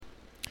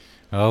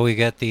Oh, we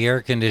got the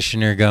air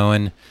conditioner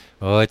going.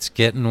 Oh, it's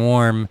getting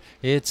warm.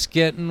 It's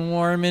getting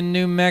warm in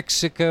New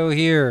Mexico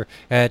here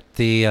at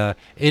the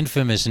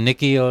infamous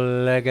Nicky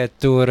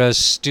Olegatura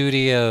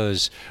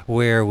Studios,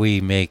 where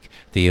we make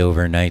the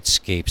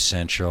Overnightscape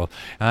Central.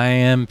 I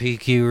am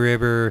PQ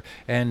River,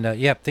 and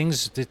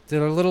things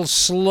they're a little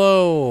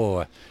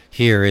slow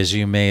here, as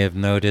you may have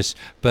noticed,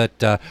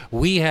 but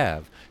we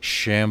have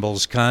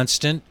Shambles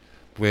Constant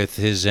with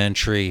his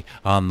entry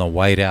on the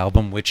White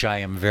Album, which I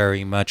am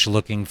very much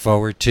looking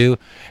forward to.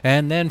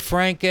 And then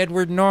Frank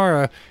Edward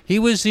Nora, he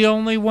was the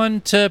only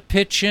one to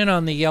pitch in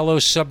on the Yellow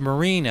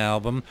Submarine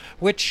album,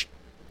 which,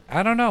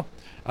 I don't know.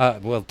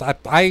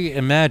 I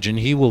imagine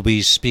he will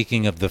be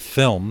speaking of the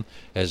film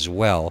as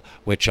well,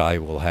 which I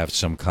will have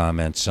some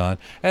comments on,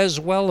 as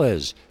well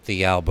as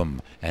the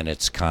album and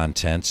its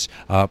contents.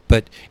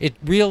 But it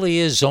really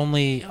is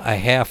only a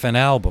half an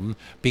album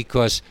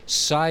because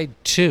side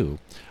 2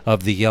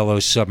 of the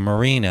Yellow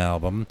Submarine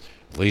album,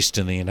 at least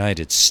in the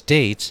United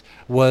States,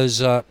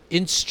 was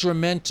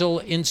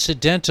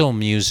incidental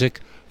music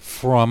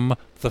from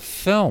the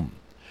film,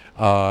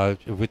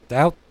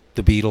 without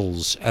the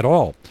Beatles at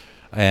all.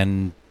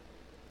 And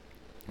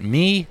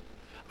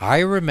I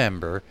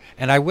remember,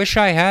 and I wish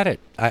I had it.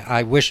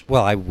 I wish,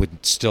 well, I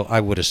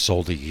would have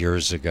sold it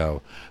years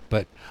ago,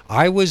 but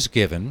I was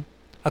given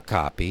a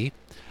copy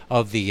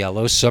of the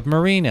Yellow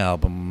Submarine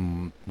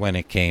album when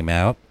it came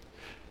out.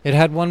 It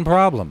had one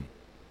problem.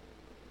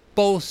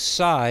 Both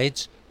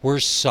sides were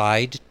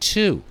side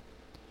 2.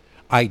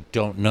 I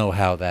don't know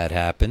how that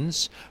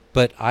happens,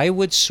 but I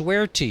would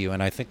swear to you,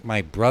 and I think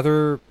my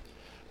brother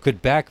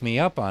could back me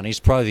up on.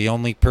 He's probably the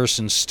only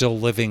person still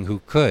living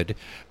who could.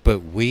 But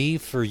we,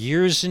 for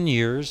years and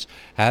years,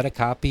 had a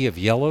copy of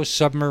Yellow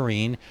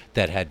Submarine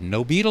that had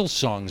no Beatles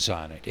songs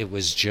on it. It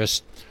was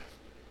just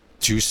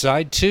 2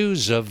 side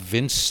 2s of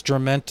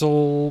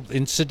incidental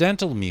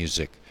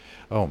music.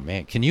 Oh,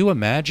 man, can you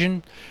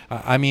imagine?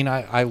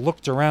 I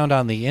looked around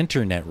on the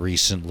internet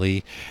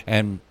recently,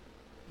 and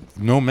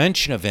no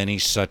mention of any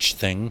such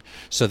thing.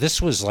 So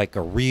this was like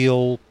a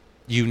real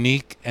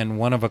unique and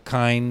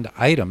one-of-a-kind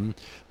item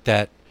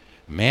that,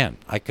 man,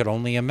 I could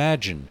only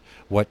imagine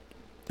what...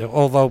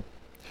 Although,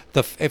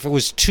 if it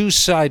was 2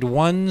 side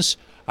 1s,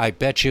 I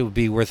bet you it would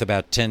be worth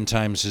about 10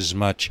 times as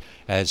much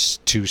as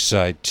 2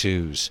 side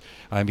 2s.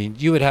 I mean,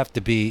 you would have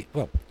to be...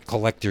 Well,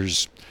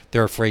 collectors,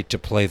 they're afraid to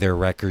play their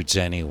records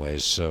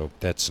anyways, so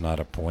that's not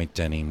a point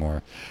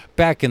anymore.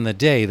 Back in the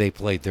day, they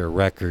played their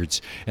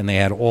records, and they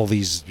had all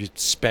these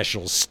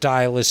special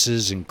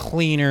styluses and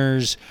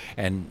cleaners,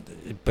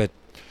 but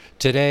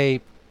today,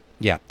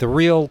 yeah, the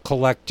real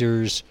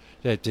collectors,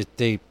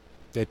 they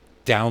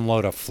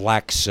download a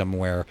FLAC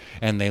somewhere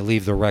and they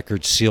leave the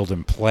record sealed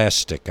in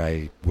plastic,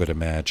 I would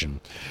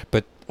imagine.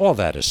 But all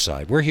that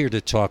aside, we're here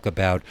to talk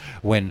about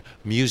when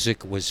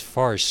music was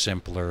far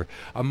simpler,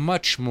 a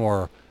much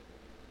more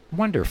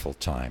wonderful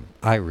time,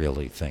 I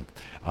really think.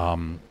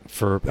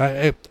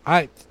 That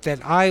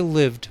I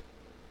lived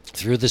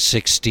through the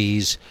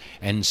 60s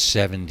and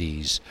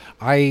 70s.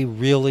 I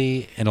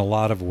really, in a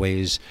lot of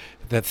ways,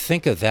 that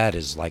think of that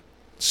as like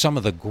some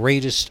of the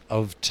greatest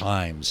of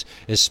times,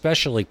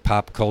 especially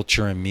pop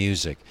culture and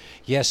music.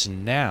 Yes,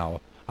 now,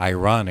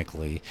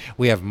 ironically,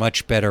 we have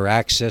much better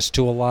access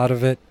to a lot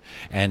of it,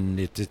 and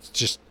it's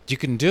just, you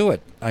can do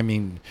it. I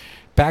mean,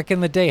 back in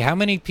the day, how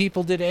many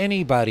people did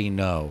anybody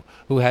know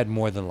who had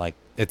more than, like,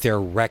 at their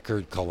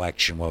record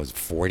collection, what was it,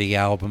 40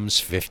 albums,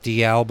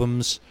 50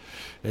 albums?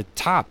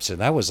 Tops,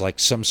 and that was like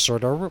some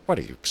sort of,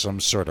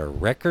 some sort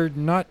of record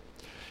nut?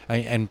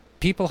 And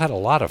people had a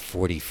lot of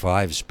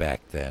 45s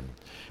back then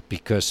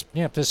because,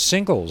 the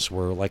singles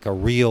were like a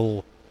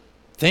real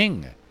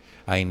thing.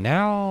 I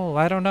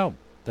don't know.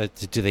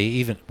 Do they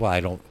even,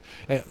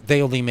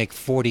 they only make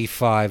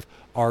 45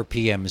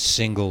 RPM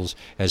singles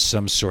as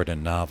some sort of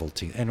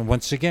novelty. And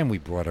once again, we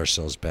brought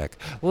ourselves back.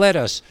 Let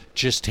us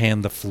just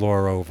hand the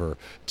floor over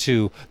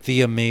to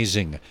the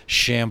amazing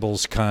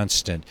Shambles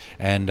Constant,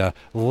 and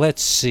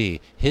let's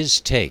see his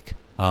take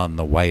on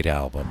the White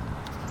Album.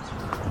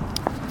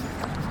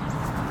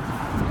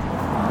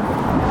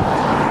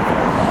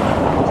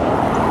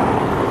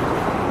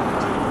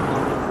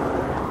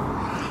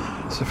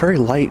 It's a very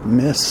light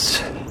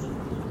mist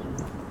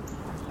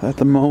at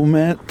the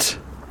moment.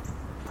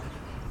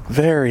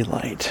 Very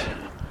light.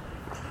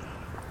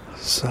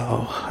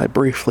 So I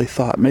briefly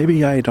thought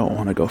maybe I don't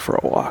want to go for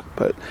a walk,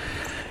 but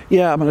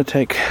yeah, I'm going to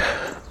take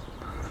a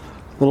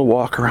little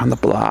walk around the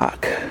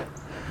block.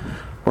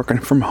 Working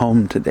from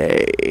home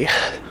today.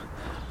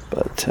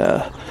 But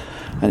I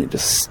need to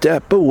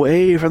step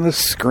away from the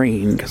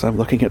screen because I'm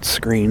looking at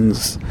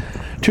screens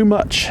too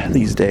much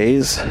these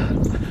days.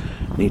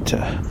 Need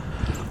to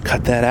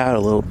cut that out a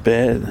little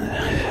bit.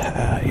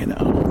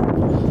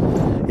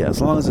 Yeah, as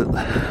long as it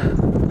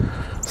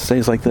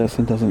stays like this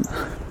and doesn't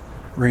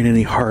rain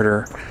any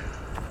harder,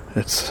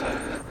 it's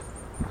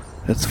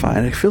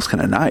fine. It feels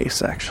kind of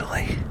nice,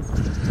 actually.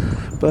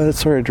 But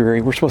it's sort of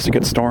dreary. We're supposed to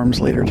get storms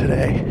later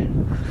today.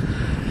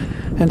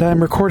 And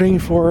I'm recording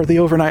for the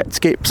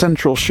Overnightscape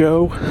Central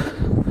show.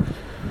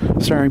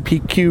 starring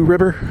PQ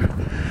Ribber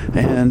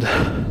and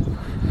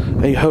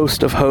a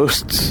host of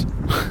hosts.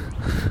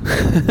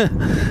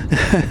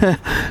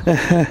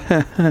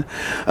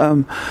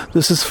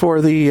 This is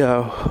for the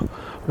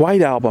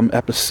White Album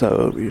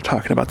episode. We're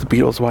talking about the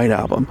Beatles' White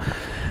Album.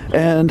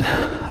 And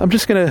I'm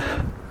just going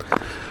to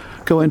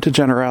go into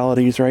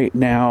generalities right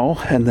now,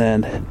 and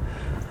then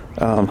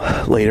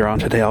later on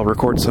today I'll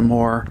record some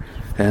more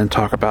and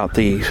talk about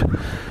the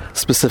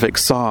specific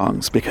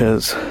songs,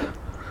 because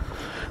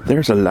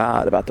there's a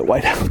lot about the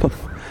White Album.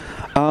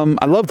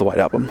 I love the White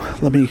Album.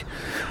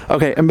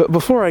 But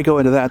before I go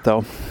into that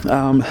though,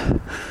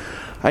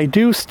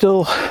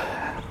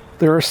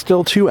 there are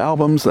still two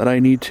albums that I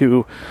need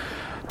to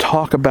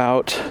talk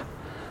about,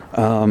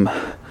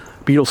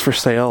 Beatles for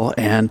Sale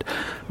and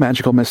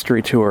Magical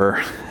Mystery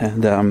Tour,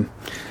 and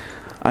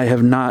I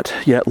have not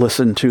yet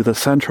listened to the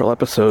central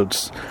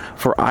episodes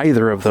for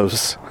either of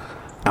those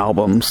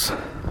albums,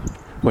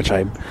 which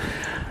I'm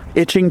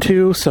itching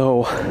to,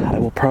 so I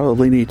will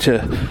probably need to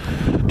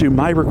do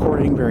my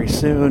recording very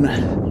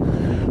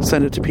soon,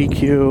 send it to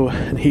PQ,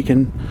 and he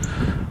can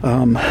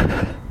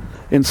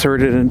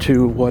insert it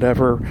into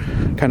whatever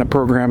kind of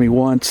program he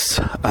wants.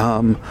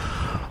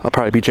 I'll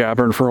probably be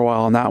jabbering for a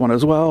while on that one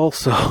as well,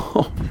 so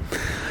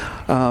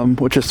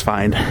which is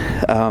fine.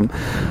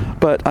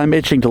 But I'm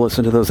itching to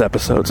listen to those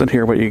episodes and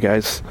hear what you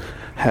guys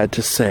had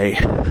to say.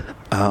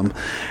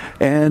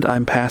 And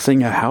I'm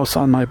passing a house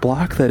on my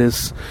block that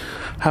is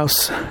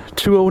house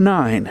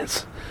 209.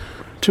 It's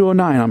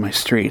 209 on my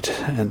street,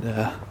 and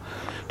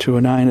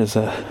 209 is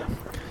a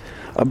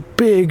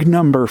big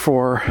number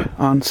for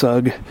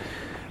Onsug,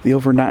 the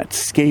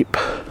Overnightscape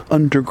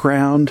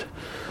Underground,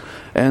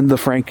 and the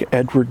Frank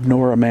Edward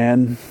Nora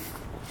Man,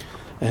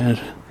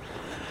 and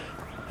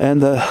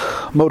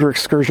the Motor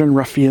Excursion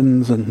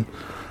Ruffians, and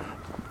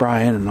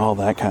Brian, and all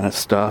that kind of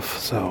stuff.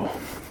 So,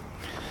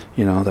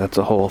 that's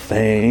a whole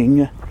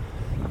thing.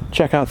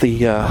 Check out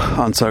the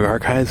Onsug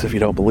archives if you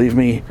don't believe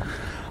me.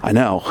 I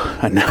know.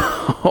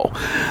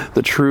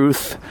 The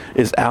truth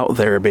is out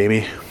there,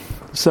 baby.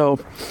 So,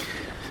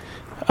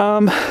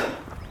 but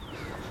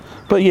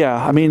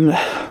yeah, I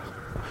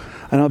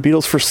know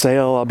Beatles for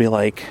Sale, I'll be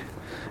like,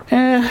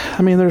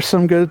 there's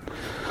some good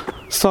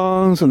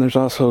songs, and there's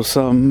also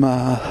some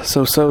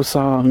so-so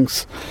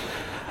songs.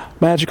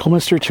 Magical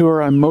Mystery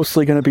Tour, I'm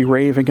mostly going to be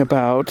raving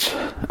about,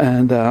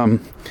 and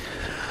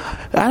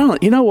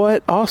you know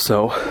what?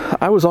 Also,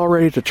 I was all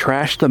ready to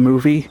trash the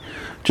movie,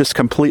 just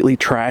completely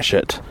trash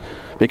it,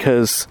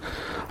 because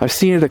I've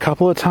seen it a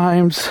couple of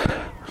times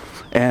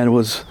and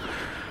was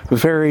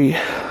very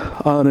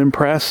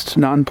unimpressed,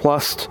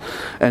 nonplussed,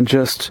 and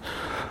just,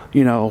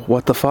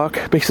 what the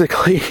fuck,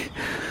 basically.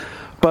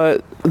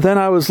 But then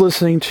I was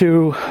listening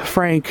to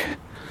Frank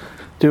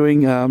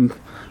doing the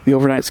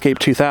Overnightscape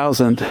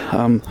 2000,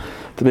 the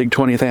big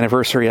 20th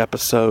anniversary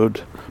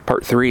episode,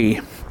 part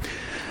 3,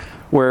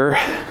 where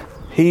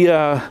he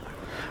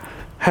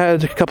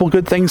had a couple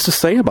good things to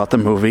say about the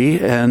movie,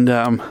 and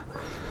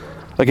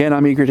again,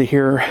 I'm eager to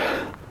hear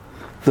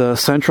the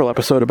central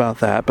episode about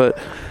that, but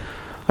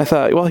I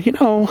thought,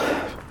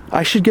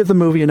 I should give the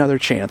movie another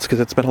chance, because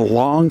it's been a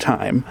long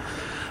time.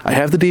 I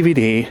have the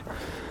DVD.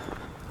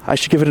 I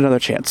should give it another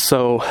chance,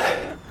 so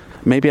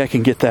maybe I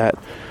can get that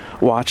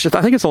watched.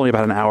 I think it's only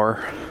about an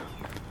hour,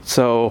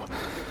 so,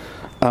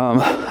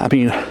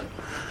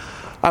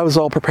 I was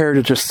all prepared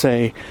to just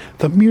say,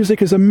 the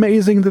music is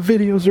amazing, the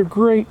videos are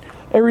great,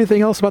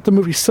 everything else about the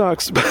movie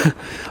sucks, but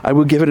I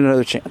will give it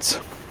another chance.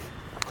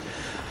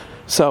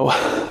 So,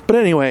 but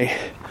anyway,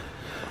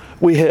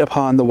 we hit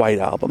upon the White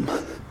Album,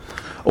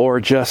 or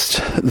just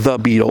The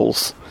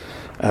Beatles,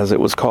 as it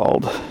was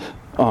called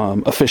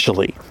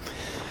officially,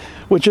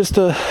 with just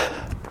a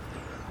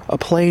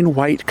plain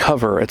white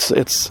cover. It's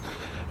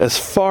as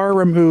far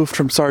removed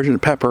from Sgt.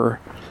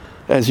 Pepper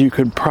as you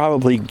could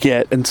probably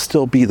get and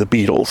still be the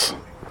Beatles.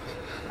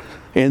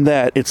 In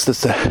that it's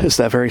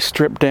that very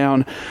stripped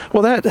down.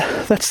 Well,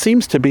 that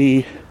seems to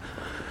be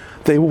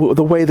the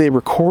way they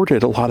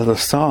recorded a lot of the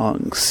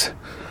songs.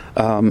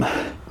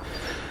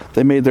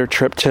 They made their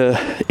trip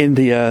to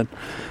India,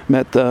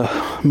 met the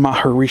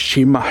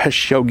Maharishi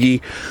Mahesh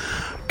Yogi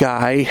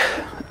guy,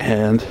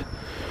 and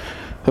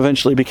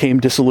eventually became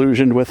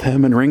disillusioned with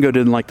him, and Ringo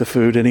didn't like the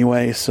food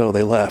anyway, so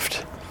they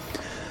left.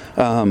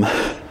 And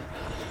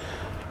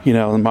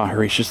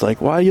Maharishi's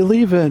like, why are you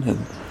leaving?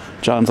 And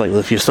John's like, well,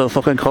 if you're so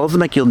fucking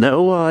cosmic, you'll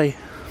know why.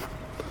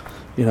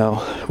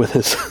 With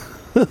his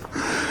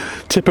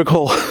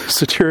typical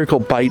satirical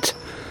bite.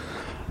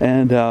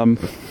 And,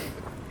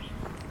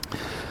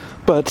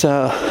 but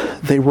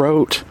they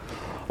wrote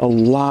a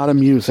lot of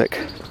music,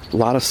 a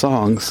lot of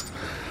songs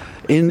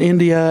in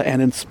India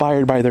and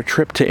inspired by their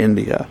trip to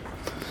India.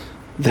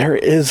 There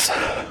is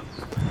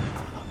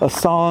a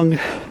song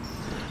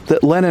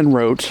that Lennon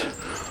wrote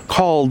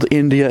called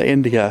India,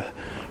 India,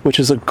 which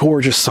is a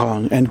gorgeous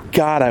song, and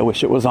God, I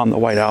wish it was on the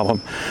White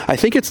Album. I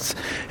think it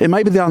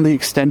might be on the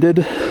extended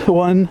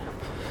one,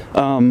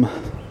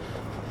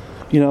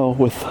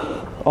 with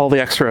all the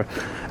extra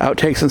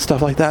outtakes and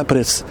stuff like that, but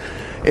it's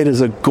It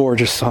is a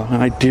gorgeous song,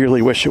 and I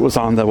dearly wish it was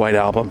on the White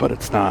Album, but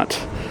it's not.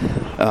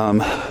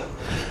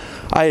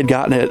 I had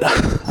gotten it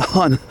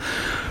on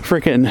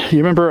freaking, you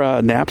remember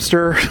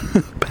Napster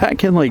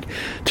back in like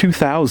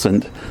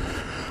 2000?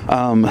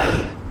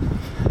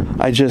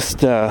 I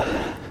just,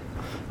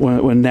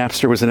 when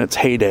Napster was in its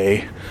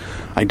heyday,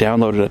 I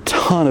downloaded a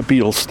ton of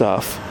Beatles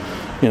stuff,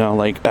 you know,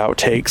 like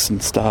outtakes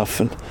and stuff,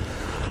 and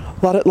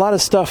a lot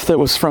of stuff that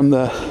was from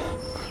the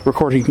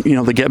recording, you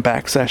know, the Get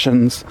Back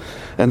sessions,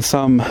 and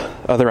some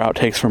other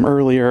outtakes from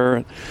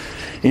earlier.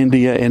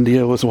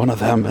 India was one of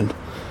them, and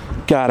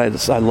God,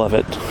 I love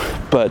it.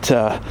 But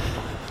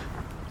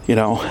you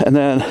know, and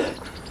then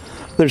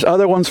there's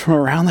other ones from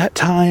around that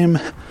time.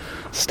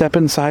 Step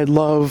Inside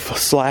Love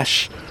 /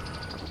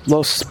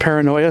 Los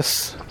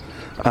Paranoias.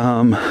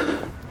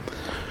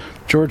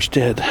 George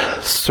did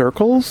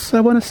Circles,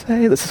 I want to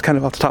say. This is kind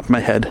of off the top of my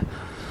head.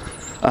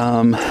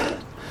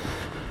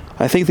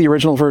 I think the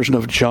original version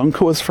of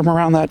Junk was from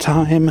around that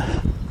time.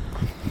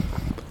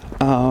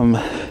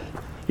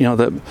 You know,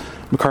 that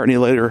McCartney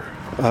later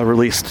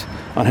released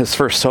on his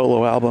first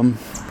solo album.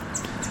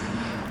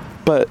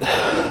 But,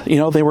 you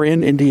know, they were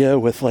in India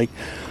with, like,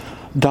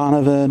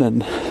 Donovan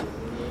and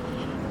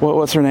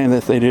what's her name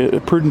that they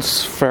did?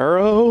 Prudence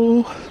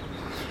Farrow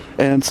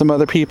and some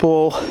other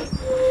people,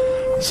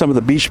 some of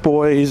the Beach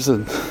Boys,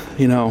 and,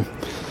 you know,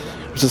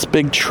 it was this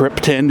big trip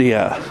to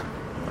India.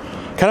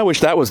 Kind of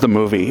wish that was the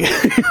movie.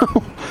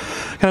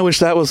 Kind of wish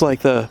that was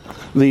like the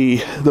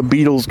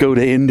Beatles go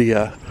to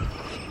India.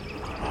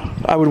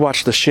 I would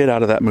watch the shit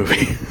out of that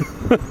movie.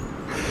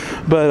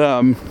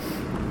 But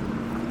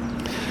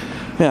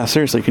yeah,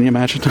 seriously, can you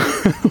imagine?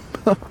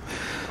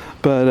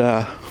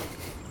 But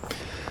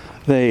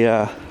they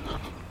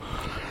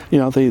you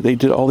know, they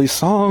did all these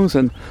songs,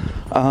 and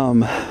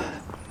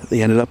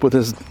they ended up with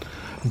this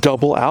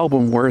double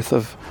album worth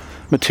of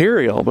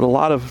material. But a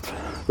lot of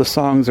the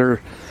songs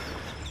are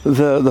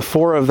the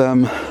four of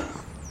them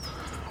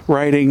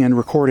writing and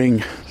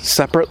recording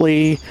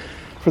separately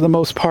for the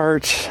most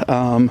part.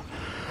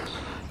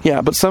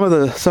 Yeah, but some of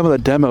the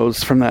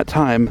demos from that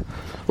time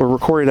were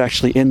recorded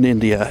actually in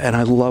India, and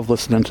I love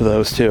listening to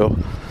those too.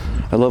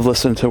 I love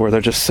listening to where they're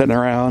just sitting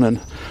around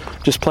and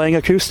just playing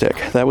acoustic.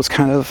 That was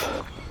kind of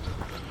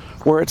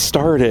where it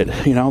started.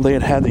 You know, they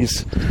had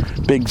these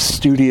big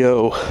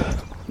studio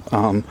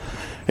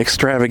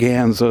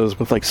extravaganzas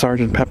with like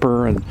Sgt.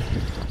 Pepper and,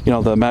 you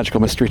know, the Magical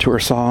Mystery Tour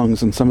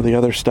songs and some of the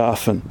other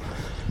stuff, and,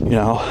 you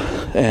know,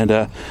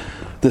 and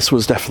this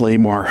was definitely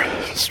more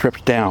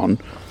stripped down.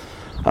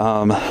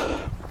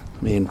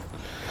 I mean,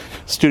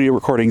 studio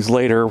recordings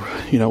later,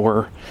 you know,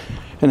 were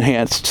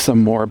enhanced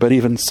some more, but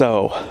even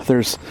so,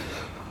 there's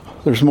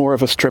more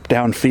of a stripped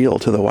down feel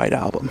to the White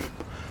Album,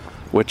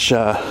 which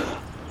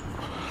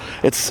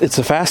it's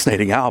a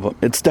fascinating album.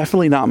 It's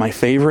definitely not my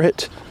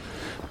favorite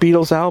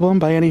Beatles album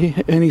by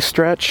any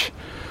stretch.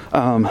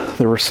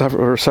 There were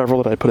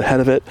several that I put ahead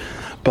of it,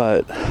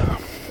 but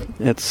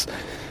it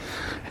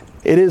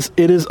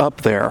is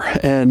up there.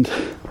 And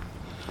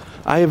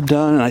I have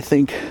done, and I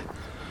think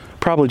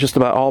probably just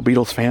about all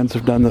Beatles fans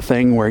have done the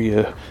thing where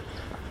you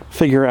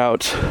figure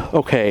out,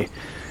 okay,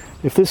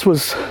 if this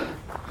was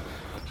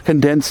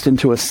condensed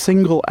into a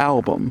single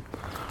album,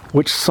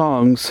 which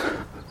songs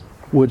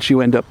would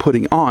you end up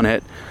putting on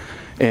it,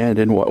 and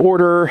in what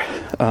order,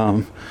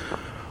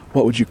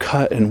 what would you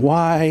cut and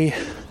why?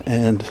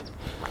 And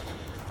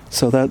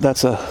so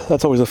that's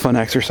always a fun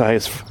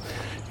exercise,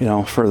 you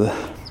know, for the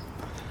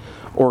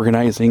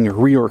organizing or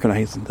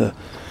reorganizing the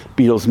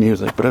Beatles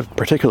music, but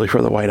particularly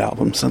for the White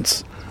Album,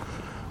 since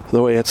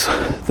the way it's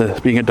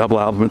being a double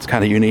album, it's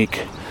kind of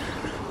unique.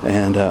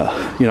 And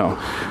you know,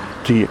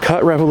 do you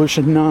cut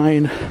Revolution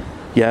 9?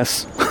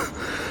 Yes.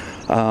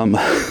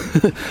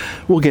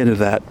 We'll get into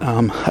that.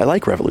 I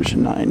like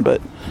Revolution 9,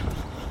 but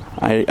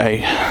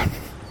I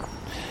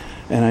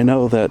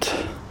know that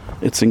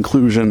its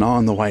inclusion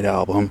on the White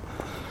Album,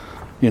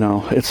 you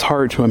know, it's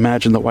hard to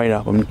imagine the White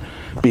Album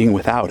being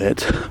without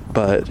it,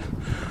 but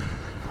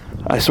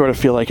I sort of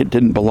feel like it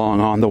didn't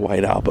belong on the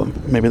White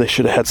Album. Maybe they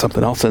should have had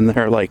something else in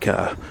there, like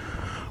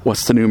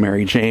What's the New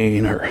Mary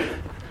Jane, or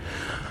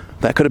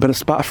that could have been a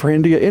spot for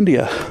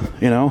India,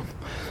 you know.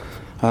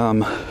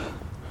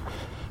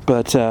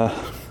 But I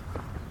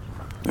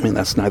mean,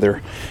 that's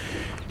neither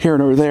here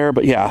nor there.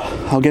 But yeah,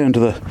 I'll get into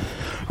the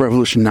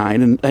Revolution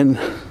 9, and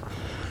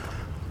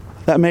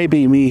that may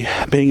be me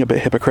being a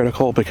bit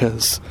hypocritical,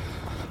 because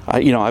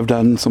I've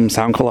done some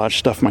sound collage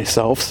stuff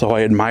myself, so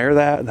I admire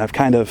that, and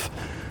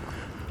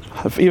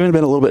I've even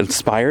been a little bit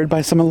inspired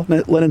by some of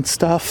Lennon's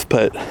stuff,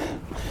 but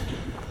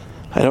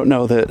I don't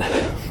know that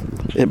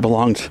it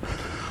belonged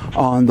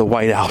on the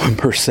White Album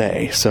per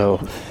se.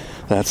 So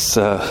that's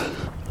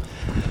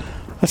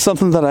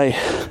something that I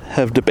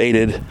have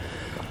debated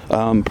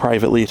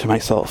privately to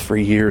myself for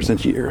years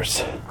and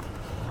years,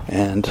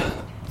 and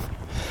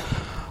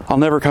I'll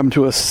never come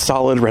to a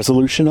solid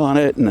resolution on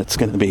it, and it's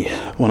going to be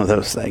one of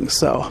those things.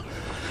 So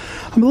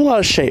I'm a little out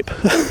of shape.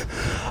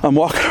 I'm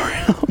walking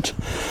around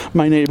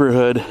my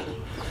neighborhood,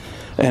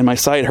 and my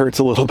side hurts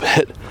a little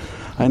bit.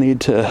 I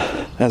need to,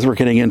 as we're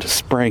getting into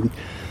spring,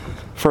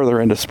 further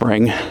into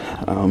spring,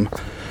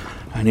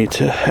 I need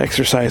to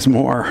exercise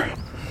more.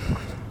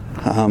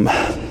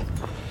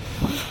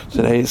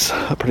 Today's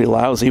a pretty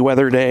lousy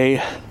weather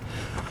day,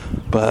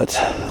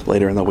 but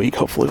later in the week,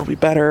 hopefully it'll be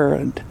better,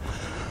 and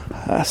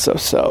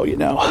you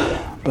know.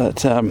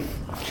 But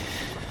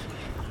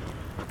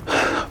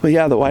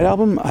yeah, the White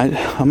Album,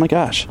 oh my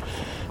gosh,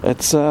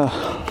 it's, I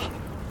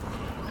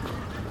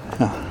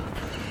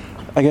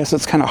guess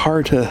it's kind of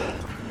hard to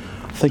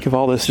think of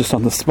all this just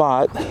on the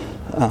spot,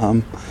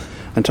 and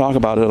talk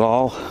about it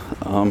all.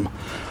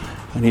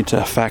 I need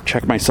to fact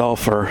check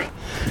myself, or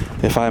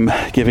if I'm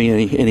giving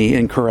any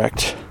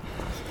incorrect,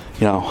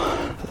 you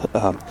know,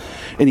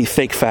 any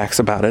fake facts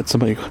about it.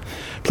 Somebody,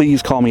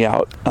 please call me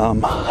out.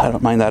 I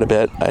don't mind that a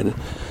bit. I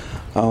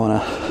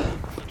want to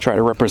try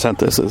to represent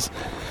this as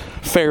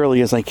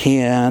fairly as I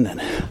can,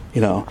 and,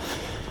 you know,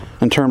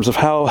 in terms of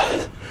how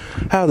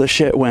the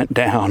shit went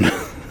down,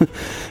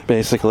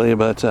 basically.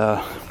 But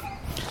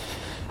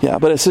yeah,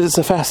 but it's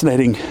a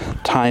fascinating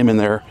time in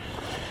their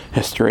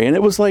history, and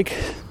it was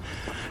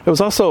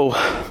also,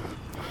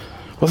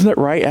 wasn't it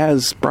right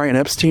as Brian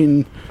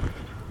Epstein,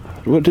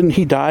 didn't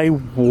he die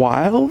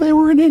while they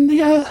were in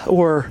India,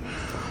 or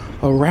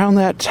around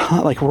that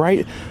time, like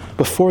right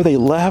before they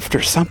left,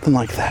 or something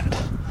like that?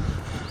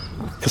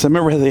 Because I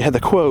remember they had the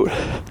quote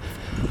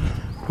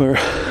where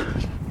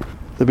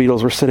the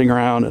Beatles were sitting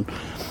around, and,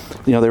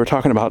 you know, they were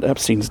talking about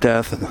Epstein's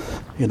death, and,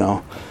 you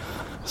know,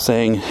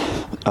 saying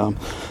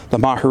the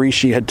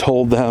Maharishi had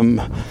told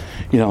them,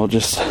 you know,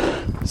 just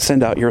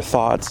send out your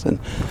thoughts, and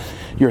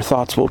your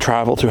thoughts will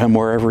travel to him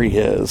wherever he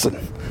is. And,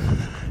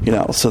 you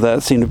know, so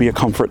that seemed to be a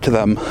comfort to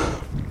them,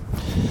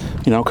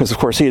 you know, because of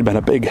course he had been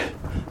a big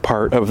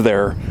part of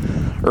their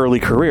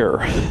early career,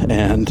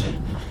 and,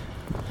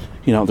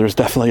 you know, there's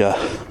definitely a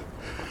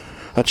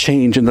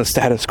change in the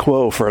status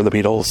quo for the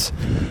Beatles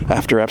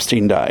after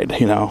Epstein died,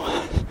 you know,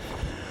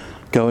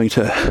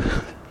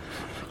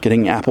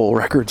 getting Apple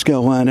records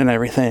going and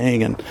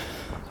everything, and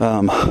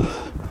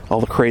all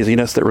the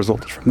craziness that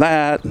resulted from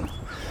that.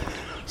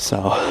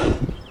 So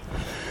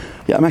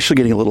yeah, I'm actually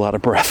getting a little out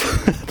of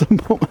breath at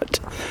the moment.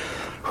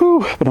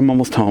 Whew, but I'm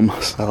almost home.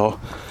 So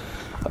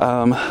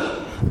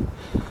I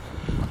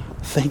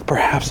think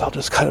perhaps I'll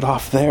just cut it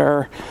off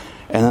there,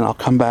 and then I'll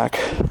come back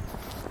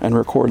and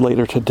record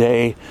later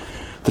today.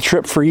 The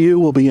trip for you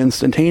will be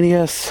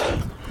instantaneous,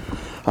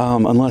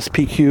 unless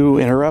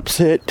PQ interrupts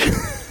it.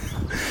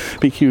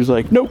 PQ's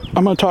like, nope,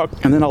 I'm going to talk,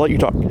 and then I'll let you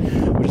talk,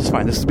 which is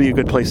fine. This would be a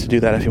good place to do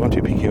that if you want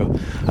to, PQ.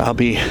 I'll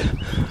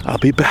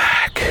be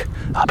back.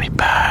 I'll be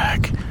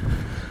back.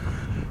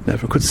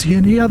 Never could see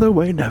any other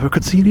way. Never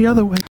could see any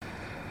other way.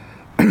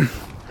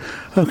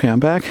 Okay, I'm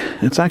back.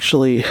 It's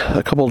actually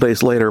a couple of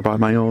days later by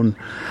my own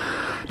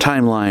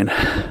timeline.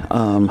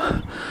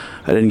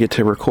 I didn't get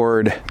to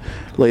record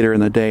later in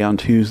the day on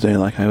Tuesday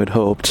like I had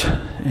hoped,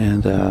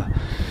 and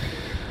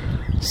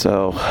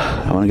so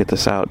I want to get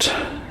this out.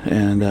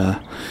 And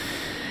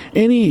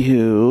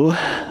anywho,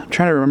 I'm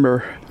trying to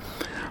remember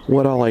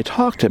what all I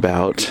talked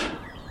about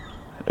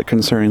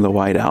concerning the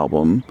White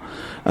Album.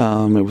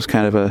 It was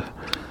kind of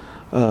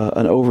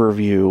an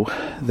overview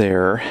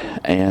there,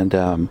 and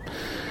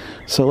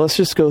so let's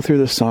just go through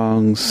the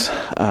songs.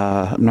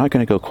 I'm not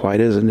going to go quite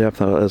as in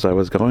depth as I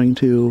was going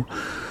to.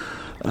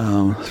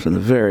 It's been a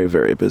very,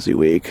 very busy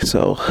week,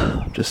 so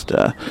just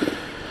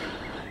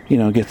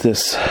get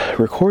this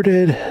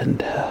recorded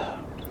and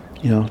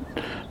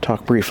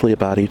talk briefly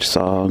about each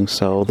song.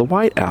 So the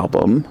White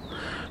Album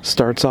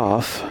starts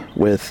off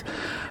with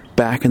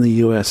Back in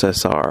the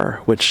USSR,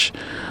 which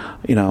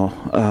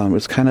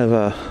is kind of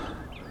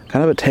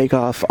a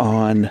takeoff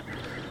on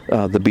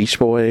the Beach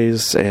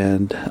Boys,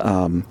 and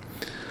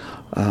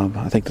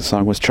I think the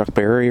song was Chuck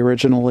Berry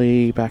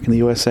originally, Back in the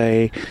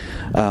USA.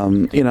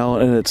 And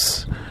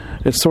it's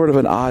sort of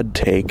an odd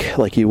take,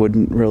 like you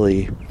wouldn't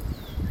really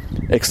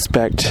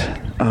expect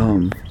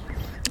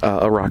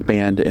a rock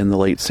band in the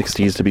late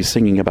 60s to be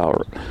singing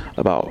about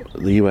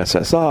the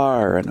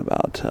USSR and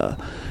about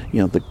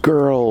the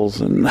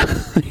girls, and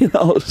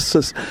it's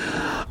just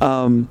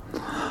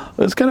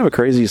it's kind of a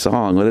crazy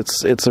song, but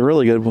it's a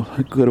really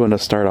good one to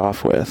start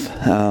off with.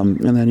 And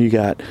then you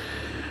got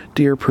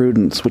Dear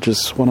Prudence, which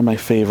is one of my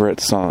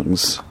favorite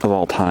songs of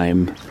all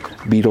time,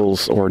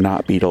 Beatles or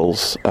not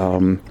Beatles.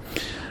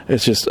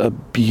 It's just a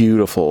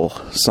beautiful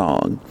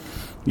song,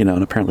 and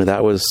apparently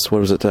that was,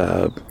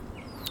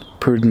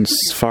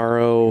 Prudence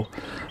Farrow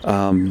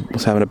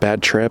was having a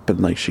bad trip,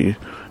 and like she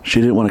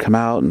didn't want to come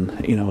out, and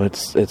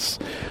it's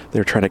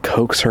they're trying to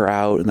coax her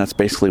out, and that's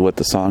basically what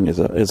the song is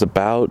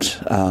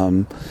about.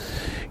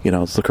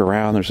 Let's look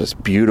around. There's this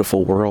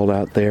beautiful world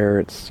out there.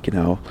 It's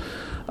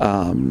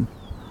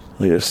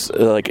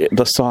like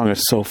the song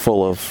is so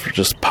full of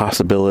just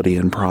possibility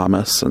and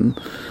promise, and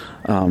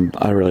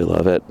I really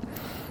love it.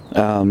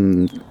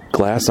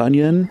 Glass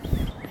Onion,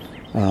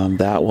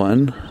 that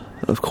one,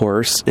 of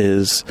course,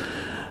 is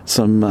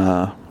some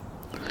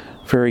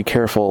very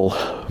careful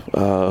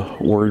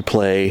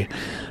wordplay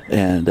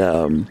and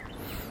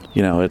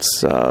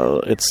it's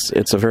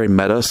a very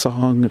meta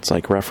song. It's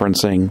like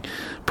referencing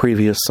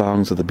previous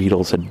songs that the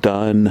Beatles had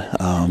done.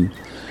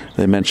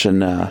 They mention,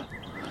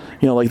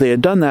 like they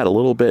had done that a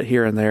little bit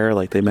here and there.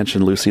 Like they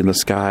mentioned Lucy in the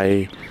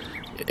Sky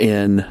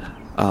in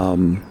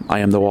I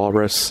Am the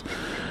Walrus.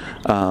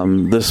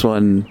 This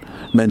one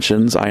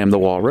mentions I Am the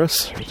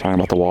Walrus. We're talking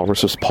about the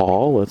walrus as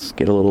Paul. Let's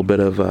get a little bit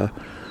of a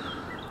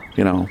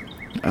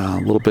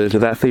little bit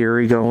of that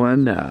theory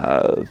going.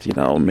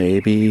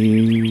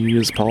 Maybe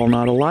is Paul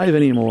not alive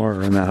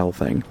anymore, and that whole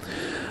thing.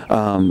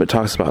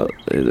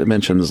 It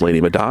mentions Lady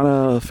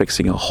Madonna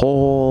fixing a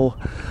hole.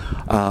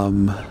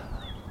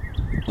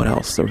 What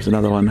else? There was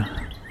another one.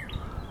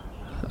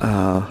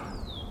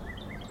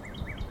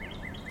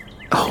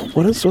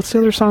 What's the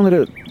other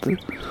song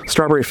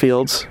Strawberry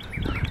Fields.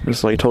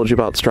 Just like I told you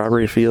about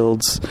Strawberry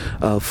Fields.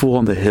 Fool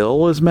on the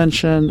Hill is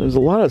mentioned. There's a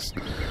lot of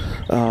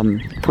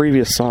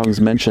previous songs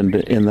mentioned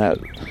in that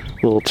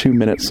little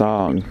 2-minute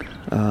song.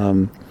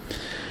 And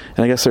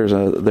I guess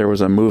there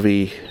was a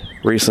movie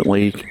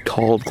recently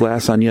called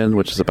Glass Onion,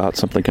 which is about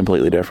something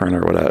completely different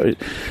or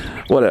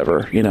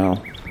whatever,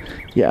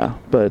 Yeah,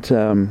 but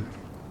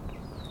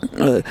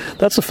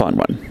that's a fun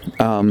one.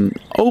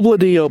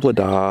 Obla-dee,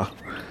 Obla-da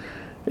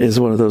is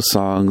one of those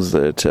songs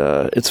that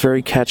it's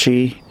very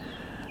catchy.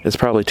 It's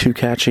probably too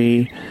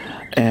catchy.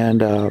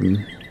 And, I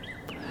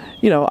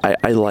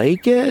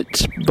like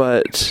it,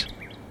 but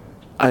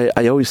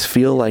I always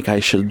feel like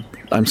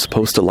I'm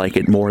supposed to like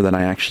it more than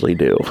I actually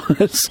do.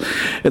 It's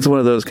one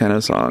of those kind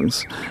of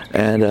songs.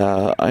 And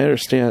I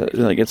understand,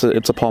 like, it's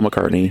a Paul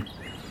McCartney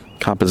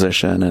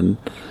composition, and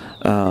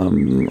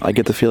I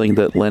get the feeling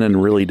that Lennon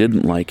really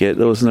didn't like it.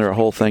 Wasn't there a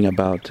whole thing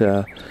about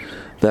that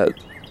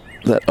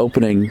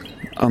opening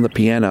on the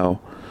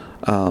piano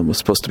was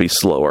supposed to be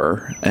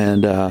slower,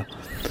 and the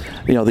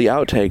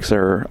outtakes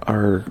are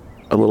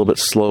a little bit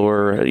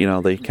slower.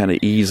 They kind of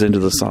ease into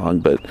the song,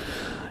 but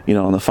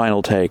on the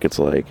final take, it's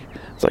like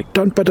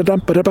dun ba da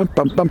dum ba da bum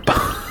bum bum.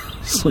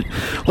 It's like,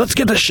 let's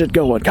get this shit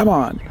going. Come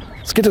on,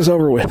 let's get this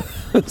over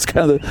with. It's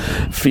kind of the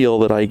feel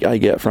that I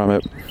get from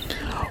it.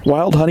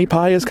 Wild Honey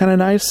Pie is kind of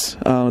nice.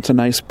 It's a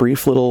nice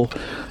brief little.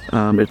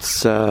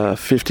 It's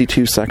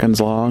 52 seconds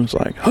long. It's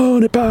like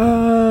honey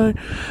pie,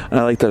 and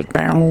I like the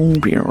bow.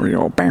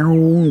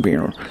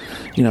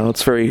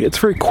 It's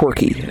very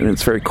quirky and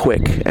it's very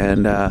quick,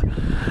 and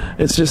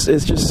it's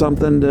just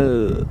something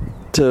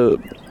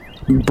to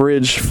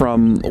bridge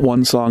from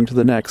one song to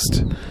the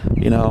next.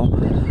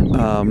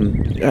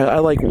 I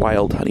like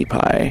Wild Honey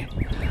Pie.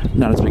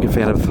 Not as big a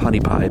fan of Honey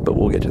Pie, but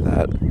we'll get to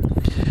that.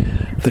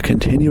 The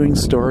continuing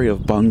story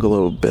of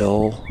Bungalow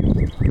Bill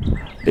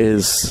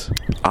is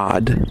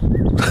odd.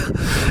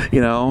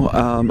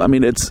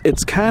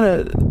 It's kind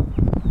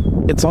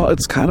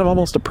of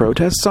almost a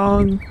protest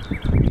song.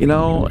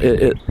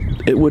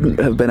 It wouldn't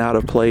have been out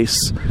of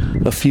place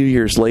a few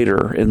years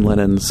later in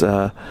Lennon's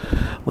on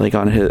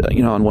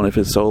one of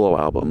his solo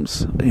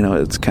albums.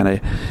 It's kind of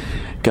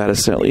got to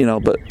sell,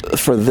 but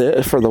for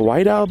the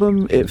White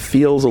Album, it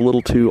feels a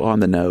little too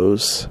on the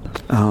nose.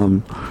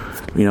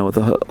 With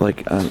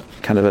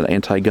kind of an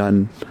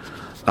anti-gun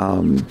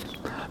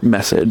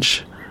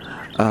message.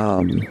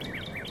 And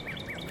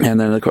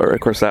then, of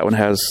course, that one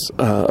has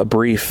a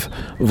brief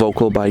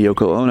vocal by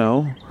Yoko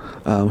Ono,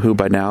 who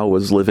by now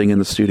was living in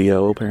the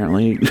studio,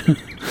 apparently.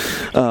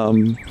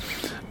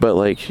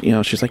 But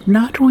she's like,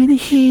 not when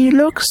he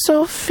looks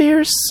so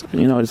fierce.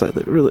 It's like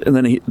really,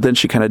 and then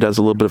she kind of does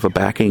a little bit of a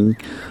backing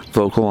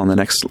vocal on the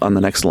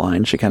next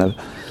line. She kind of,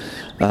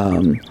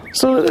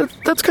 so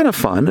that's kind of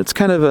fun. It's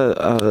kind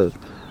of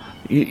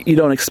you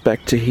don't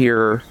expect to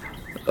hear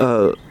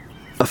a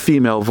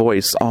female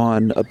voice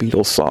on a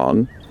Beatles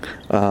song.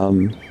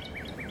 I'm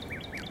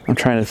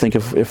trying to think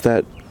if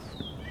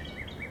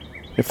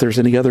there's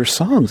any other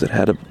songs that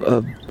had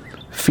a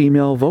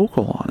female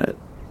vocal on it,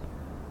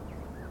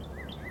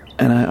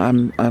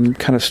 and I'm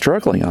kind of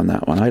struggling on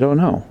that one. I don't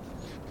know.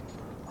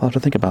 I'll have to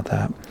think about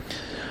that.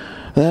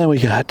 Then we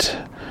got.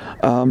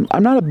 I'm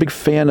not a big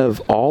fan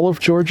of all of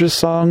George's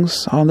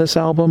songs on this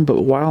album,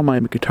 but While My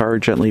Guitar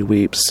Gently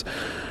Weeps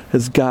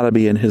has got to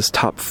be in his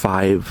top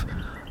 5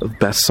 of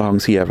best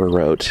songs he ever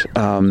wrote.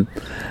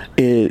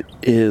 It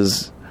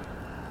is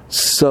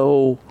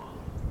so,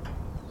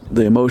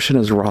 the emotion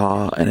is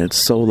raw and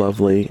it's so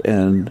lovely,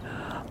 and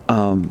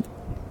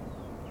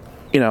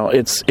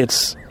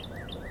it's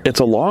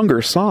a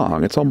longer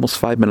song. It's almost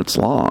 5 minutes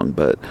long,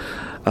 but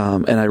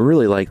and I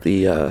really like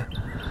the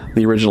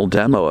original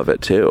demo of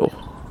it too.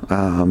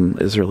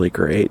 Is really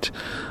great.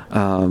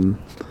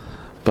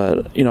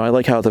 But I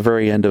like how at the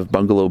very end of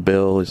Bungalow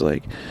Bill he's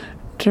like,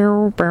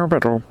 you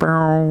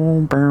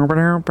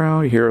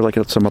hear like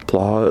some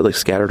applause, like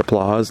scattered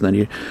applause, and then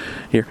you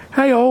hear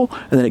hey-oh,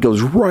 and then it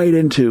goes right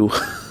into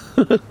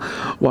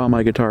While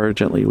My Guitar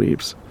Gently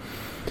Weeps.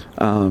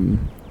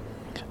 And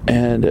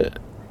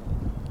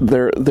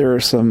there are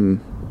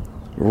some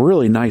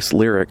really nice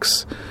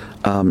lyrics,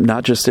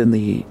 not just in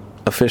the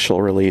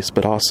official release,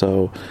 but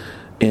also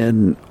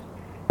in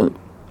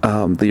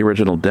the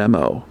original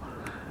demo.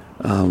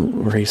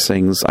 where he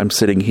sings, "I'm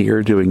sitting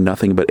here doing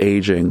nothing but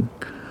aging."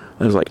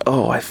 And I was like,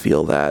 oh, I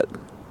feel that.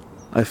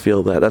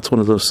 That's one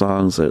of those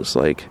songs that's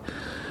like,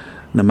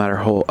 no matter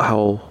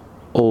how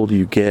old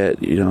you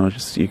get,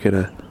 just you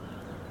gotta,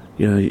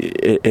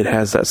 it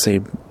has that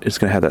same, it's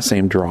gonna have that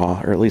same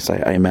draw, or at least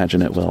I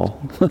imagine it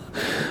will.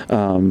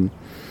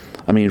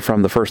 I mean,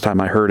 from the first time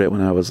I heard it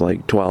when I was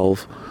like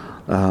 12,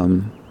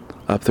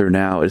 up through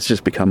now, it's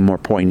just become more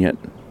poignant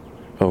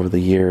over the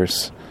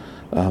years.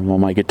 While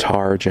my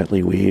guitar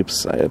gently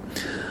weeps,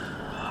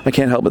 I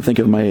can't help but think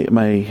of my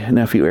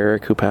nephew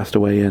Eric, who passed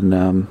away in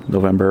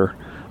November.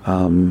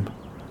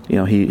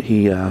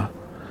 He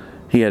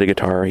had a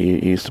guitar.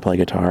 He used to play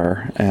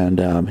guitar,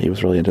 and he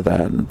was really into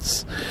that. And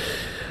it's,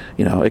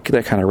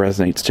 that kind of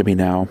resonates to me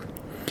now.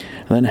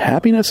 And then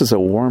 "Happiness is a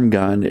Warm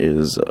Gun"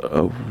 is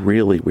a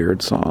really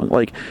weird song.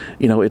 Like,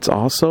 it's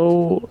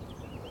also,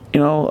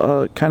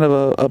 kind of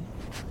a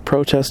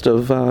protest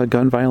of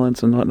gun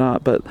violence and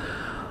whatnot. But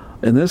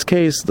in this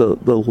case, the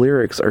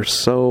lyrics are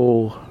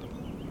so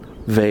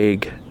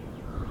vague,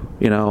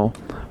 in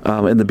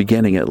the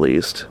beginning at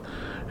least.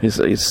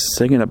 He's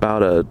singing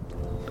about it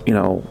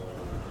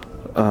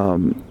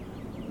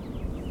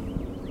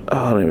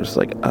was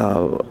like,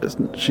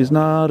 she's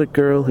not a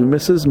girl who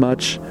misses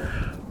much,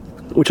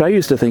 which I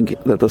used to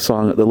think that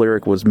the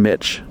lyric was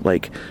Mitch,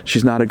 like,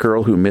 she's not a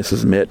girl who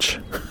misses Mitch.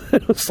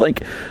 It was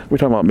like, we're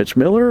talking about Mitch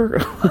Miller?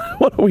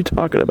 What are we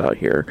talking about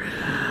here?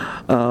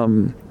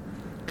 And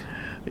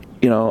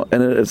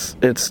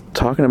it's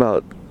talking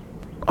about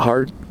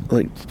hard,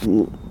 like,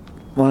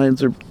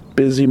 lines are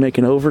busy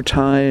making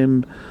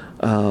overtime,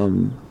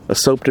 a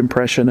soaped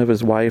impression of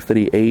his wife that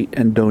he ate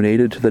and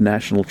donated to the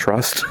National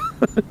Trust.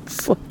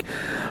 It's like,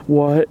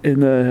 what in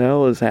the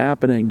hell is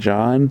happening,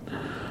 John?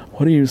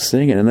 What are you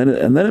singing? And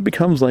then it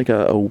becomes like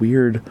a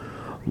weird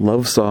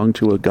love song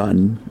to a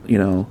gun,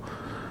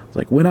 It's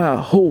like, when I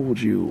hold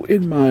you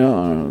in my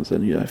arms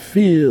and I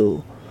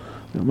feel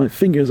my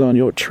fingers on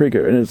your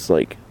trigger, and it's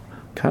like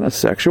kind of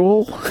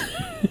sexual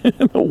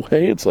in a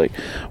way. It's like,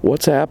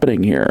 what's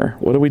happening here?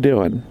 What are we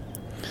doing?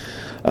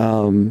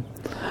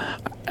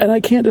 And I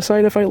can't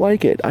decide if I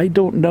like it. I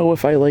don't know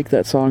if I like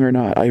that song or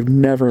not. I've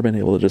never been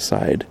able to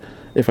decide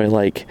if I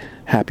like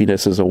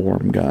 "Happiness is a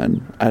Warm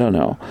Gun." I don't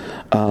know.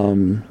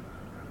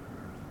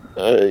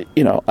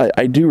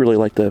 I do really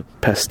like the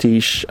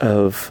pastiche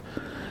of,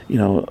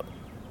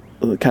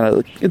 it's kind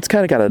of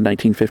got a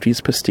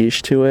 1950s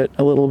pastiche to it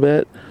a little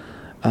bit.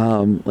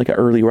 Like an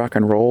early rock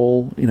and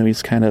roll,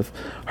 he's kind of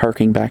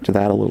harking back to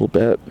that a little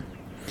bit.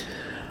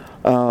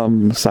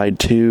 Side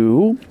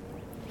 2,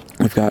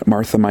 we've got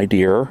 "Martha, My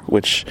Dear,"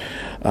 which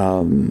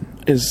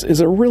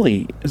is a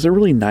really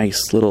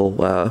nice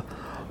little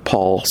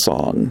Paul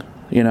song,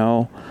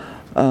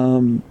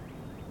 and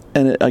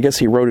I guess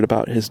he wrote it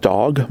about his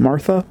dog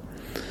Martha.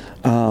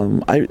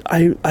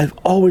 I've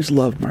always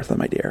loved "Martha,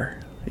 My Dear."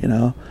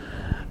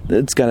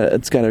 It's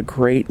got a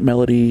great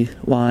melody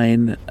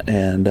line,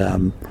 and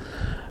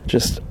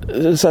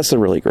that's a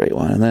really great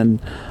one. And then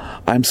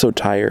 "I'm So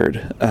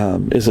Tired"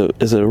 is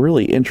a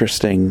really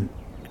interesting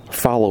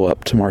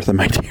follow-up to "Martha,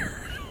 My Dear,"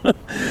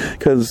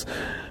 because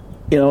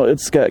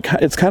it's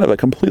kind of a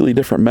completely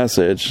different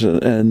message,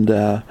 and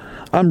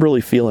I'm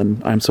really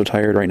feeling "I'm so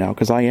tired" right now,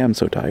 because I am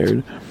so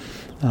tired,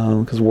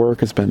 because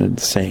work has been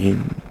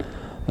insane.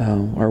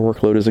 Our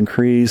workload has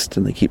increased,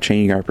 and they keep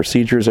changing our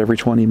procedures every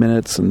 20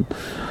 minutes, and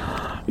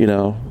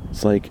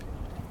it's like,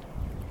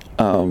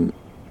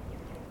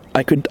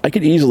 I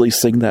could easily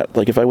sing that.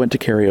 Like, if I went to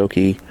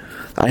karaoke,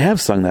 I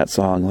have sung that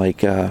song,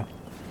 like, at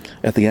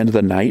the end of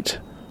the night,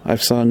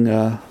 I've sung,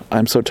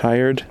 "I'm So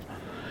Tired."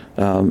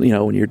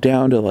 When you're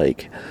down to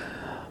like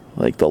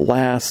the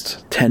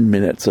last 10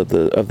 minutes of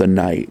the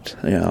night,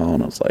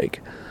 and it's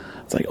like,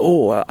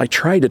 oh, I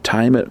tried to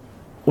time it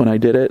when I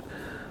did it,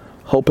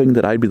 hoping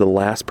that I'd be the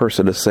last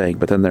person to sing,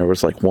 but then there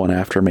was like one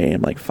after me.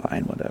 I'm like,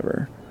 fine,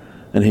 whatever.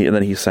 And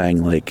then he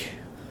sang, like,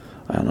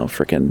 I don't know,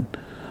 freaking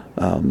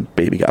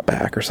 "Baby Got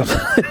Back" or something.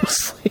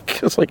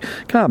 It was like,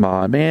 come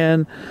on,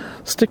 man,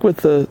 stick with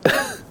the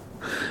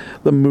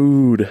the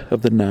mood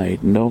of the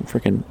night. No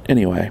freaking,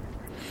 anyway.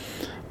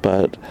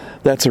 But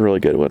that's a really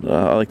good one.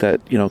 I like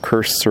that,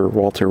 "Curse Sir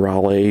Walter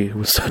Raleigh"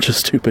 was such a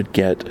stupid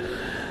get.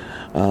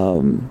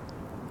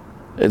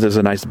 There's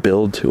a nice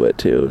build to it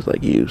too. It's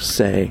like, you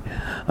say,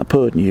 "I'm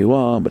putting you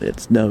on, but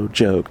it's no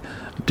joke.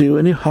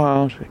 Doing you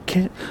hard, I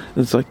can't."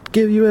 It's like,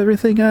 "Give you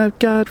everything I've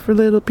got for a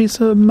little peace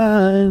of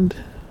mind."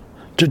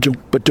 Then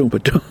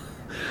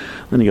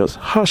he goes,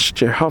 "Hush,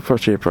 and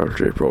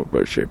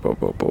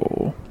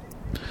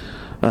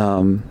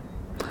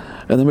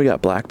then we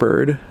got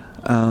 "Blackbird,"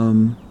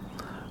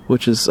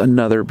 which is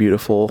another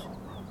beautiful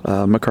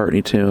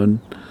McCartney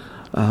tune.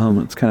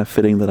 It's kind of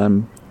fitting that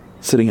I'm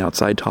sitting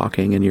outside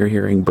talking and you're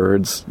hearing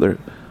birds.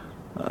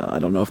 I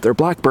don't know if they're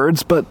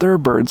blackbirds, but there are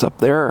birds up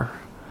there,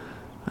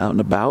 out and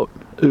about,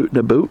 oot and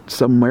a boot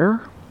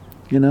somewhere,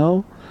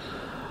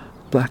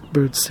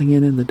 Blackbirds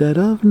singing in the dead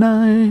of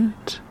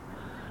night.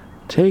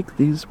 Take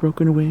these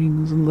broken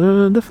wings and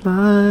learn to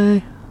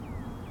fly.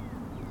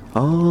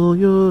 All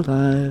your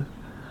life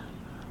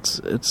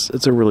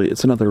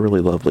it's another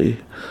really lovely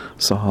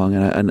song,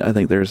 and I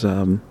think there's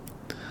a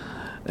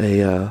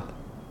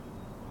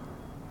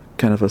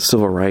kind of a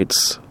civil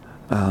rights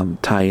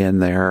tie in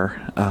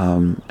there.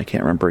 I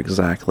can't remember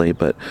exactly,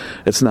 but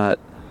it's not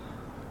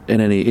in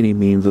any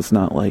means. It's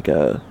not like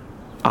a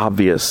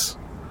obvious.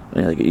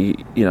 Like,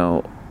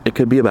 it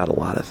could be about a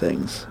lot of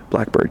things.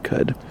 Blackbird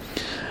could.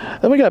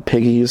 Then we got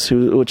Piggies,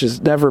 which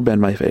has never been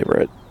my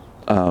favorite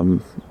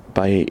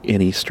by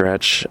any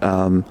stretch.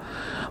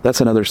 That's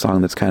another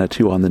song that's kind of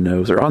too on the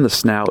nose, or on the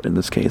snout in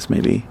this case,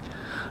 maybe.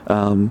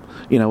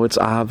 It's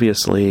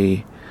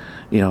obviously,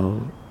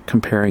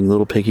 comparing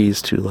little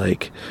piggies to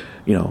like,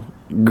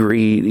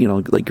 greed,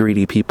 like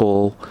greedy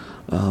people,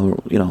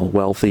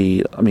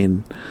 wealthy. I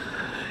mean,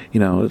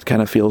 it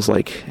kind of feels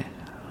like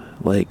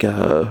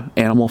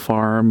Animal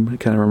Farm. It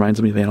kind of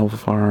reminds me of Animal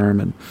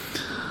Farm, and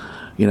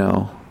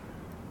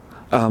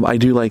I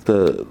do like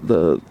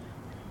the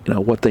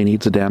what they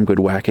need's a damn good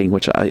whacking,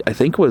 which I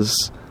think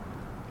was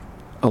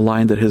a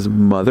line that his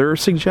mother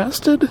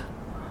suggested.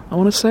 I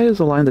want to say is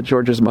a line that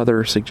George's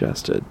mother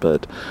suggested,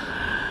 but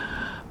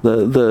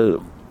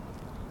the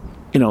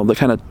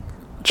kind of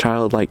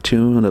childlike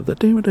tune of the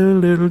do do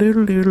do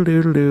do do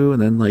do do,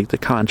 and then like the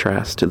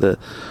contrast to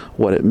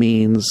what it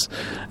means,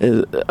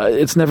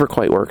 it's never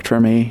quite worked for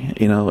me.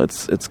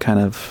 It's kind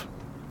of,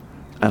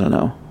 I don't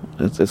know,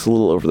 it's a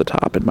little over the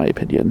top in my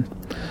opinion.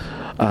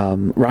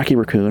 Rocky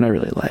Raccoon I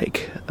really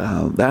like.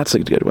 That's a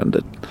good one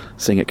to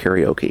sing at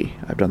karaoke.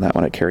 I've done that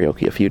one at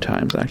karaoke a few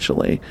times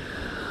actually.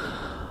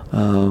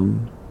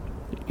 And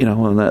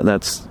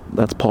that's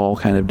Paul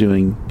kind of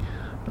doing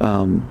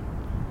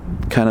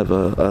kind of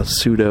a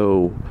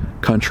pseudo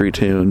country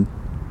tune,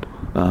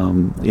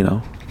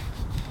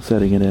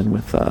 setting it in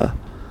with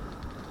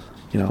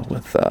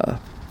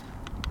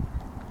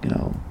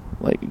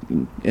like,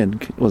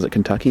 and was it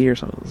Kentucky or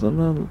something?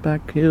 The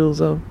back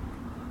hills of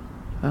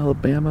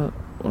Alabama.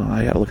 Well,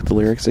 I gotta look at the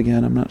lyrics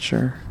again. I'm not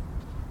sure,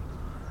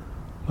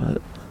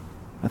 but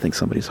I think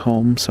somebody's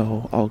home,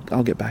 so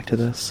I'll get back to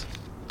this.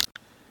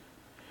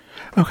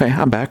 Okay,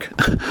 I'm back.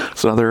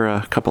 It's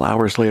another couple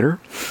hours later.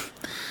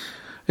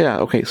 Yeah,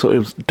 okay, so it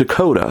was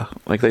Dakota.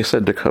 Like they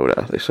said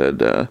Dakota. They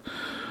said,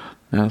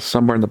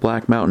 somewhere in the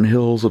Black Mountain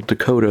Hills of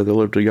Dakota, there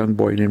lived a young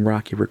boy named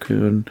Rocky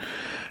Raccoon.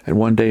 And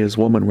one day his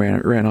woman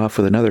ran off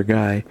with another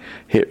guy,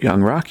 hit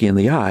young Rocky in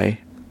the eye.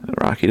 And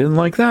Rocky didn't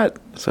like that.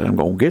 Said, I'm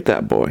going to get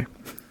that boy.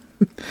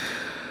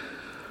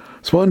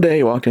 So one day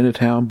he walked into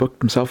town,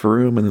 booked himself a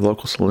room in the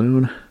local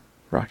saloon.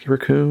 Rocky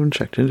Raccoon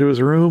checked into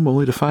his room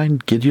only to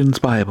find Gideon's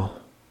Bible.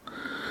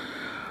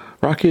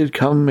 Rocky had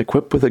come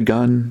equipped with a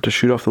gun to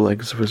shoot off the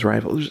legs of his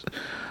rival. There's a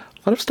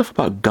lot of stuff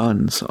about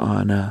guns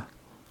on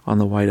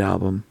the White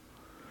Album.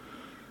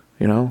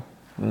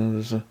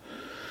 There's a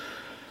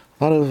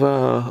lot of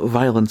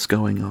violence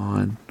going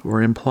on,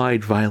 or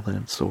implied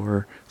violence,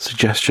 or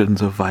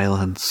suggestions of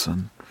violence,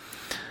 and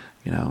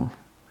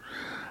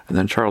and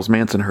then Charles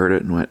Manson heard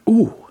it and went,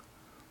 ooh.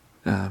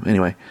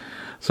 Anyway,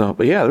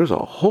 but yeah, there's a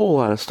whole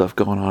lot of stuff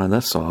going on in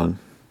this song,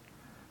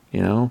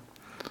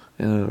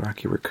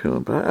 Rocky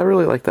Raccoon, but I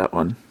really like that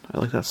one. I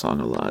like that song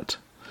a lot.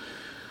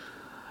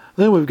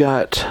 Then we've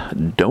got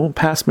Don't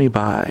Pass Me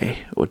By,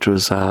 which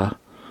was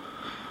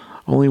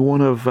only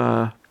one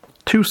of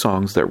two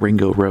songs that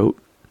Ringo wrote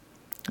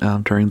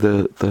during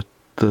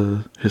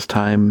his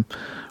time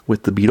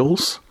with the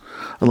Beatles,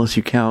 unless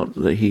you count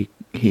that he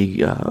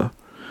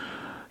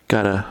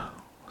got a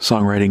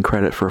songwriting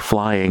credit for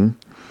Flying.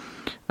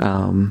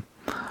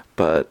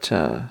 But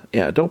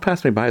Don't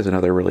Pass Me By is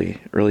another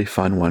really, really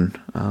fun one.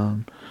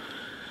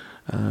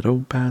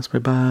 Don't pass me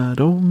by,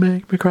 don't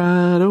make me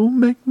cry, don't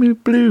make me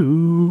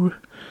blue,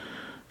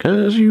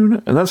 'cause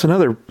and that's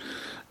another,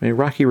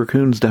 Rocky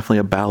Raccoon's definitely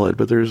a ballad,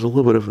 but there's a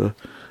little bit of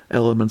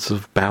elements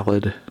of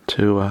ballad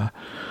to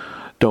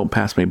Don't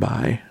Pass Me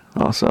By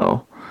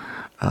also.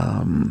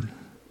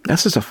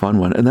 That's just a fun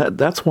one, and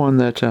that's one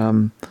that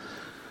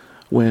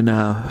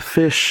when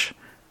Fish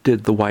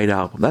did the White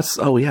Album, that's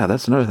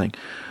another thing.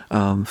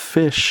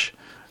 Fish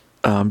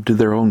did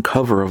their own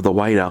cover of the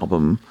White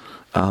Album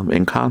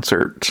in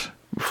concert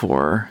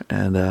before,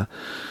 and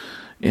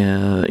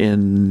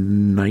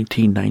in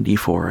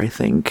 1994, I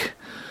think.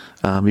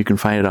 You can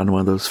find it on one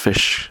of those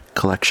Fish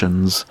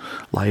collections,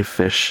 Live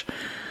Fish,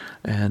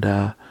 and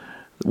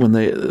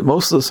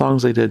most of the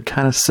songs they did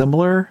kind of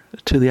similar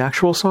to the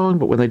actual song,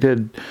 but when they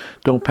did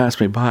Don't Pass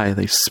Me By,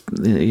 they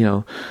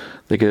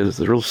get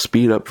a real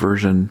speed up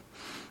version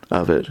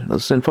of it.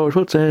 Listen for his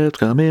footsteps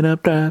coming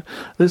up drive.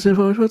 Listen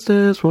for his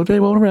footsteps, they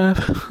won't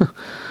arrive.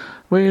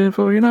 Waiting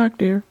for your knock,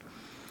 dear.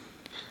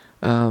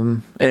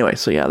 Anyway,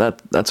 so yeah,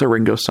 that's a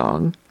Ringo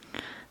song.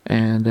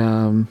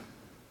 And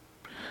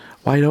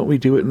Why Don't We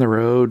Do It in the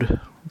Road?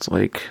 It's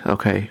like,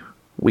 okay,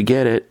 we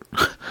get it.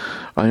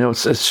 I know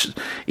it's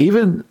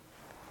even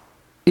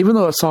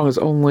though a song is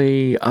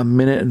only 1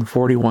 minute and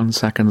 41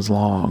 seconds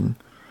long,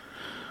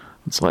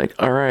 it's like,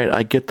 all right,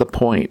 I get the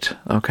point,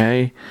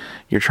 okay?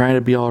 You're trying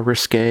to be all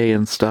risque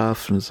and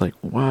stuff, and it's like,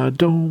 why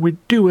don't we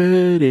do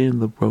it in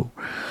the road?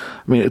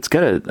 I mean, it's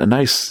got a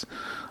nice,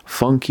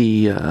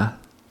 funky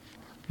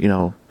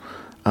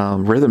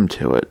rhythm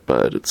to it,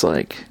 but it's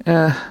like,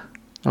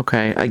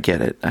 okay, I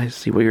get it. I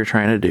see what you're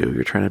trying to do.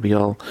 You're trying to be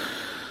all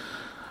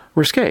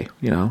risque,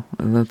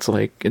 and it's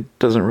like, it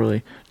doesn't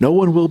really, no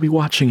one will be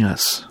watching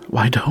us.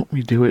 Why don't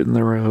we do it in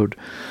the road?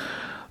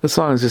 The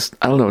song is just,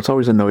 I don't know, it's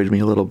always annoyed me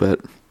a little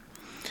bit.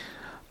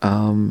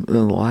 Then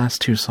the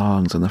last two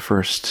songs in the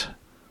first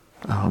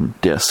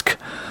disc,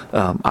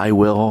 I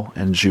Will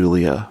and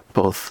Julia,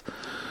 both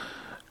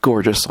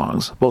gorgeous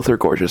songs. Both are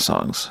gorgeous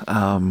songs.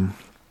 They're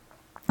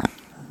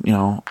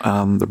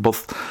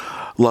both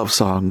love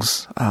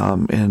songs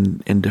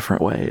in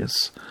different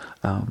ways.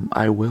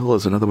 I Will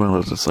is another one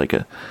that's just like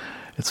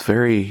it's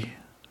very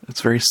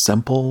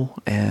simple,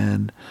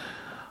 and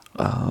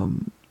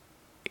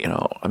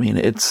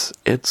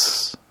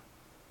it's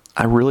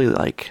I really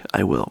like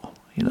I Will.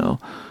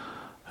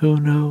 Who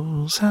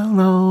knows how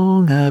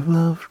long I've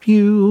loved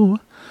you?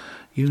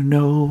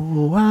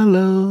 I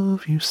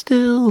love you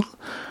still.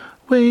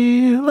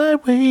 Will I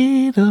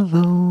wait a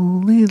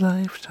lonely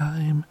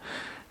lifetime?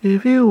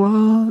 If you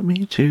want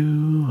me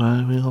to,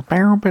 I will.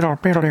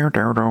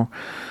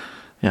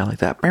 Yeah, like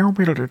that.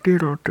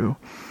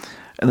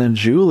 And then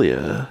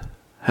Julia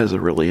has a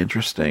really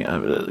interesting,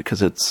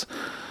 because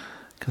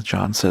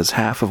John says,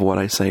 half of what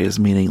I say is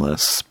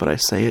meaningless, but I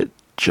say it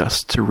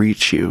just to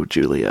reach you,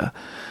 Julia.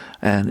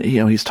 And,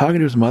 he's talking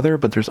to his mother,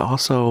 but there's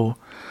also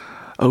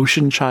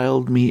ocean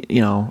child,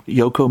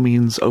 Yoko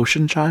means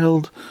ocean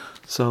child.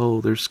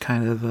 So there's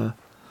kind of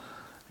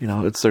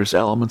there's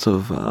elements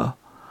of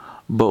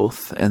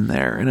both in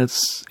there. And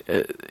it's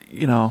a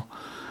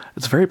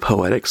very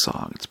poetic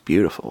song. It's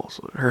beautiful.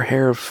 So her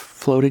hair of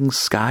floating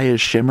sky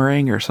is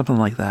shimmering or something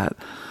like that.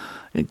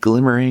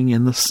 Glimmering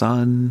in the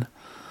sun.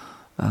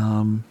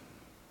 I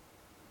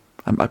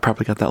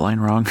probably got that line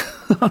wrong.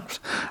 I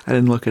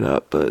didn't look it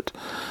up, but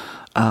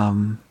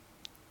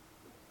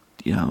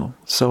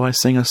so I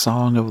sing a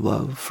song of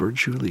love for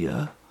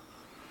Julia.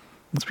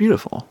 It's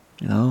beautiful.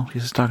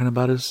 He's talking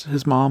about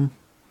his mom.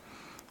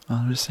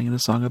 He's singing a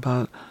song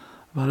about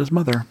his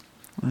mother.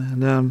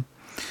 And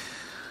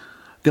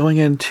going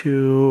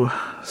into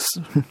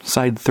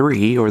side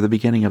 3, or the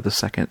beginning of the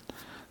second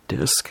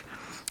disc,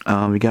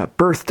 we got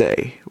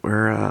Birthday,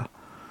 where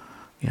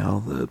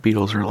the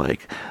Beatles are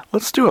like,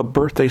 let's do a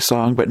birthday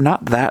song, but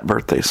not that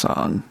birthday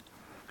song.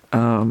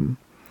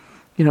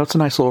 It's a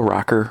nice little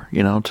rocker,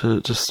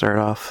 to start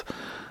off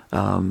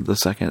the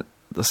second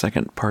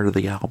part of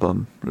the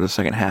album, or the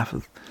second half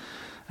of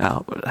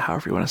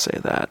however you want to say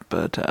that.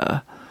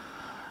 But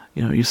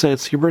you say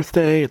it's your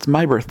birthday, it's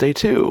my birthday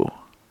too.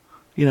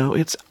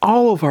 It's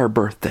all of our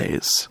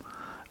birthdays.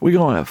 We're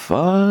gonna have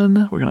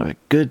fun, we're gonna have a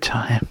good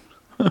time.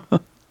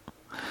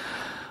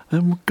 And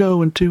we're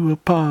going to a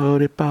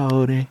party.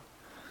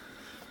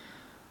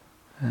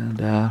 And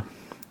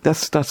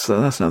that's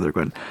another good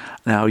one.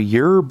 Now,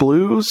 Your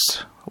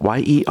Blues,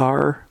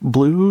 YER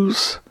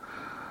Blues.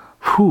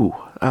 Whew.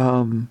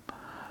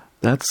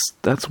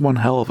 That's one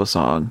hell of a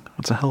song.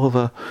 It's a hell of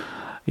a,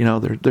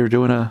 they're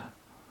doing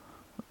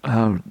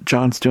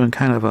John's doing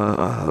kind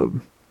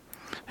of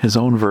his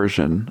own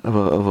version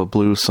of a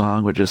blues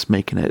song, with just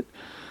making it,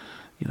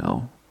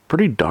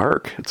 pretty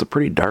dark. It's a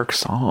pretty dark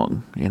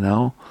song,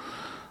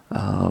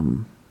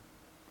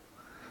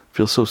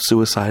 feels so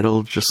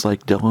suicidal, just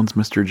like Dylan's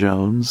Mr.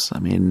 Jones. I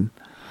mean,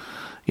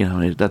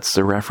 that's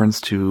a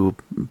reference to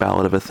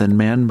Ballad of a Thin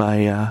Man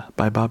by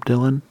Bob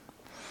Dylan.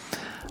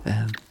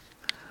 And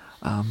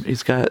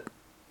he's got,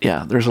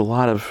 there's a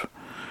lot of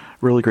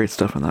really great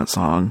stuff in that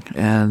song.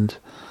 And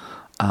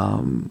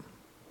it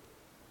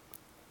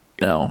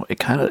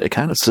kind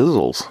of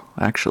sizzles,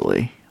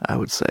 actually, I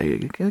would say.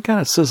 It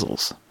kind of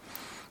sizzles.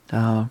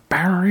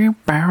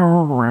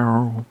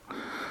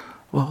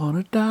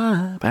 Wanna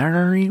die.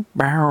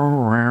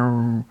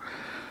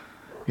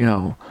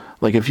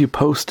 Like if you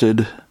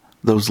posted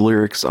those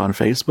lyrics on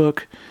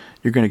Facebook,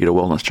 you're going to get a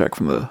wellness check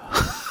from the,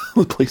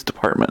 the police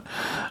department.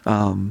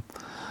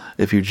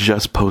 If you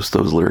just post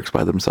those lyrics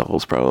by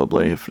themselves,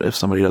 probably, if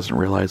somebody doesn't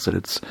realize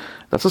that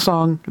that's a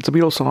song, it's a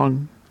Beatles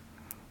song.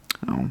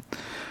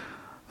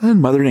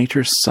 And Mother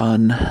Nature's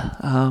Son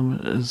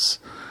is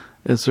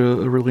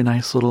a really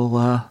nice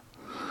little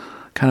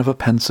kind of a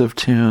pensive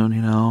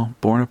tune,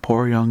 born a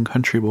poor young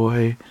country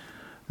boy,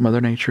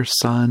 Mother Nature's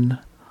son,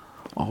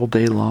 all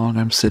day long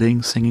I'm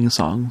sitting singing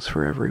songs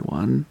for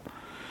everyone.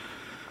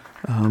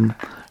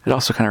 It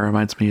also kind of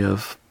reminds me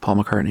of Paul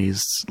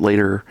McCartney's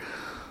later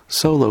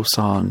solo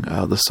song,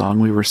 The Song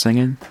We Were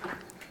Singing.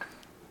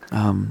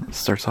 It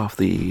starts off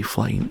the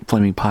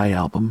Flaming Pie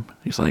album.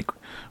 He's like,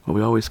 well,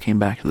 we always came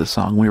back to the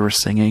song we were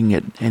singing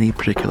at any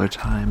particular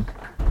time.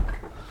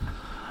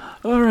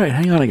 All right,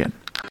 hang on again.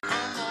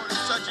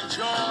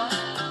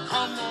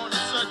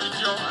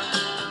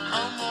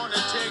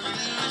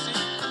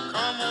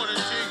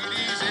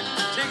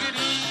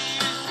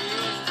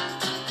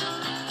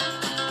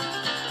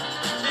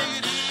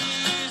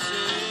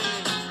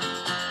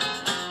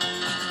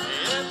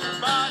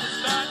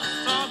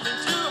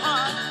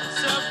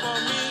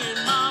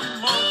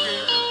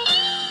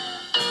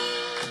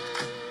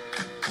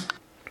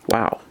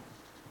 Wow.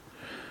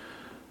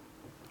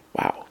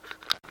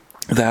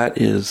 that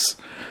is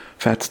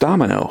Fats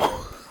Domino.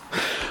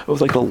 It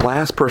was like the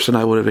last person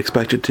I would have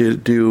expected to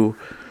do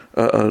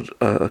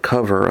a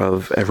cover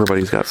of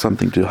Everybody's Got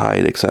Something to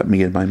Hide Except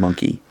Me and My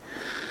Monkey.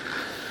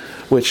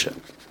 Which,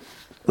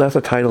 that's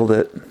a title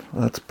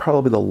that's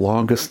probably the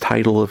longest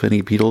title of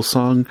any Beatles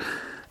song.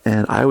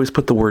 And I always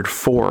put the word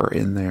for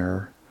in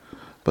there.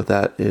 But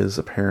that is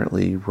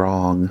apparently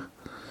wrong.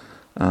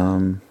 Where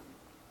am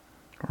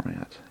I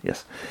at?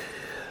 Yes.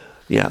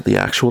 Yeah, the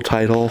actual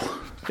title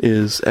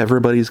is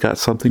Everybody's Got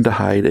Something to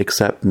Hide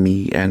Except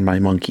Me and My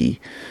Monkey.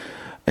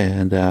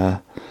 And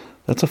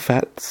that's a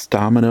Fats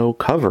Domino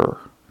cover.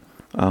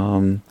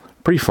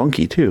 Pretty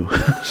funky, too.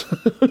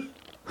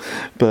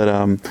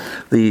 But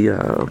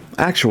the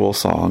actual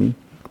song,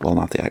 well,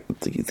 not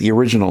the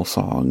original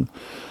song,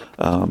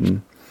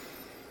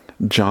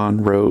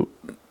 John wrote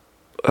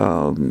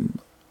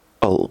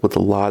with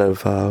a lot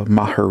of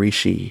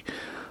Maharishi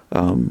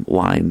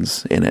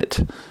lines in it.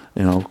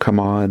 You know, come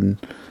on,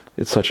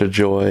 it's such a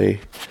joy.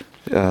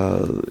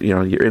 You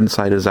know, your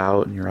inside is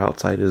out and your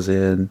outside is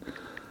in.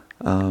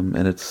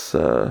 And it's,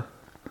 you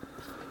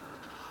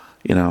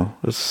know,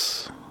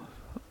 it's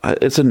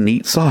a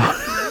neat song.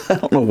 I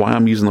don't know why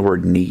I'm using the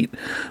word neat.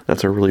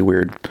 That's a really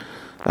weird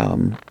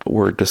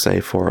word to say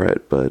for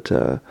it, but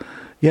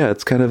yeah,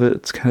 it's kind of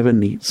a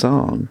neat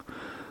song.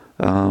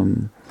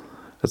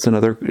 It's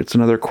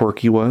another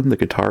quirky one. The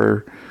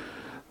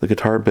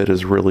guitar bit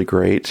is really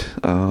great.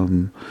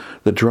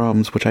 The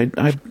drums, which I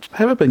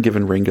haven't been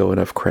given Ringo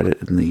enough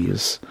credit in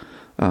these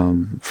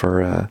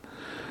for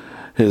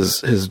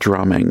his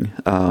drumming.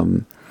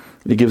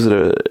 It gives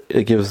the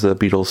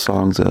Beatles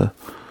songs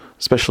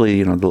especially,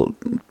 you know, the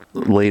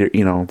later,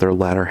 you know, their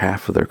latter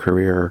half of their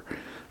career,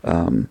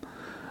 you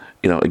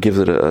know, it gives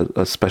it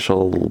a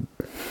special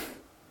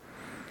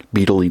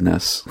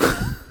Beatliness.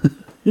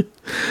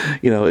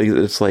 You know,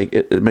 it's like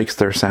it makes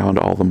their sound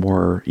all the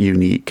more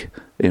unique.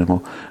 You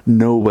know,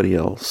 nobody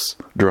else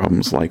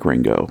drums like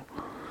Ringo,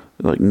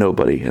 like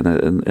nobody, and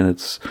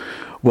it's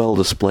well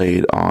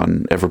displayed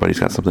on Everybody's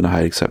Got Something to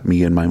Hide Except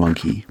Me and My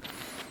Monkey.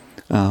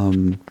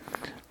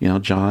 You know,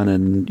 John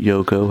and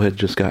Yoko had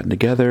just gotten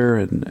together,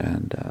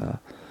 and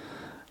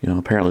you know,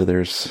 apparently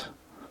there's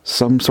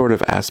some sort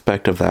of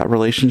aspect of that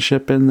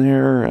relationship in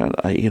there. And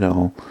you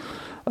know,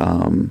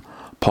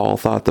 Paul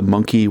thought the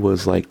monkey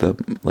was like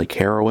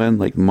heroin,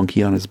 like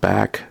monkey on his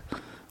back,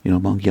 you know,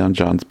 monkey on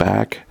John's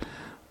back.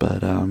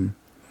 But all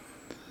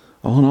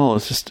in all,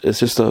 it's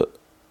just a,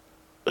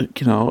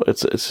 you know,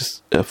 it's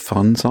just a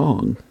fun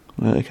song.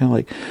 I kind of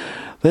like.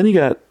 Then you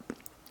got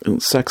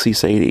Sexy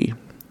Sadie,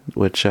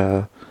 which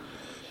I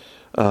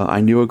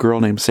knew a girl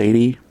named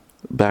Sadie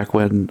back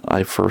when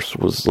I first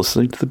was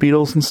listening to the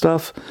Beatles and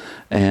stuff,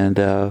 and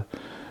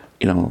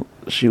you know,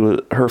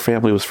 her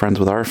family was friends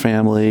with our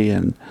family,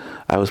 and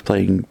I was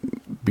playing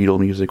Beatle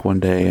music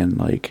one day, and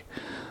like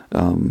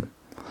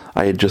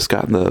I had just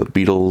gotten the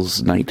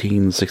Beatles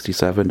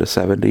 1967 to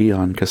 70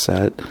 on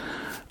cassette,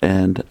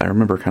 and I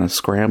remember kind of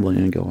scrambling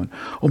and going,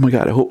 oh my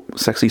god, I hope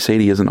Sexy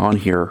Sadie isn't on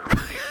here.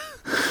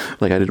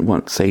 Like, I didn't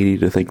want Sadie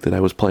to think that I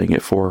was playing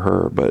it for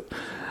her, but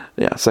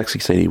yeah, Sexy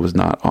Sadie was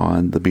not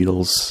on the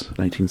Beatles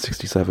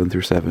 1967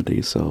 through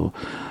 70, so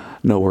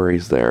no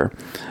worries there.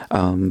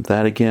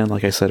 That, again,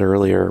 like I said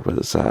earlier,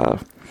 was,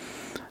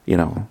 you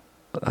know,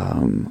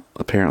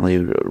 apparently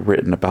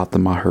written about the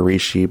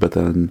Maharishi, but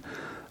then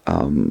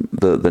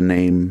the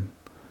name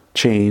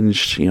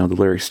changed, you know, the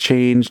lyrics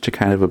changed to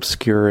kind of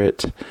obscure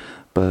it,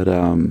 but,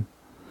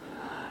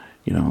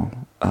 you know,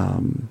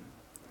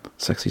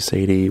 Sexy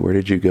Sadie, where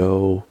did you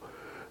go?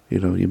 You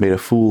know, you made a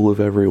fool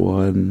of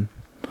everyone.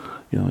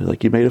 You know,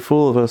 like, you made a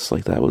fool of us.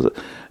 Like, that was,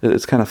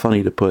 it's kind of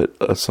funny to put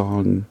a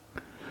song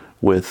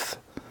with,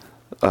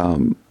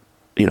 you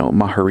know,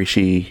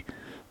 Maharishi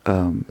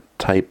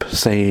type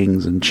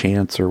sayings and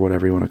chants, or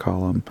whatever you want to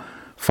call them,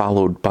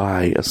 followed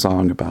by a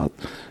song about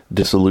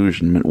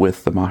disillusionment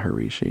with the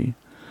Maharishi.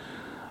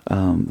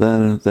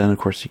 Then of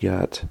course you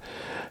got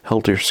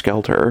Helter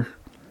Skelter,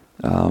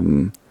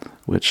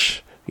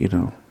 which, you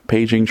know,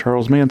 paging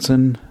Charles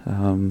Manson.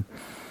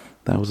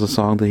 That was a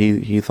song that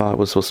he thought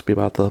was supposed to be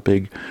about the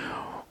big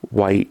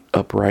white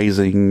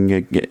uprising,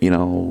 you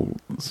know,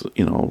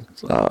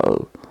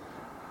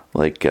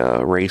 like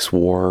race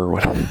war or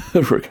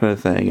whatever kind of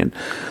thing, and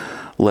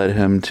led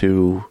him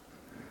to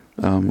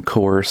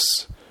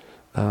coerce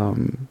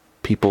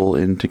people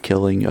into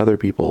killing other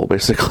people,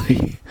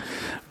 basically.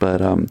 But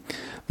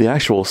the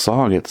actual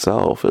song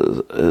itself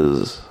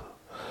is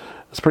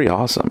it's pretty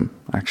awesome,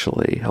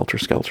 actually. Helter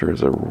Skelter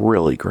is a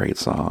really great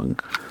song.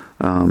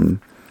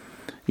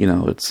 You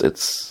know,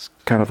 it's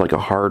kind of like a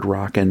hard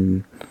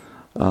rockin',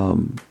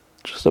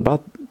 just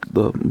about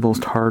the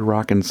most hard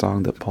rockin'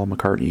 song that Paul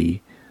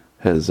McCartney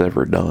has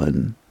ever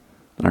done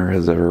or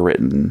has ever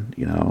written.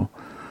 You know,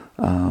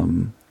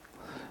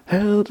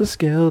 Helter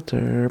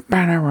Skelter,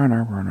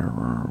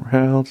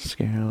 Helter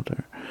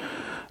Skelter,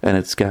 and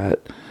it's got,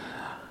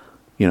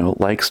 you know,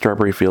 like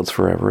Strawberry Fields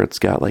Forever, it's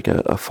got like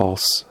a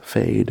false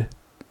fade.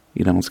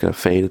 You know, it's got a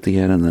fade at the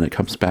end, and then it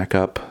comes back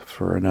up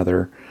for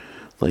another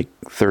like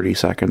 30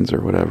 seconds or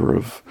whatever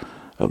of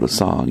of the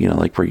song. You know,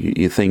 like where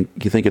you think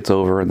it's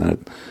over, and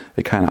then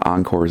it kind of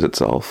encores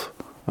itself.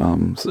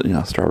 So, you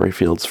know, Strawberry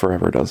Fields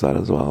Forever does that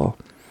as well.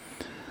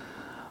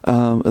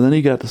 And then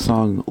you got the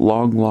song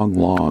Long, Long,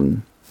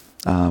 Long,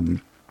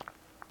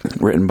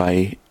 written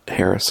by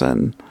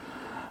Harrison.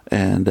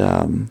 And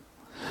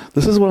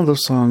this is one of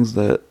those songs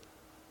that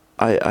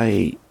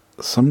I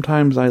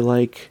sometimes I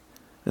like,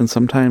 and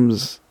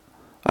sometimes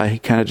I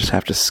kind of just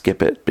have to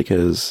skip it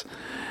because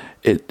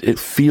it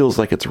feels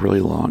like it's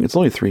really long. It's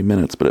only 3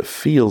 minutes, but it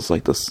feels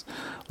like this,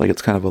 like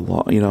it's kind of a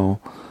long, you know.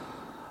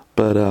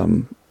 But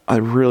I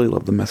really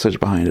love the message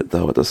behind it,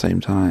 though. At the same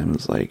time,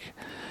 it's like,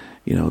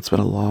 you know, it's been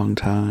a long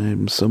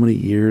time, so many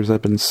years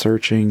I've been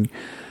searching,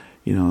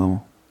 you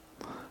know,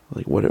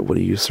 like what are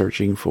you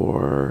searching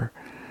for?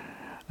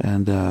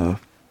 And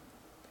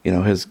you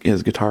know, his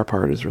guitar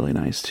part is really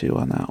nice too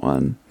on that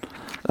one.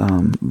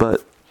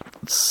 But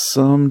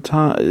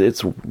sometimes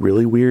it's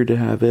really weird to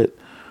have it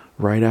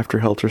right after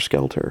Helter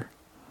Skelter,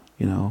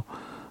 you know.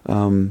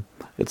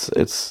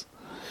 It's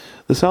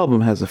this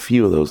album has a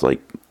few of those,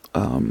 like,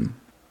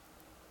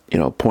 you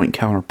know, point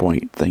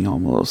counterpoint thing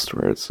almost,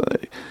 where it's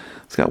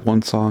got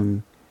one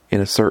song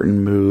in a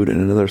certain mood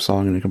and another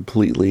song in a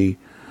completely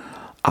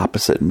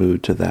opposite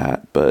mood to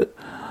that. But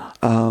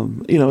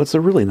you know, it's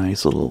a really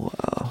nice little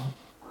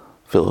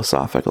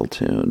philosophical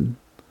tune.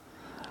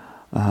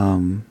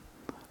 And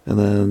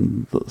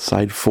then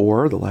side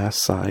 4, the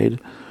last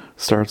side,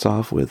 starts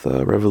off with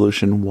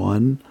Revolution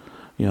 1.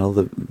 You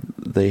know,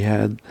 they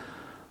had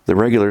the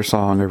regular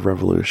song of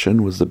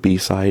Revolution was the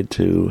B-side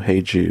to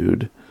Hey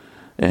Jude,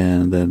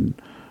 and then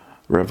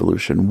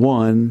Revolution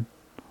 1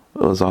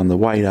 was on the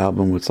White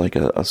Album, which is like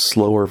a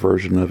slower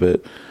version of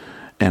it.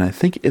 And I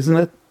think, isn't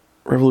it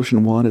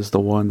Revolution 1 is the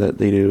one that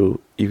they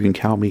do You Can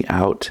Count Me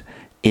Out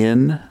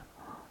in?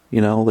 You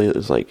know,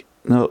 it's like,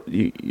 no,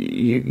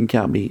 you can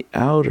count me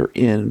out or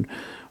in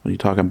when you're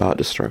talking about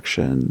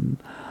destruction.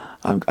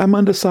 I'm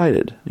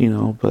undecided, you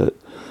know, but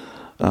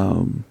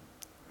you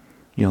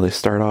know, they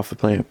start off with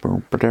playing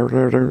like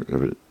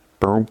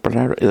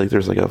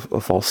there's like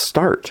a false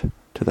start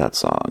to that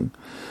song.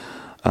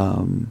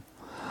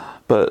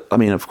 But I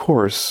mean, of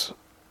course,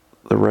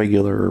 the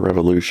regular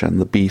Revolution,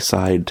 the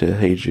B-side to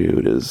Hey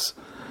Jude, is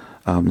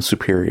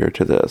superior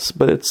to this,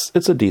 but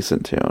it's a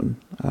decent tune.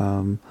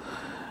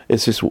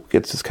 It's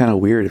just kind of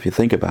weird if you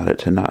think about it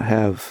to not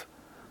have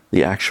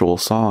the actual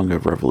song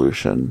of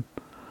Revolution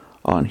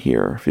on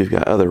here. If you've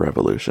got other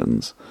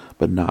revolutions,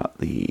 but not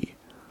the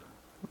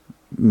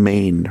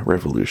main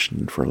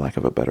revolution, for lack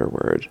of a better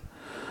word.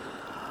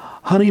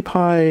 Honey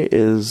Pie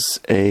is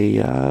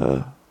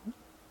a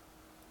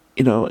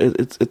you know,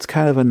 it's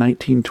kind of a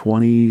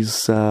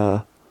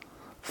 1920s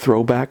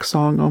throwback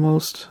song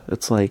almost.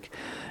 It's like,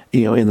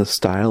 you know, in the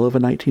style of a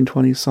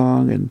 1920s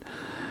song. And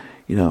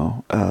you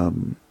know,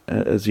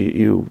 as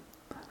you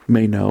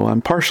may know,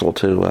 I'm partial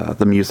to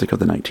the music of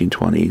the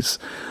 1920s.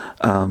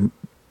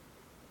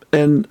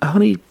 And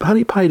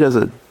Honey Pie does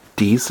a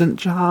decent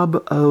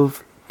job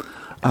of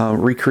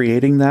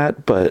recreating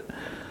that, but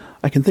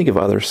I can think of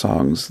other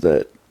songs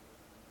that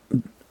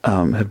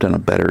have done a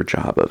better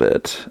job of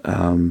it.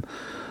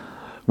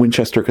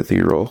 Winchester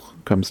Cathedral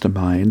comes to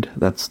mind.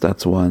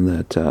 That's one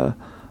that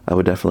I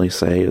would definitely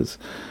say is,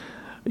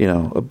 you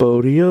know, a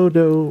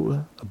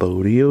bodiodo,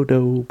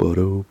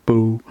 bodo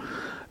boo,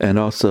 and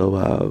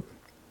also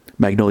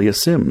Magnolia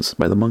Sims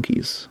by the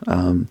Monkees,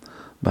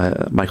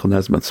 by Michael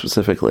Nesmith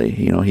specifically.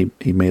 You know,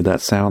 he made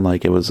that sound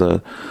like it was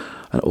an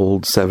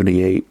old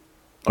 78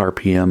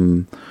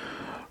 RPM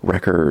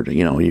record.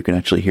 You know, you can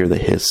actually hear the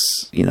hiss,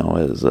 you know,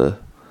 as the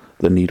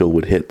needle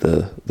would hit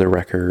the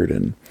record,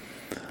 and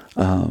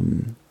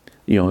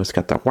you know, it's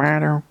got the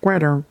water.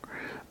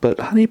 But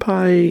Honey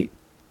Pie,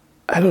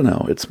 I don't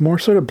know, it's more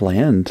sort of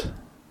bland.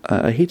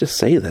 I hate to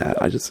say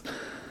that. I just,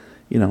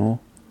 you know,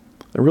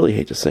 I really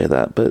hate to say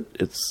that, but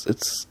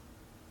it's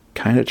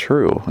kind of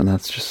true, and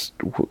that's just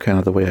kind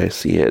of the way I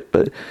see it.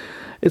 But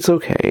it's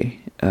okay.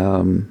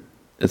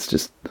 It's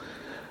just,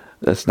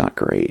 that's not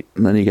great.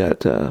 And then you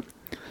got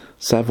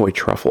Savoy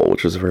Truffle,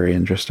 which is a very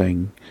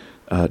interesting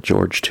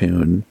George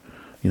tune.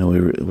 You know,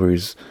 where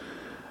he's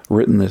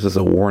written this as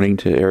a warning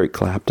to Eric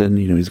Clapton.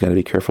 You know, he's got to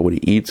be careful what he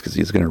eats because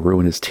he's going to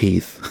ruin his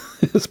teeth.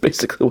 That's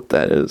basically what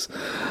that is.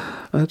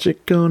 Aren't you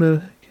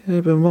gonna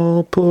have them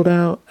all pulled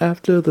out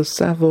after the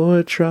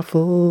Savoy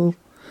Truffle?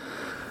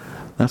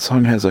 That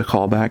song has a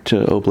callback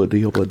to Obla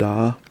Di Obla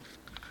Da.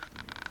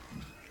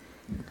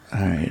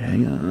 Alright,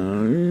 hang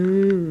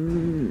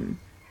on.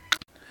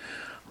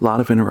 A lot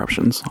of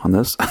interruptions on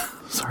this.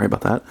 Sorry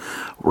about that.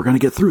 We're going to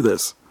get through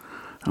this.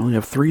 I only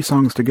have 3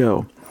 songs to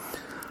go.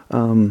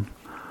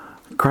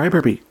 Cry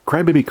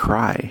Baby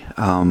Cry.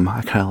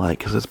 I kind of like,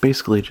 because it's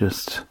basically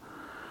just,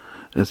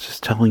 it's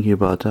just telling you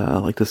about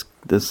like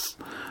this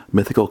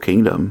mythical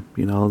kingdom,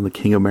 you know, the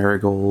King of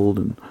Marigold,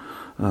 and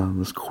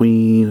this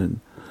queen, and,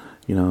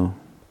 you know,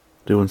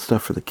 doing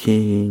stuff for the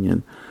king,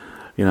 and,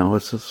 you know,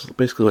 it's just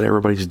basically what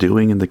everybody's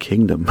doing in the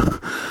kingdom.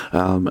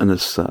 And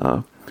this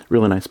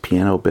really nice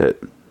piano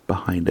bit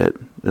behind it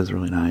is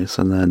really nice.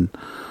 And then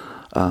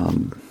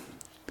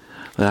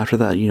After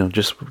that,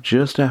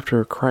 just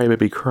after Cry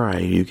Baby Cry,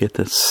 you get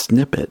this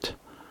snippet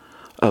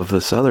of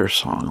this other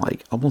song,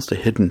 like almost a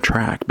hidden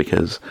track,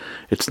 because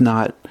it's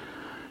not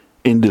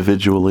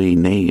individually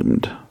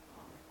named.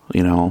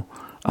 It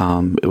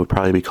would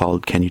probably be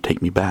called Can You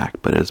Take Me Back,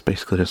 but it's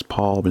basically just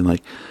Paul being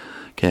like,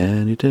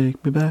 can you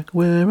take me back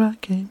where I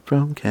came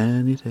from?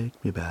 Can you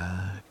take me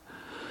back?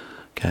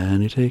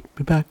 Can you take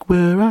me back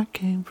where I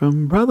came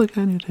from? Brother,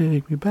 can you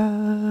take me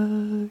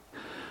back?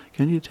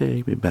 Can you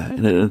take me back?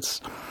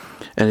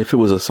 And if it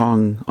was a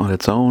song on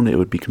its own, it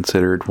would be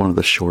considered one of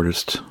the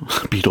shortest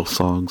Beatles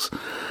songs.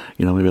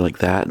 Maybe like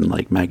that and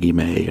like Maggie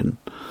May and,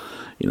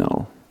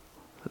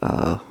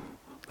 that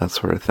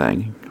sort of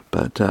thing.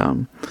 But,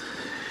 that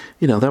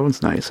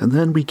one's nice. And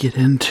then we get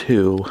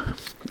into,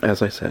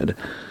 as I said,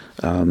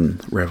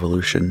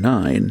 Revolution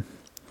 9,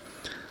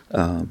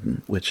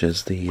 which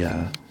is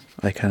the,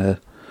 I kind of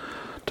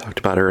talked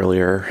about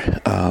earlier,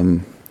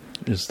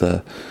 is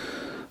the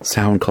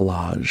sound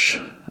collage,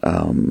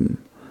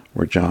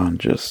 where John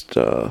just,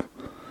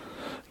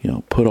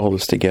 put all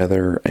this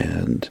together,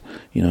 and,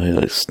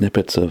 like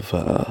snippets of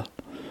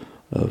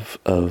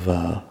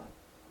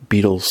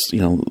Beatles,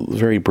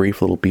 very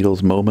brief little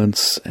Beatles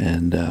moments,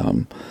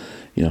 and,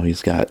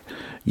 he's got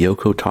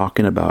Yoko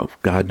talking about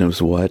God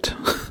knows what,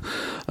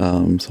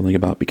 something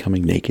about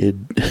becoming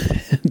naked,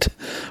 and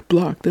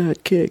block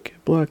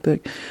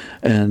that,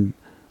 and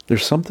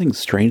there's something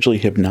strangely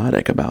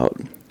hypnotic about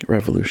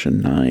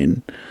Revolution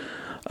 9.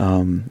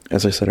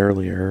 As I said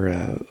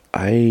earlier,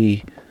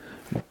 I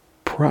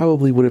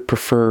probably would have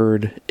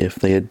preferred if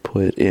they had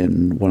put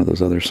in one of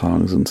those other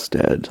songs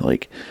instead,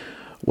 like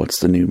What's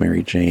the New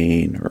Mary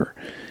Jane, or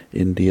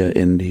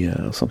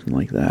India, something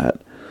like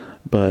that.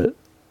 But,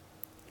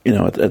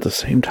 at the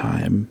same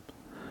time,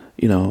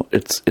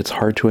 it's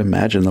hard to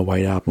imagine the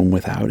White Album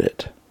without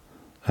it.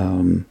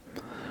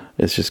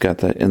 It's just got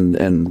that,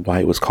 and why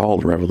it was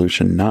called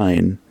Revolution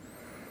 9,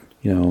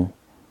 who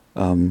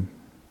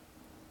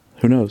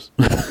knows?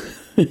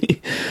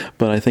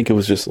 But I think it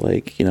was just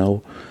like,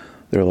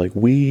 they're like,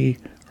 we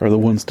are the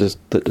ones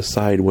that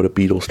decide what a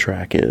Beatles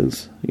track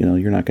is.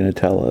 You're not going to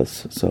tell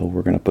us, so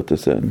we're going to put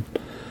this in.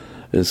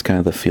 Is kind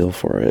of the feel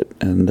for it.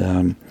 And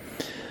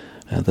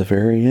at the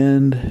very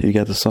end, you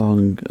got the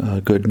song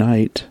Good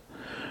Night,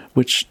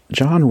 which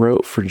John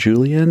wrote for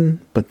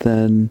Julian, but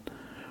then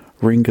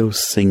Ringo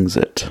sings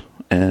it.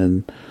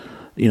 And,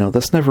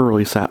 that's never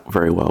really sat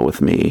very well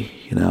with me,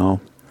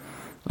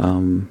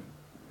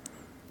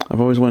 I've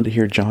always wanted to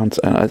hear John's.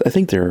 I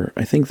think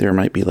there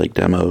might be like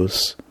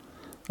demos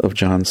of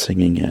John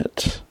singing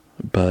it,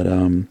 but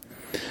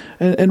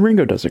and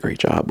Ringo does a great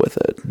job with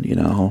it.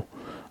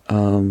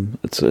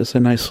 It's a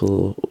nice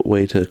little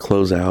way to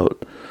close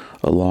out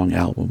a long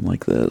album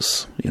like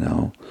this.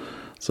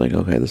 It's like,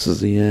 okay, this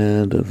is the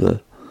end of the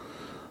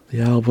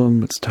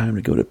album. It's time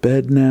to go to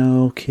bed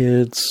now,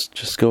 kids.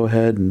 Just go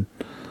ahead and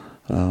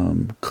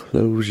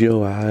close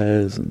your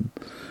eyes, and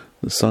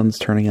the sun's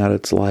turning out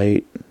its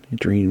light. You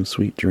dream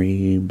sweet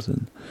dreams,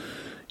 and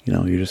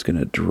you're just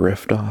gonna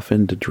drift off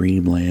into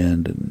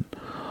dreamland, and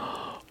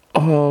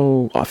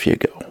off you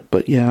go.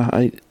 But yeah,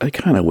 I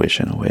kind of wish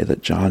in a way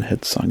that John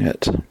had sung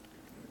it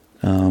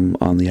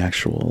on the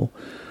actual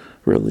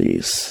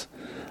release.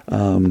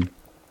 And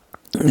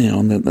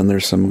then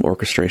there's some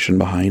orchestration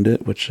behind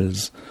it, which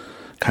is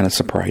kind of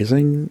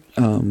surprising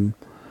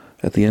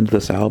at the end of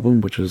this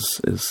album, which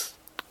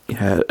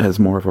has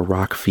more of a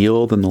rock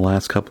feel than the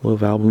last couple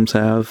of albums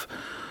have.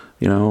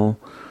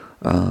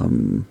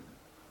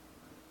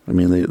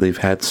 They've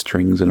had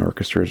strings and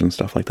orchestras and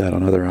stuff like that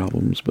on other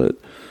albums, but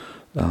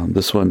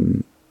this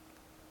one,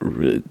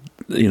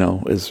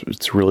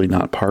 it's really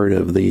not part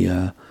of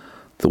the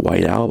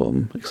White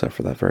Album, except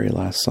for that very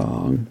last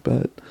song.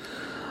 But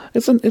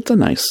it's a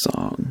nice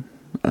song.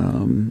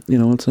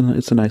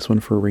 It's a nice one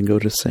for Ringo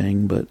to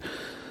sing. But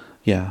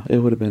yeah, it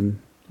would have been.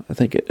 I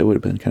think it would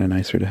have been kind of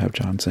nicer to have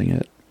John sing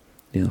it,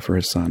 for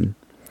his son.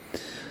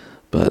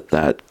 But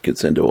that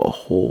gets into a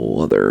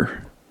whole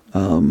other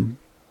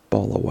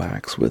ball of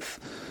wax with,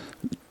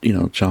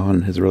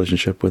 John, his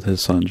relationship with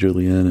his son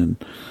Julian,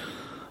 and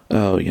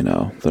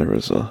there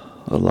was a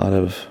lot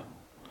of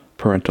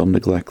parental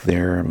neglect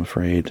there, I'm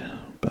afraid.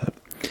 But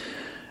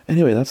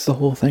anyway, that's the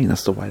whole thing.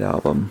 That's the White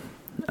Album.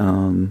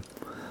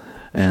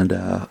 And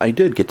I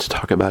did get to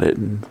talk about it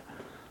in,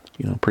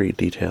 pretty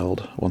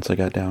detailed once I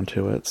got down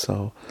to it.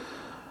 So,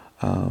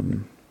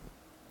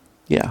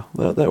 yeah,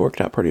 that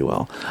worked out pretty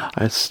well.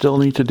 I still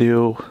need to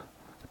do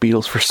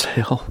Beatles for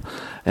Sale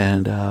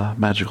and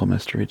Magical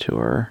Mystery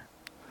Tour.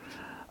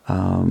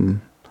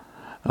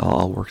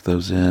 I'll work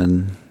those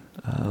in.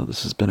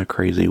 This has been a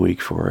crazy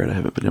week for it. I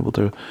haven't been able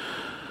to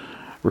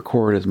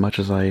record as much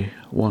as I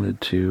wanted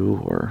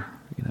to, or,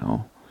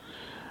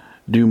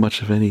 do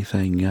much of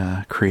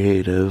anything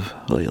creative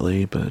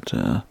lately, but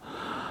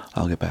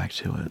I'll get back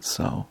to it.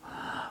 So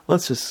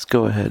let's just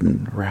go ahead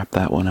and wrap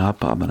that one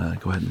up. I'm going to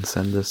go ahead and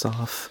send this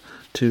off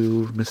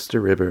to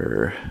Mr.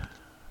 River.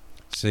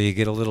 So you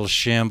get a little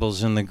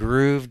Shambles in the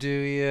Groove, do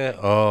you?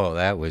 Oh,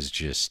 that was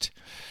just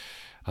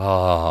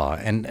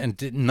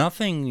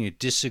Nothing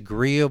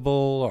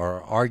disagreeable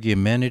or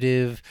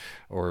argumentative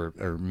or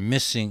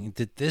missing.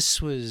 That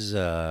this was.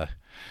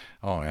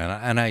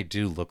 And I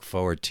do look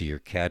forward to your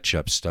catch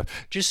up stuff.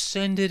 Just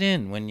send it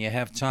in when you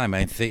have time.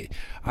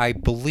 I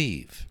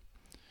believe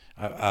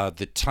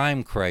the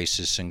time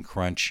crisis and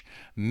crunch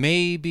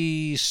may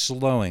be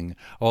slowing.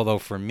 Although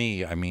for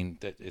me, I mean,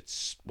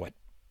 it's what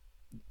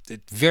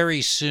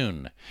very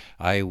soon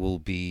I will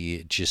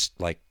be just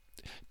like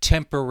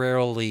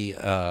temporarily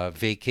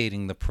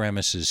vacating the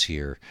premises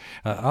here.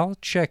 I'll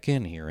check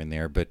in here and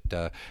there, but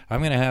I'm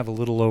going to have a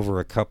little over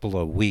a couple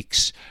of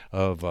weeks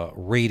of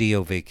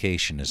radio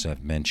vacation, as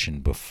I've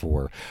mentioned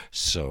before.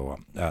 So,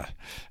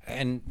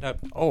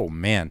 oh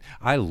man,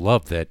 I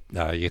love that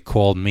you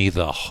called me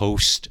the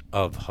host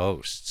of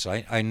hosts.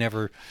 I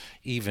never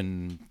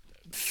even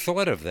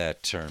thought of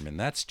that term, and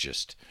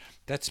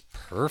that's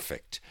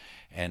perfect.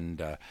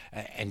 And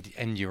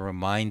you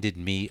reminded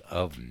me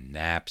of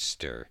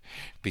Napster,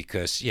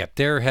 because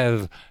there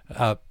have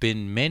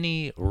been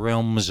many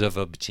realms of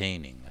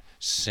obtaining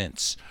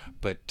since,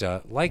 but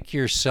like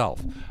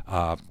yourself,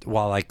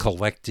 while I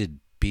collected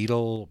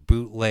Beatle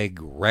bootleg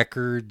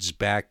records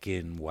back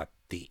in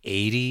the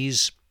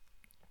 80s,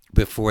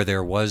 before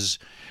there was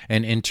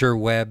an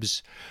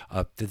interwebs,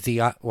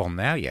 well,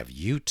 now you have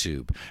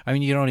YouTube. I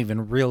mean, you don't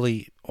even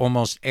really,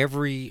 almost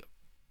every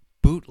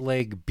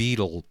bootleg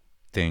Beatle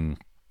thing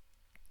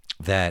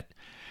that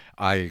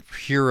I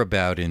hear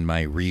about in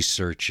my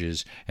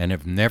researches and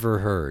have never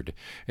heard,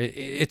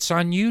 it's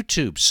on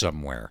YouTube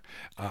somewhere.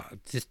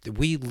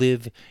 We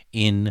live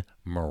in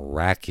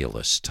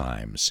miraculous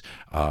times.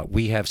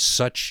 We have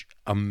such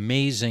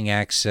amazing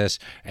access,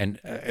 and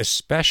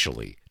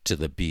especially to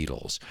the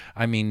Beatles.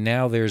 I mean,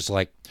 now there's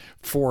like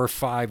 4 or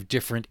 5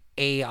 different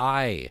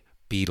AI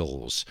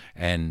Beatles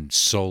and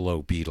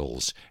solo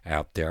Beatles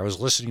out there. I was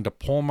listening to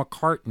Paul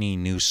McCartney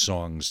new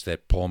songs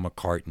that Paul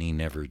McCartney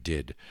never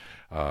did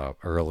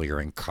earlier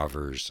in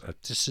covers.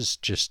 This is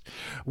just,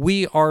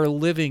 we are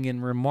living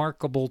in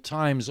remarkable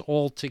times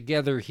all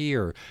together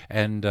here,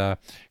 and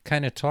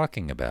kind of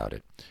talking about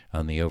it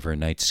on the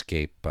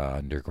Overnightscape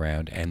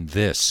Underground, and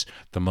this,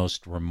 the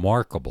most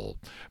remarkable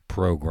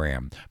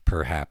program,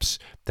 perhaps,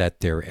 that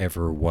there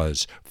ever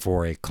was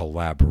for a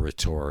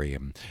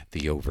collaboratorium,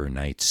 the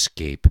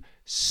Overnightscape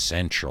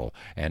Central.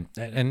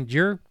 And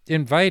you're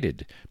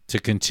invited to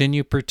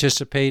continue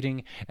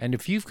participating, and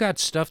if you've got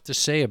stuff to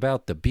say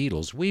about the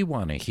Beatles, we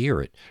want to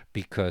hear it,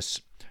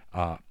 because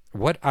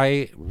what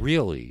I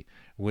really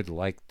would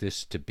like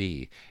this to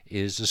be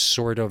is a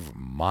sort of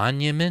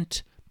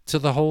monument to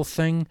the whole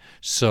thing.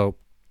 So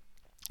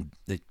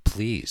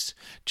please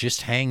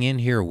just hang in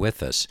here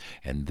with us,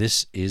 and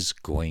this is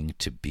going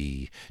to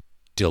be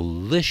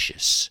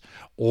delicious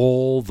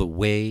all the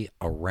way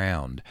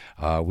around.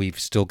 We've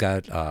still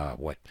got a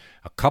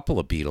couple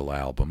of Beatle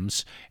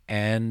albums,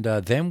 and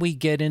then we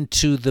get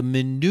into the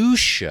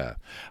minutia.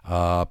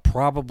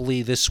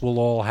 Probably this will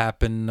all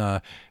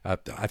happen.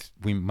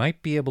 We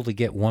might be able to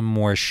get one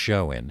more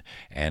show in,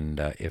 and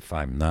if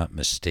I'm not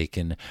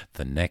mistaken,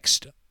 the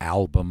next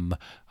album,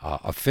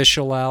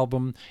 official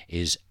album,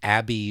 is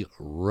Abbey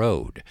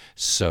Road.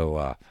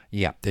 So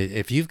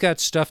if you've got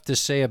stuff to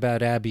say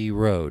about Abbey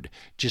Road,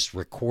 just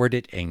record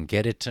it and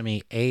get it to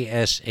me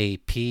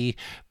ASAP,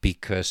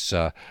 because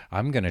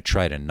I'm going to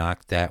try to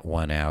knock that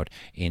one out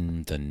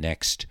in the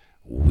next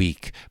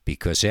week,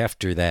 because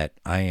after that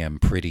I am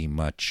pretty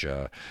much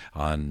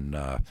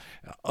on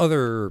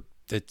other,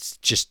 it's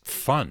just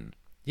fun.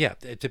 Yeah,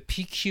 the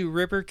PQ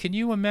River, can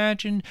you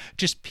imagine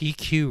just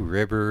PQ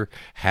River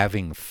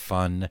having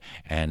fun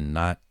and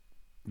not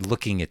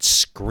looking at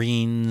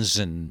screens?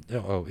 And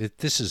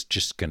this is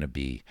just going to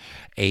be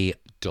a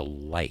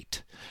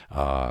delight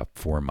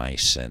for my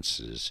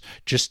senses.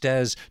 Just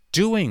as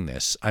doing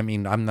this, I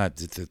mean,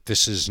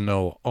 this is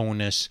no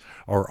onus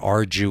or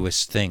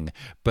arduous thing,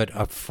 but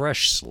a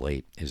fresh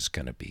slate is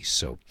going to be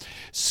so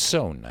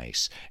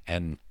nice.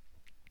 And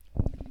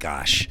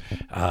gosh,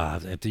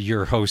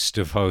 your host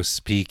of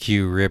hosts,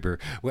 PQ River.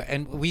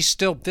 And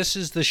this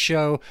is the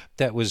show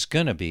that was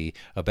going to be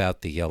about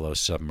the Yellow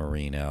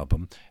Submarine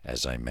album,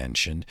 as I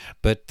mentioned.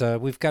 But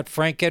we've got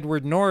Frank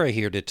Edward Nora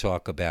here to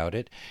talk about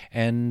it.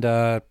 And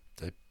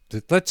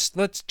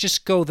let's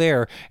just go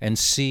there and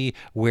see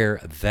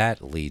where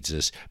that leads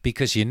us,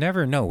 because you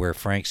never know where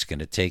Frank's going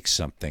to take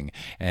something.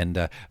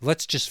 And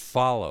let's just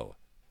follow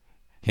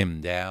him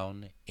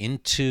down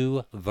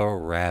into the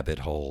rabbit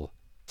hole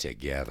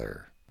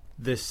together.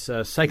 This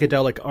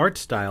psychedelic art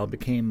style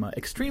became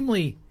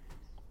extremely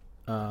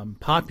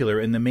popular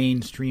in the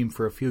mainstream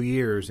for a few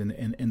years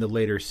in the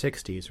later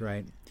 60s,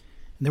 right? And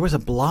there was a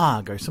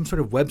blog or some sort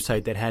of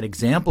website that had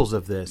examples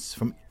of this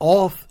from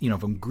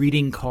from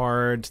greeting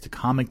cards to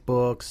comic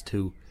books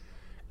to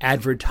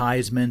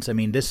advertisements. I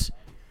mean, this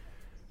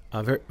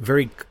very,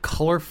 very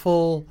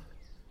colorful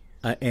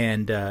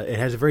and it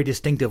has a very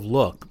distinctive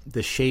look.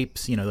 The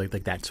shapes,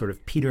 like that sort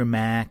of Peter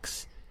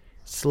Max,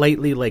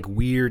 slightly like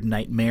weird,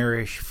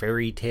 nightmarish,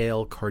 fairy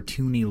tale,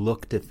 cartoony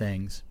look to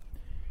things.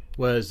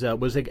 was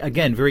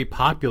again very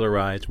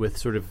popularized with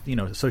sort of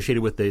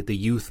associated with the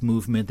youth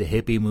movement, the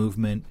hippie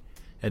movement,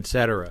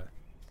 etc.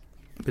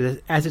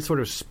 But as it sort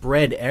of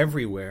spread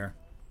everywhere,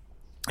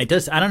 it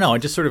does. I don't know. It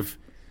just sort of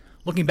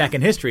looking back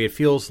in history, it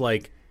feels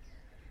like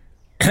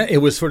it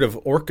was sort of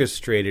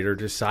orchestrated or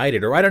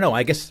decided, or I don't know.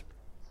 I guess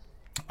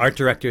art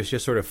directors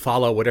just sort of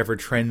follow whatever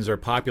trends are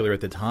popular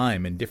at the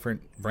time, and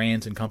different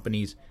brands and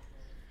companies.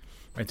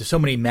 Right? There's so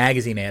many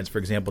magazine ads, for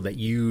example, that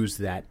use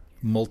that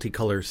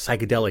multicolor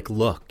psychedelic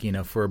look,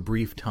 for a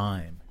brief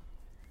time,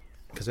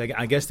 because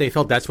I guess they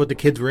felt that's what the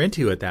kids were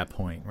into at that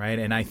point, right?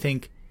 And I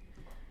think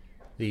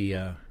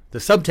the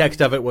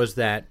subtext of it was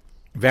that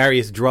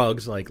various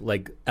drugs, like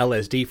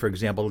LSD, for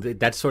example,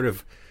 that's sort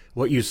of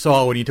what you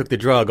saw when you took the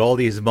drug. All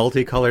these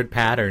multicolored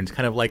patterns,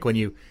 kind of like when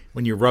you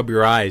rub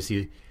your eyes,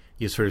 you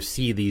sort of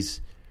see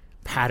these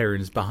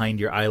patterns behind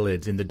your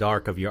eyelids in the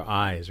dark of your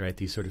eyes, right?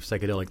 These sort of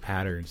psychedelic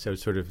patterns. So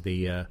it's sort of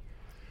the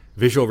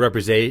visual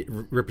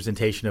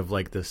representation of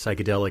like the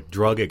psychedelic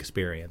drug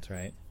experience,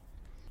 right?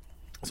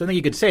 So I think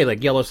you could say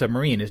like Yellow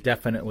Submarine is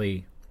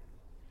definitely,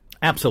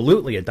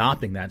 absolutely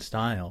adopting that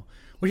style,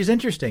 which is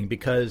interesting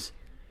because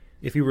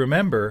if you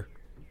remember,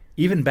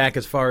 even back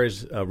as far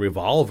as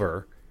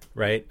Revolver,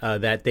 right,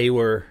 that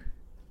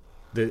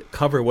the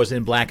cover was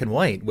in black and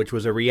white, which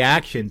was a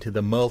reaction to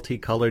the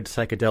multicolored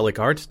psychedelic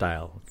art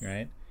style,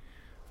 right?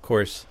 Of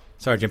course,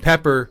 Sgt.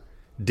 Pepper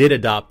did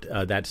adopt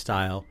that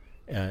style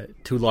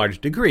to a large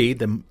degree,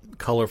 the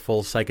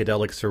colorful,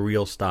 psychedelic,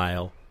 surreal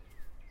style.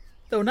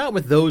 Though not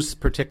with those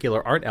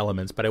particular art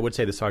elements, but I would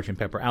say the Sgt.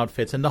 Pepper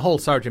outfits and the whole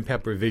Sgt.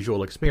 Pepper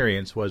visual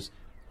experience was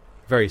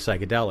very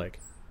psychedelic.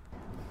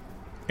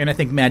 And I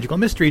think Magical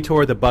Mystery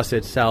Tour, the bus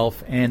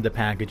itself, and the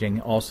packaging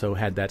also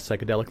had that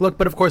psychedelic look.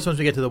 But of course, once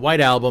we get to the White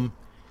Album,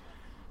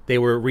 they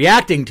were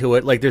reacting to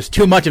it like there's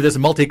too much of this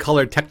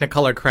multicolored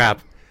Technicolor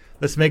crap.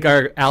 Let's make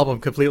our album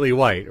completely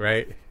white,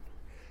 right?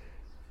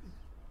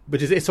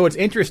 So it's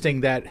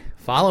interesting that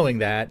following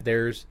that,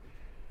 there's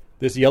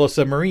this Yellow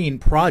Submarine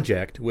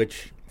project,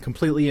 which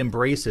completely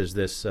embraces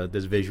this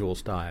visual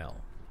style.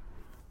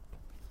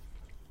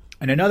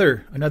 And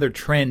another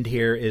trend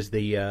here is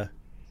the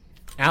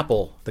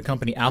Apple, the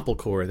company Apple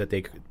Corps that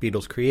the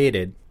Beatles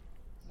created,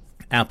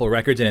 Apple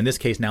Records, and in this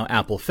case now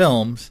Apple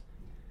Films,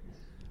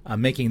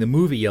 making the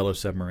movie Yellow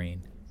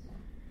Submarine.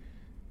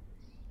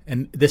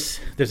 And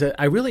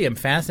I really am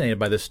fascinated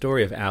by the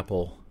story of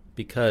Apple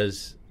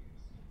because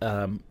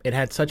it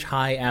had such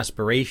high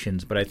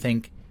aspirations, but I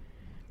think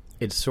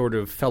it sort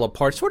of fell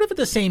apart, sort of at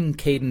the same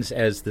cadence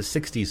as the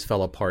 60s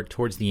fell apart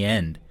towards the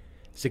end.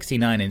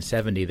 69 and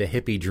 70, the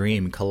hippie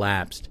dream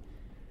collapsed.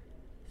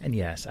 And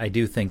yes, I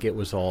do think it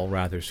was all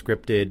rather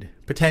scripted,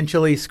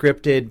 potentially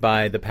scripted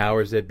by the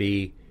powers that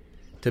be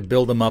to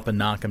build them up and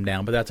knock them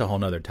down, but that's a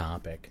whole other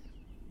topic.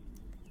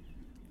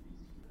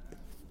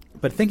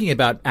 But thinking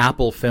about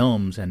Apple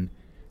Films and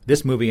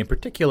this movie in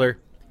particular,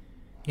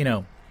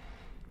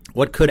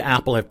 what could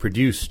Apple have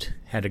produced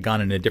had it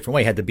gone in a different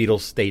way, had the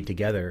Beatles stayed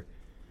together?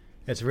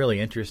 It's really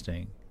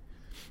interesting.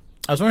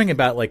 I was wondering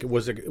about, like,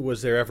 was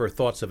there ever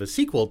thoughts of a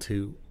sequel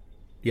to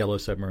Yellow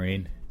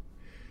Submarine?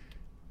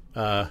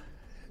 And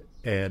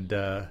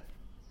the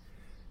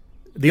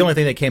only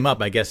thing that came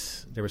up, I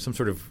guess, there was some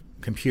sort of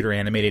computer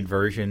animated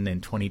version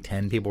in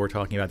 2010 people were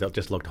talking about that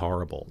just looked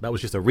horrible. That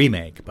was just a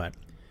remake, but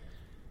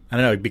I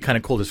don't know, it'd be kind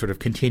of cool to sort of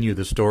continue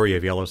the story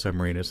of Yellow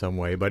Submarine in some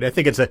way, but I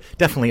think it's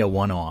definitely a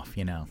one-off,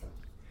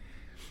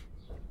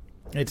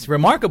 It's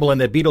remarkable in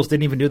that Beatles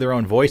didn't even do their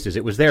own voices.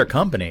 It was their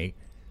company,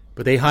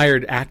 but they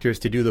hired actors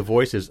to do the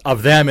voices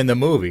of them in the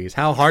movies.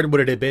 How hard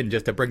would it have been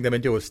just to bring them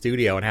into a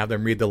studio and have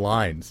them read the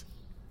lines?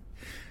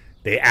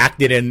 They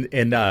acted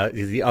in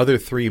the other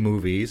 3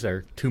 movies,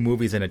 or 2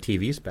 movies and a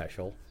TV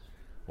special.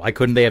 Why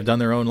couldn't they have done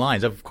their own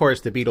lines? Of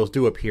course, the Beatles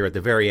do appear at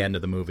the very end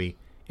of the movie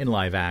in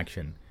live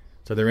action,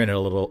 so they're in it a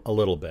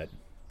little bit.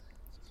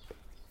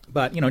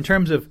 But in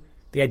terms of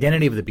the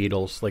identity of the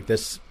Beatles, like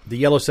this, the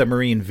Yellow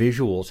Submarine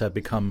visuals have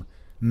become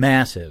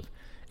massive,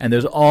 and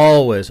there's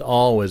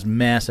always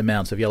mass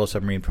amounts of Yellow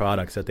Submarine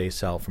products that they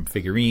sell, from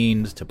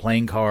figurines to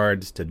playing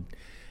cards to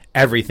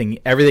everything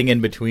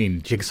in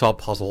between, jigsaw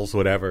puzzles,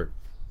 whatever.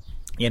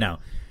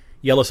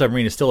 Yellow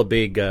Submarine is still a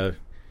big,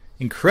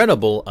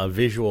 incredible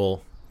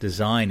visual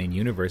design and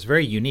universe,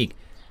 very unique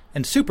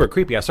and super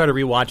creepy. I started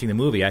rewatching the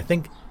movie. I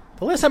think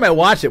the last time I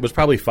watched it was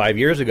probably 5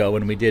 years ago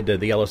when we did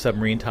the Yellow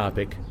Submarine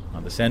topic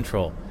on the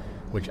Central,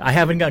 which I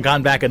haven't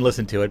gone back and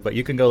listened to it, but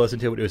you can go listen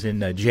to it. It was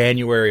in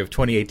January of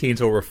 2018,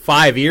 so over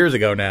 5 years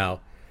ago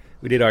now.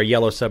 We did our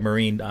Yellow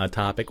Submarine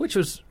topic, which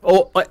was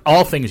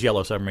all things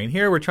Yellow Submarine.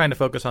 Here we're trying to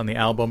focus on the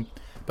album,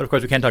 but of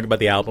course we can't talk about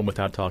the album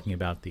without talking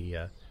about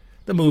the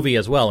movie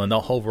as well and the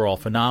overall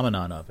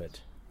phenomenon of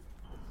it.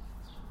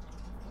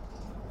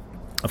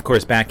 Of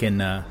course, back in,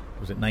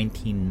 was it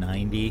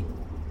 1990?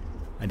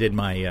 I did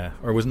my,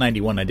 or it was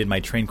 91, I did my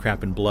Train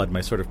Crap and Blood,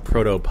 my sort of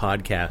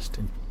proto-podcast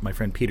in my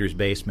friend Peter's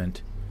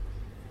basement.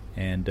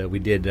 And we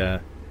did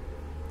a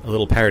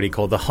little parody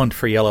called The Hunt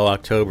for Yellow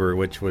October,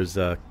 which was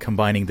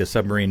combining the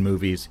submarine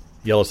movies,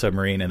 Yellow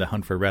Submarine and The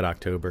Hunt for Red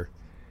October.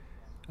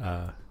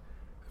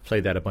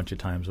 Played that a bunch of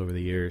times over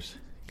the years.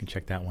 You can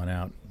check that one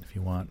out if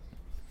you want.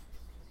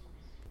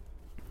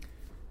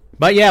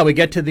 But yeah, we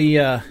get to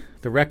the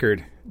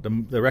record,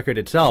 the record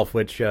itself,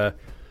 which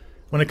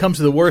when it comes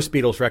to the worst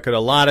Beatles record, a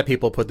lot of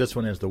people put this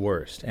one as the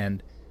worst,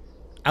 and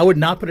I would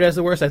not put it as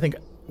the worst. I think,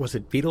 was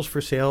it Beatles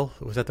for Sale?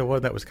 Was that the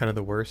one that was kind of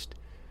the worst?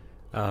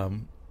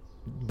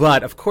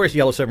 But of course,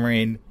 Yellow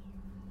Submarine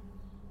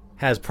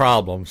has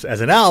problems as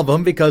an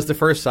album because the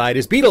first side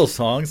is Beatles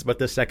songs, but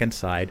the second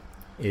side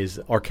is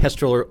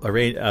orchestral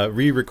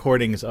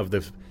re-recordings of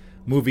the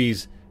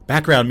movie's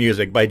background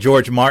music by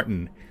George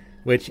Martin,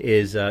 which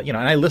is, and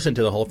I listened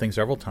to the whole thing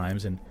several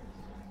times, and,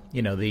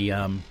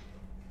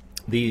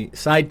 the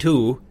side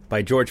 2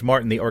 by George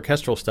Martin, the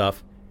orchestral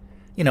stuff,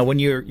 when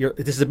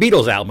this is a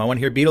Beatles album, I want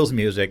to hear Beatles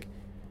music,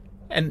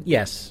 and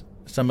yes,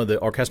 some of the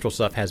orchestral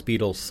stuff has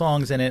Beatles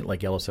songs in it,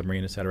 like Yellow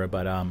Submarine, etc.,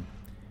 but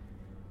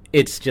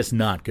it's just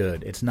not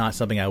good. It's not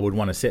something I would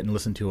want to sit and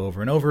listen to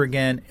over and over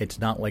again. It's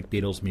not like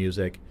Beatles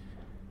music.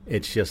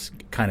 It's just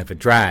kind of a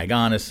drag,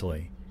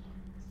 honestly.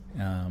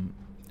 And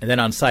then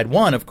on side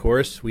 1, of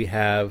course, we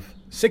have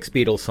 6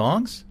 Beatles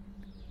songs,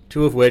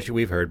 2 of which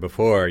we've heard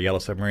before, Yellow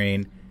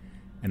Submarine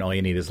and All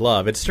You Need Is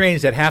Love. It's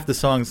strange that half the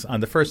songs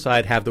on the first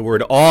side have the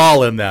word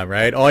all in them,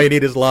 right? All You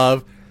Need Is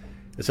Love,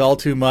 It's All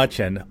Too Much,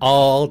 and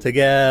All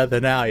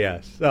Together Now,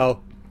 yes.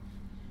 So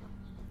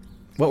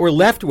what we're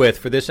left with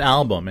for this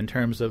album in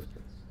terms of,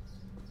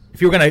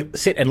 if you're going to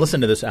sit and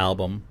listen to this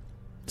album,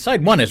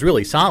 side 1 is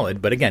really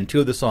solid, but again,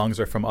 2 of the songs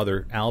are from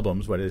other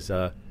albums. What is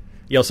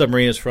Yellow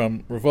Submarine is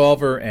from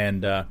Revolver,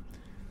 and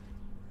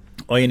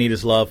All You Need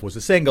Is Love was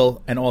a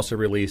single and also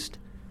released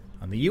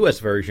on the U.S.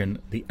 version,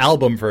 the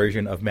album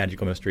version of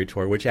Magical Mystery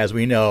Tour, which, as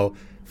we know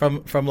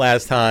from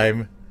last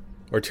time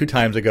or 2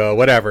 times ago,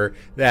 whatever,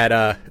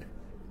 that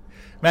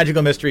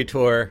Magical Mystery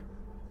Tour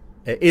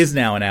is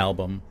now an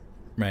album,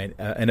 right?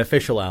 An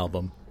official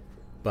album,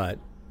 but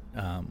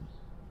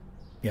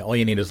All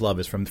You Need Is Love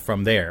is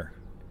from there.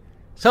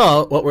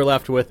 So what we're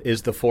left with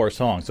is the 4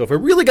 songs. So if we're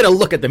really going to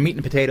look at the meat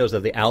and potatoes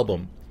of the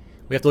album,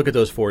 we have to look at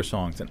those 4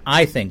 songs. And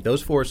I think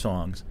those 4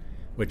 songs,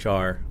 which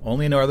are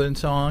Only a Northern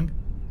Song,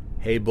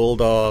 Hey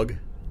Bulldog,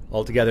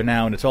 All Together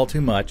Now, and It's All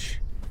Too Much,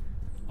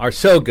 are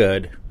so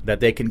good that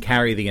they can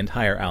carry the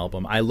entire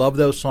album. I love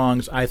those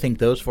songs. I think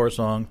those 4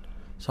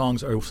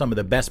 songs are some of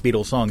the best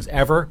Beatles songs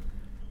ever.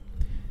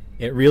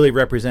 It really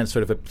represents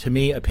sort of, to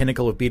me, a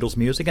pinnacle of Beatles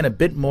music, and they're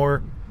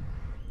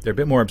a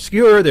bit more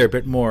obscure, they're a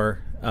bit more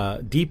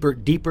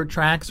deeper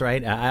tracks,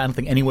 right? I don't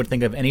think anyone would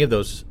think of any of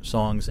those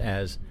songs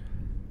as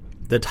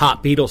the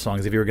top Beatles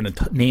songs if you were going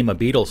to name a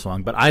Beatles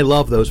song, but I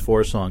love those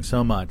 4 songs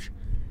so much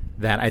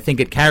that I think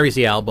it carries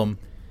the album,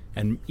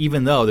 and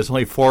even though there's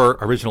only 4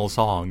 original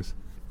songs,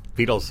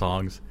 Beatles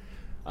songs,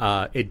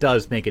 it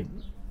does make it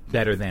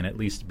better than at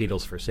least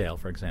Beatles for Sale,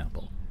 for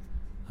example.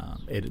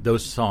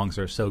 Those songs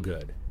are so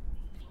good.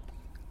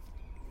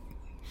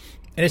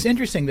 And it's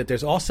interesting that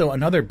there's also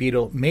another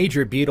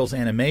major Beatles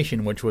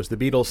animation, which was the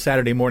Beatles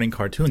Saturday morning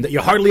cartoon that you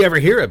hardly ever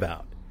hear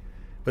about.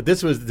 But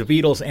this was the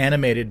Beatles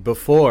animated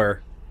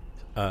before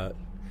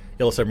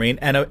Yellow Submarine,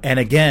 and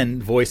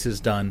again, voices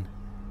done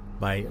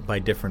by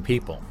different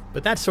people.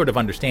 But that's sort of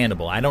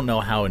understandable. I don't know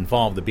how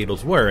involved the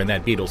Beatles were in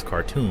that Beatles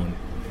cartoon.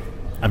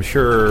 I'm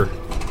sure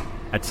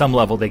at some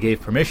level they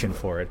gave permission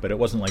for it, but it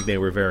wasn't like they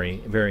were very,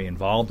 very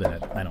involved in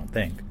it, I don't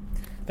think.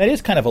 That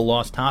is kind of a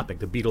lost topic,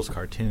 the Beatles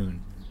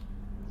cartoon.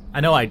 I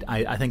know I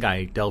think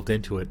I delved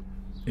into it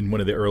in one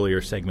of the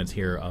earlier segments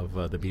here of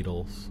the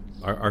Beatles,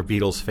 our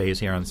Beatles phase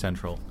here on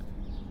Central.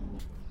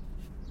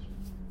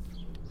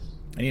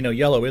 And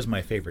yellow is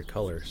my favorite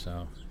color,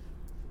 so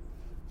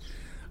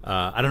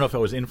I don't know if I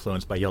was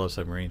influenced by Yellow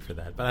Submarine for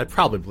that, but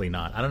probably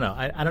not. I don't know.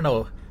 I don't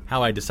know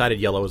how I decided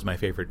yellow was my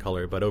favorite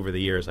color, but over the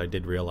years I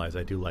did realize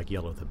I do like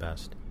yellow the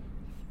best.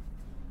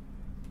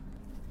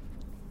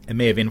 It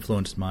may have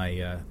influenced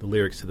the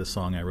lyrics to the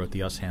song I wrote,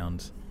 the Us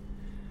Hounds.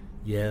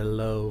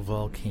 Yellow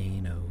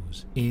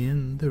volcanoes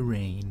in the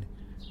rain,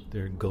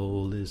 their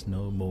goal is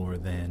no more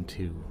than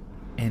to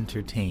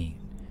entertain.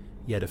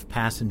 Yet if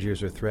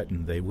passengers are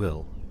threatened, they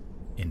will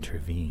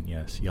intervene.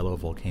 Yes, yellow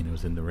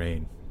volcanoes in the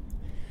rain.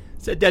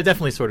 So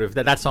definitely sort of,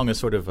 that song is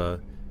sort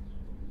of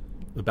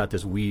about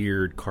this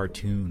weird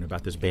cartoon,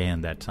 about this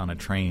band that's on a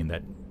train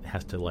that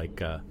has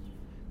to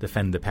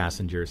defend the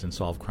passengers and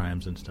solve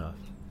crimes and stuff.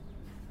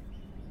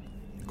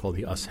 Called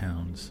the Us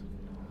Hounds.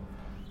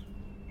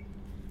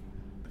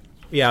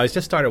 Yeah, I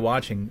just started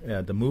watching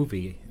the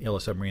movie Yellow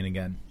Submarine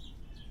again.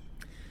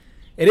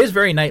 It is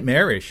very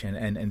nightmarish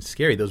and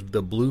scary.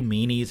 The blue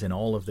meanies and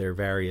all of their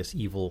various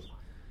evil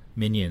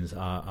minions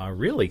are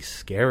really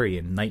scary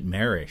and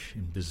nightmarish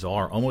and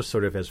bizarre, almost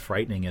sort of as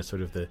frightening as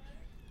sort of the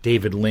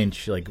David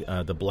Lynch,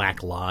 the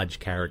Black Lodge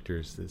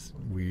characters, this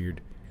weird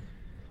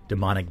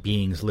demonic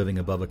beings living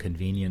above a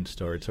convenience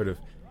store. It's sort of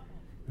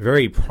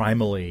very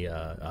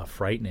primally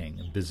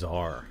frightening and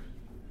bizarre.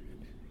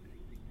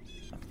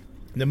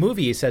 In the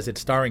movie, he says it's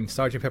starring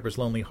Sgt. Pepper's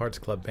Lonely Hearts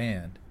Club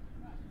Band.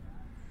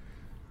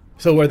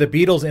 So are the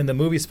Beatles in the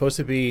movie supposed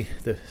to be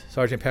the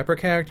Sgt. Pepper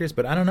characters?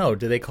 But I don't know.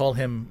 Do they call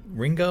him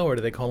Ringo or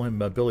do they call him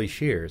Billy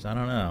Shears? I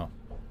don't know.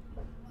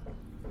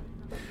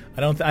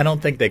 I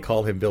don't think they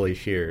call him Billy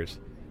Shears.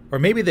 Or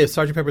maybe the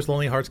Sgt. Pepper's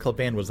Lonely Hearts Club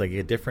Band was like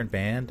a different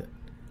band.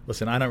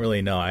 Listen, I don't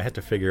really know. I had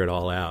to figure it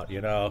all out,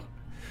 you know.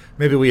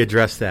 Maybe we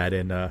address that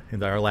in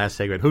our last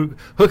segment.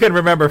 Who can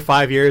remember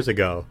 5 years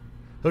ago?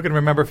 Who can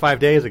remember 5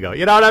 days ago?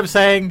 You know what I'm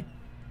saying?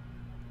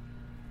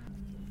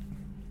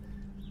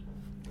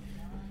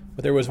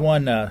 But there was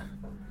one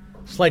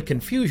slight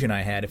confusion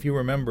I had. If you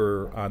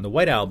remember on the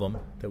White Album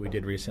that we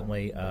did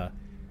recently,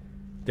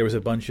 there was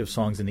a bunch of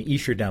songs in the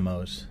Escher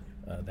demos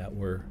that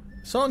were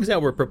songs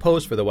that were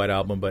proposed for the White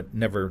Album but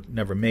never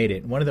made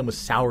it. One of them was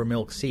Sour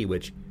Milk Sea,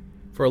 which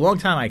for a long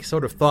time I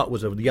sort of thought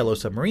was a Yellow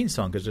Submarine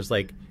song because there's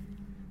like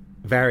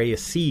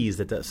various seas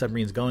that the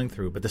submarine's going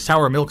through. But the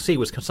Sour Milk Sea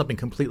was something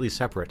completely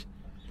separate.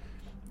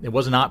 It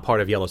was not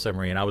part of Yellow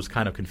Submarine. I was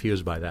kind of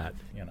confused by that,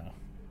 you know.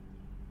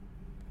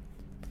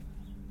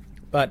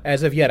 But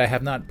as of yet, I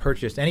have not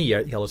purchased any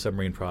Yellow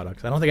Submarine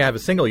products. I don't think I have a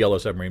single Yellow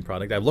Submarine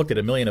product. I've looked at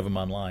a million of them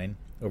online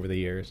over the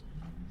years.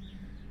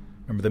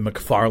 Remember the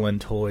McFarlane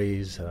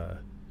toys,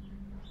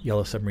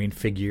 Yellow Submarine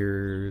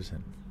figures,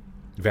 and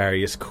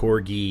various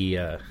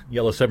Corgi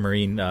Yellow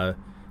Submarine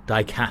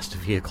die-cast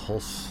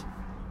vehicles.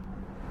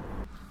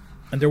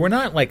 And there were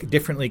not like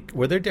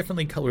were there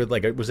differently colored,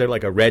 like was there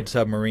like a red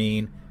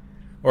submarine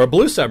or a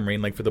blue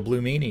submarine, like for the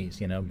Blue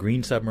Meanies, you know,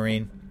 green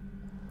submarine?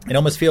 It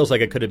almost feels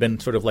like it could have been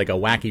sort of like a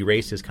wacky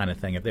races kind of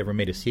thing. If they ever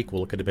made a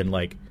sequel, it could have been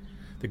like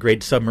the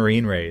Great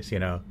Submarine Race, you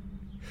know.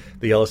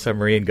 The Yellow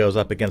Submarine goes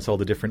up against all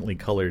the differently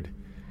colored,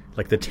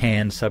 like the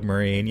tan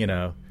submarine, you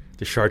know,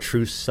 the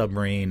chartreuse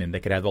submarine, and they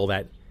could have all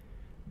that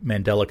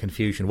Mandela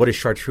confusion. What is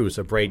chartreuse,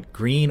 a bright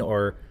green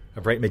or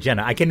a bright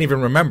magenta? I can't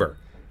even remember.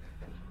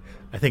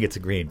 I think it's a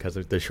green because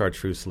of the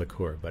chartreuse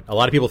liqueur, but a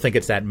lot of people think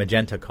it's that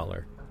magenta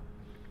color.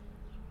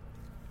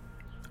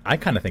 I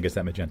kind of think it's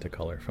that magenta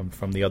color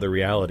from the other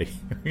reality,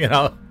 you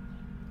know,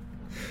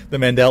 the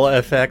Mandela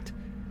effect.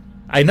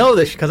 I know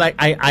this because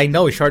I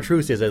know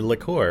chartreuse is a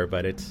liqueur,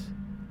 but it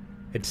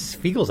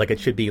feels like it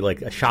should be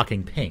like a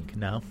shocking pink,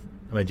 no?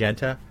 A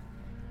magenta.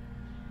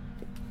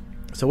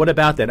 So what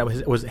about that?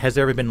 Has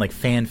there ever been like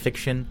fan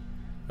fiction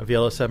of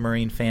Yellow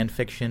Submarine, fan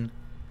fiction,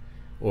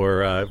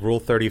 or Rule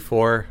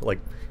 34, like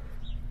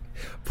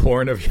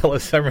porn of Yellow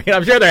Submarine?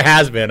 I'm sure there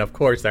has been. Of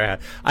course there has.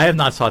 I have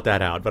not sought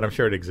that out, but I'm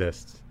sure it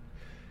exists.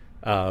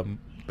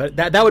 But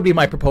that would be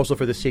my proposal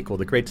for the sequel,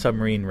 The Great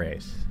Submarine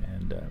Race.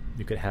 And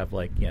you could have,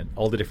 like, you know,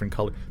 all the different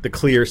colors. The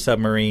clear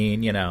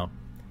submarine, you know.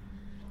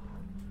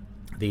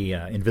 The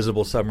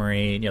invisible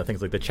submarine, you know,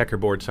 things like the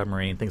checkerboard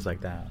submarine, things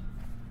like that.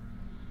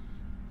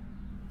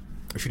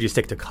 Or should you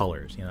stick to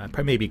colors? You know,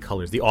 maybe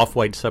colors. The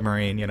off-white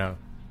submarine, you know.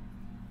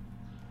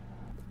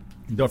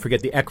 And don't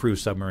forget the ecru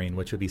submarine,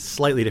 which would be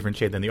slightly different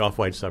shade than the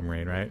off-white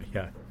submarine, right?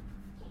 Yeah.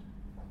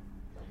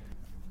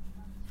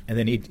 And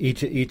then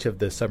each of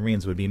the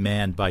submarines would be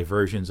manned by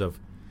versions of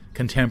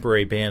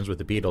contemporary bands with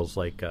the Beatles,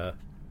 like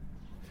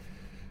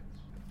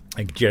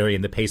Jerry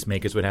and the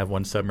Pacemakers would have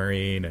one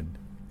submarine, and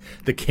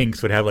the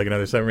Kinks would have like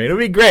another submarine. It would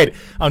be great.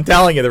 I'm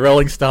telling you, the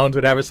Rolling Stones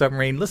would have a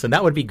submarine. Listen,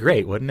 that would be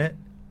great, wouldn't it?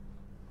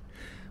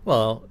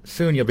 Well,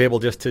 soon you'll be able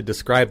just to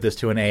describe this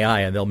to an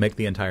AI, and they'll make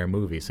the entire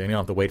movie, so you don't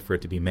have to wait for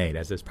it to be made,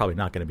 as it's probably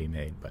not going to be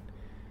made. But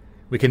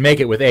we can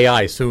make it with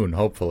AI soon,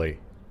 hopefully.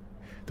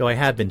 Though I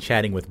have been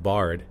chatting with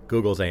Bard,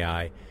 Google's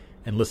AI,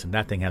 and listen,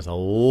 that thing has a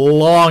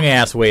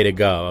long-ass way to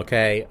go,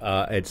 okay?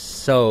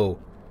 It's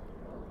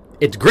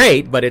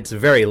great, but it's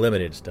very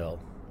limited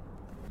still.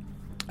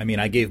 I mean,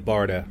 I gave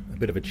Bard a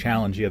bit of a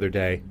challenge the other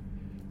day.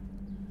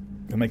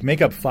 I'm like, make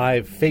up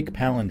 5 fake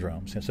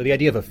palindromes. And so the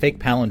idea of a fake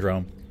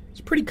palindrome is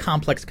a pretty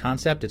complex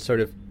concept. It's sort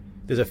of,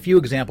 there's a few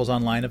examples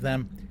online of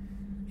them.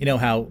 You know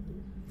how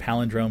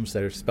palindromes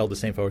that are spelled the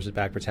same forwards as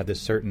backwards have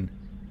this certain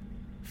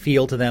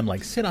feel to them,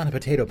 like, sit on a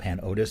potato pan,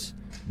 Otis.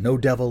 No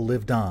devil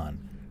lived on.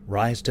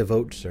 Rise to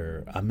vote,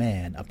 sir. A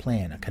man, a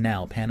plan, a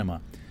canal, Panama.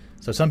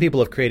 So some people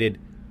have created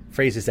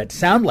phrases that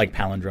sound like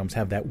palindromes,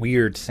 have that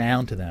weird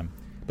sound to them,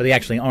 but they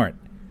actually aren't.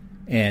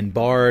 And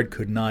Bard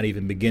could not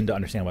even begin to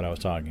understand what I was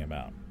talking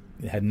about.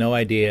 It had no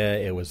idea.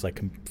 It was like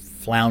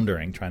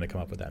floundering trying to come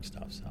up with that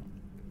stuff. So,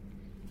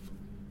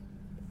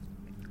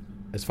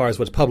 as far as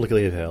what's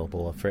publicly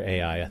available for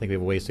AI, I think we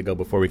have a ways to go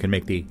before we can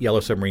make the Yellow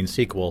Submarine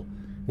sequel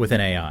with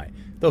an AI.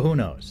 Though who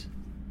knows?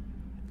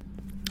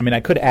 I mean, I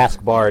could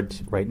ask Bard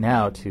right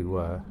now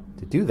to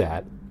do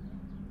that.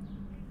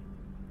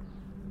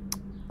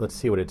 Let's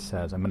see what it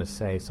says. I'm going to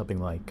say something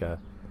like,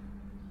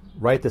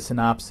 write the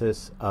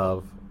synopsis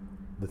of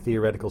the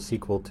theoretical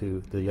sequel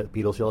to the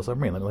Beatles' Yellow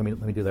Submarine. Let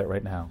me do that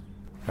right now.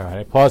 All right,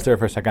 I paused there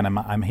for a second.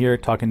 I'm here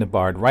talking to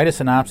Bard. Write a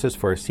synopsis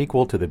for a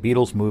sequel to the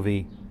Beatles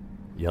movie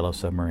Yellow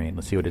Submarine.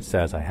 Let's see what it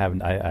says.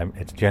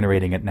 It's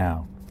generating it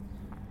now.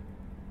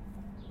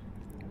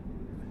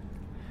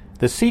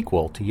 The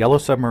sequel to Yellow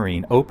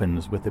Submarine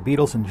opens with the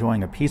Beatles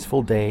enjoying a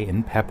peaceful day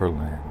in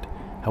Pepperland.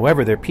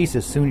 However, their peace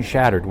is soon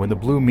shattered when the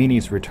Blue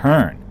Meanies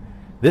return,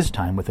 this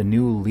time with a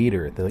new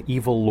leader, the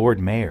evil Lord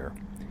Mayor.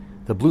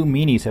 The Blue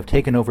Meanies have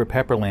taken over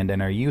Pepperland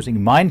and are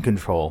using mind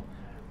control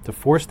to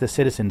force the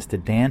citizens to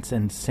dance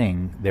and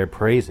sing their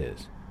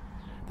praises.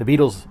 The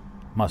Beatles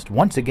must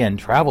once again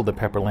travel to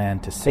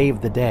Pepperland to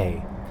save the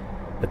day,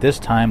 but this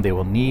time they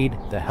will need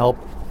the help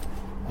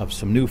of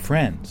some new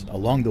friends.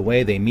 Along the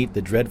way, they meet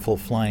the dreadful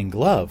Flying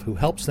Glove, who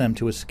helps them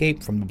to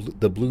escape from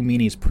the Blue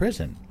Meanies'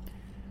 prison.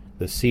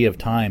 The Sea of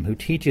Time, who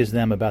teaches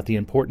them about the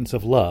importance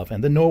of love,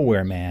 and the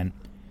Nowhere Man,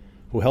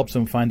 who helps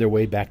them find their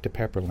way back to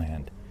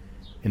Pepperland.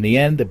 In the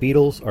end, the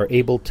Beatles are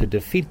able to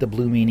defeat the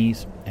Blue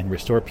Meanies and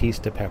restore peace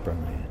to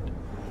Pepperland.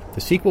 The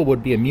sequel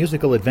would be a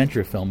musical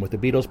adventure film with the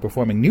Beatles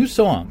performing new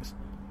songs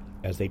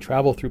as they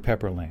travel through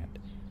Pepperland.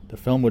 The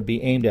film would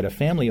be aimed at a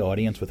family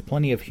audience with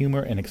plenty of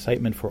humor and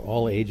excitement for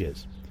all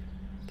ages.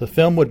 The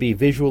film would be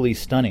visually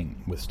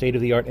stunning, with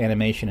state-of-the-art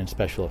animation and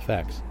special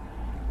effects.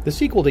 The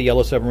sequel to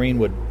Yellow Submarine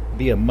would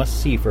be a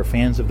must-see for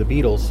fans of the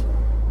Beatles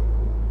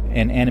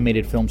and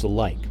animated films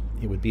alike.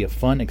 It would be a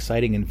fun,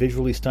 exciting, and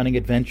visually stunning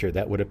adventure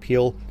that would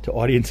appeal to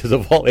audiences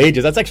of all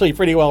ages. That's actually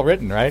pretty well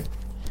written, right?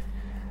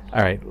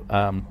 All right.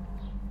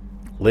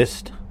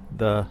 List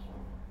the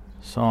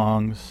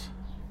songs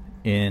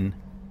in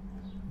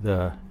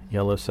the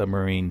Yellow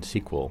Submarine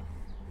sequel.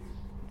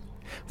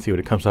 Let's see what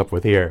it comes up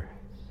with here.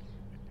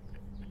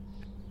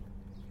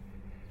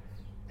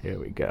 Here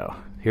we go.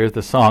 Here's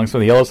the songs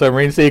from the Yellow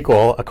Submarine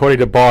sequel, according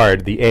to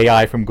Bard, the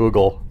AI from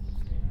Google.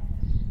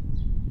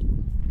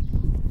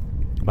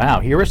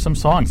 Wow, here are some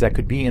songs that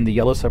could be in the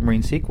Yellow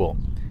Submarine sequel.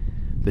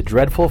 The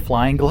Dreadful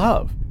Flying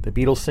Glove. The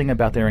Beatles sing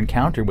about their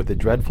encounter with the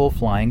Dreadful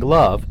Flying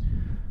Glove,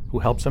 who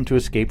helps them to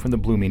escape from the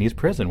Blue Meanies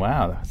prison.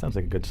 Wow, that sounds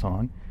like a good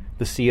song.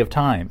 The Sea of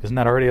Time. Isn't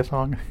that already a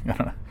song? I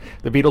don't know.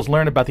 The Beatles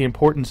learn about the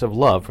importance of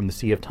love from the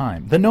Sea of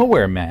Time. The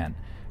Nowhere Man.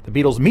 The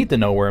Beatles meet the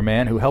Nowhere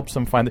Man, who helps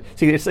them find...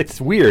 See,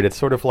 it's weird. It's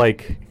sort of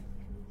like...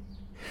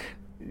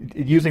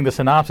 Using the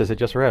synopsis it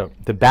just wrote.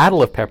 The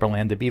Battle of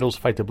Pepperland. The Beatles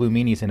fight the Blue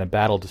Meanies in a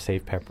battle to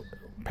save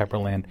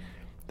Pepperland.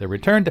 The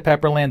return to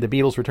Pepperland. The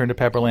Beatles return to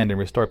Pepperland and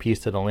restore peace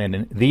to the land.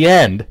 In the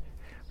end,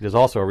 which is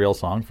also a real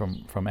song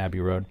from Abbey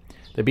Road,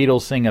 the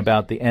Beatles sing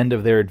about the end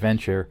of their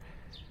adventure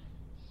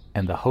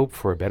and the hope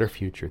for a better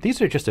future.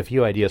 These are just a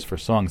few ideas for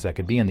songs that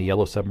could be in the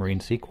Yellow Submarine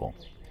sequel.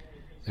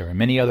 There are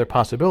many other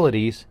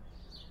possibilities,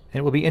 and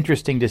it will be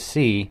interesting to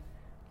see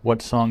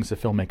what songs the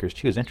filmmakers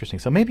choose. Interesting.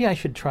 So maybe I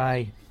should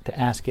try to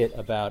ask it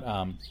about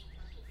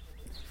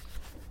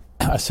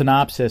a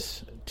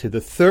synopsis to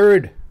the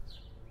third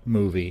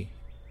movie,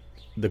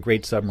 The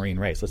Great Submarine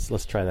Race.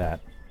 Let's try that.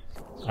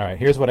 All right.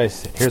 Here's what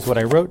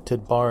I wrote to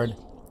Bard.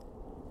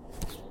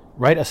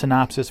 Write a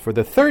synopsis for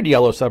the third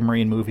Yellow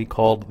Submarine movie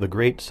called The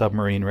Great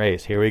Submarine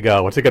Race. Here we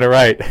go. What's it going to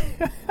write?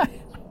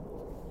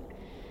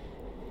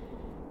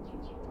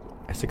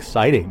 It's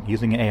exciting,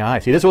 using AI.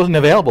 See, this wasn't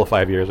available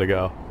 5 years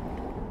ago.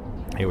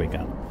 Here we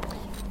go.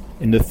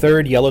 In the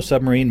third Yellow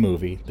Submarine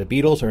movie, the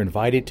Beatles are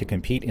invited to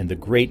compete in the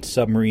Great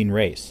Submarine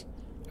Race,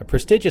 a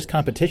prestigious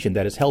competition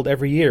that is held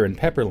every year in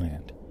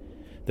Pepperland.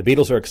 The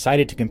Beatles are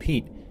excited to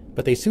compete,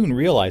 but they soon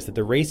realize that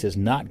the race is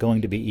not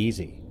going to be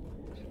easy.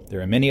 There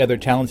are many other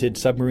talented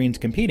submarines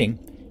competing,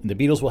 and the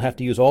Beatles will have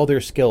to use all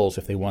their skills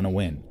if they want to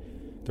win.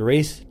 The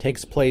race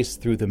takes place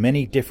through the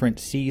many different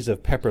seas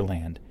of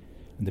Pepperland,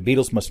 and the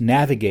Beatles must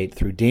navigate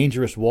through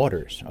dangerous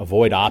waters,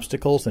 avoid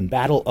obstacles, and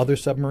battle other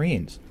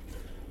submarines.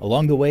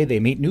 Along the way, they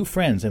meet new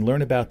friends and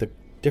learn about the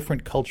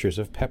different cultures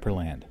of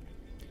Pepperland.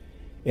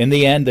 In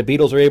the end, the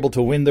Beatles are able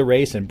to win the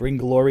race and bring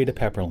glory to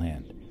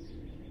Pepperland.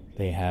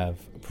 They have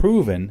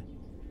proven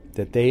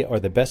that they are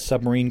the best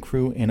submarine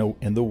crew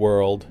in the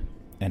world,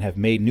 and have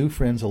made new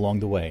friends along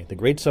the way. The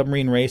Great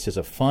Submarine Race is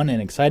a fun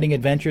and exciting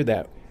adventure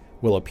that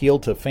will appeal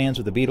to fans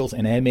of the Beatles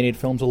and animated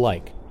films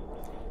alike.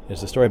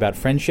 It's a story about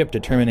friendship,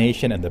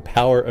 determination, and the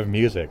power of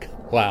music.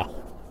 Wow.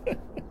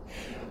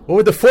 What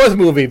would the fourth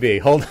movie be?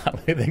 Hold on,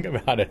 let me think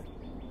about it.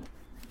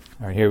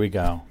 All right, here we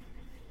go.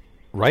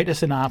 Write a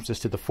synopsis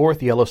to the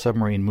fourth Yellow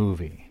Submarine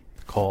movie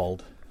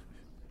called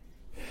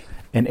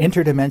An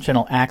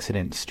Interdimensional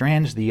Accident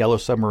Strands the Yellow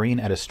Submarine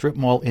at a strip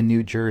mall in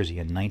New Jersey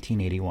in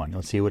 1981.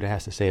 Let's see what it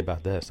has to say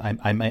about this.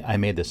 I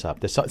made this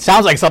up. This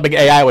sounds like something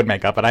AI would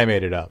make up, but I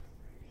made it up.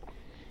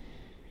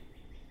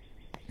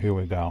 Here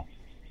we go.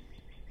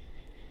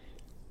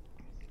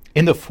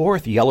 In the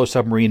fourth Yellow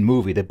Submarine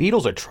movie, the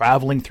Beatles are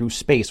traveling through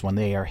space when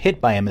they are hit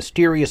by a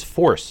mysterious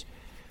force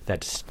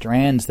that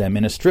strands them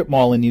in a strip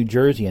mall in New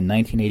Jersey in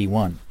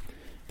 1981.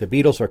 The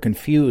Beatles are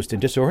confused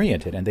and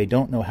disoriented, and they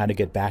don't know how to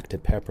get back to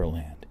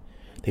Pepperland.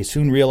 They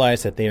soon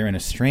realize that they are in a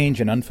strange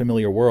and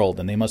unfamiliar world,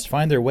 and they must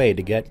find a way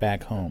to get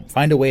back home.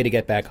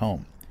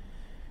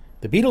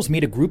 The Beatles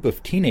meet a group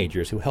of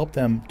teenagers who help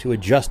them to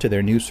adjust to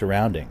their new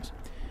surroundings.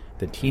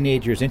 The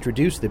teenagers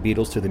introduce the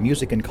Beatles to the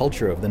music and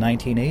culture of the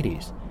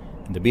 1980s,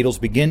 and the Beatles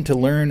begin to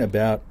learn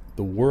about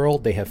the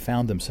world they have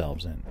found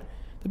themselves in.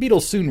 The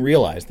Beatles soon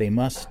realize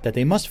that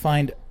they must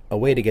find a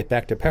way to get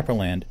back to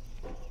Pepperland,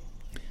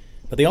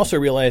 but they also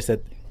realize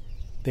that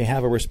they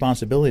have a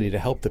responsibility to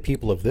help the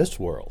people of this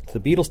world. The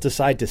Beatles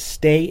decide to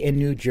stay in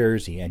New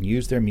Jersey and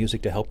use their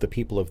music to help the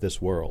people of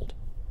this world.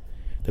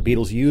 The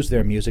Beatles use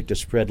their music to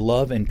spread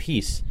love and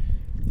peace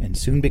and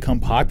soon become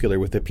popular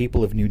with the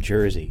people of New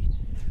Jersey.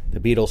 The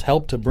Beatles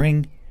helped to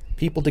bring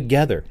people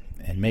together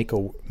and make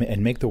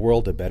the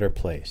world a better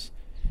place.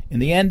 In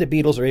the end, the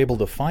Beatles are able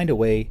to find a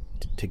way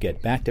to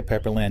get back to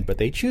Pepperland, but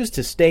they choose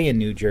to stay in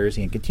New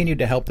Jersey and continue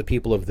to help the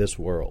people of this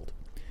world.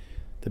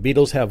 The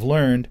Beatles have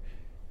learned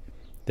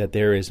that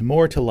there is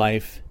more to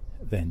life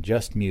than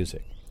just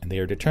music, and they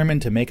are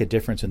determined to make a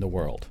difference in the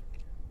world.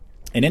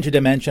 An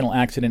interdimensional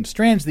accident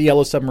strands the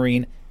Yellow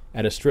Submarine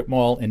at a strip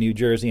mall in New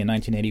Jersey in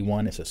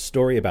 1981. It's a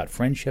story about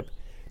friendship,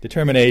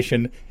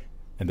 determination,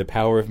 and the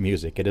power of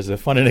music. It is a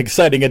fun and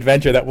exciting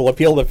adventure that will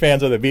appeal to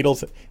fans of the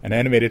Beatles and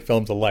animated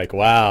films alike.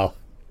 Wow.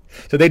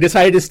 So they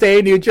decided to stay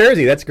in New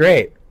Jersey. That's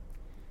great.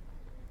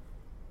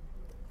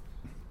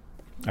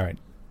 All right.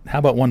 How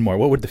about one more?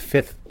 What would the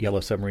fifth Yellow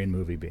Submarine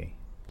movie be?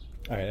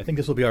 All right, I think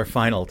this will be our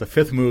final. The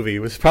fifth movie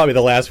was probably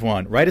the last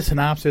one. Write a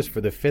synopsis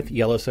for the fifth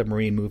Yellow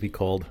Submarine movie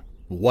called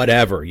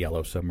Whatever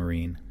Yellow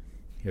Submarine.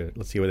 Here,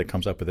 let's see what it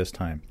comes up with this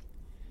time.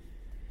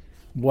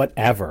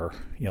 Whatever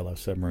Yellow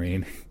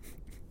Submarine.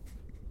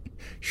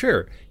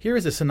 Sure, here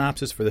is a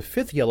synopsis for the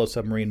fifth Yellow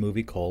Submarine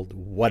movie called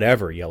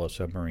Whatever Yellow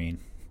Submarine.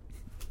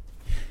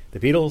 The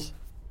Beatles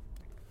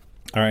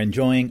are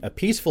enjoying a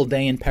peaceful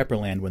day in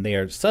Pepperland when they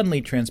are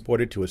suddenly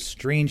transported to a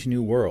strange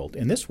new world.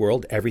 In this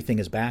world, everything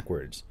is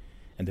backwards,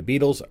 and the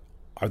Beatles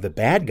are the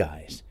bad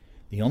guys.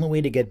 The only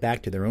way to get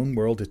back to their own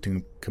world is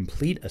to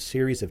complete a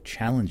series of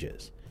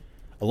challenges.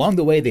 Along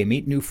the way, they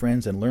meet new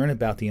friends and learn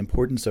about the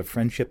importance of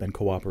friendship and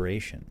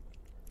cooperation.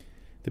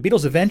 The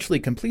Beatles eventually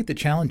complete the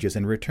challenges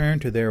and return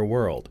to their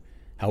world.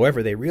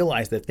 However, they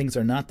realize that things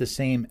are not the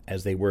same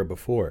as they were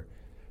before.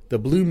 The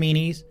Blue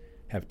Meanies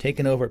have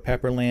taken over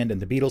Pepperland, and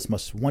the Beatles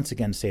must once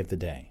again save the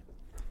day.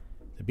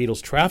 The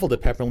Beatles travel to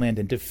Pepperland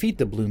and defeat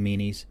the Blue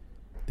Meanies.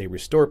 They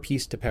restore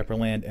peace to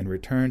Pepperland and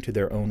return to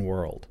their own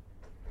world.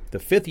 The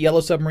fifth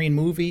Yellow Submarine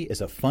movie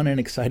is a fun and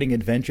exciting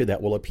adventure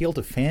that will appeal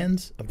to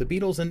fans of the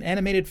Beatles and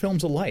animated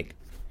films alike.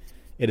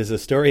 It is a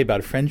story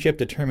about friendship,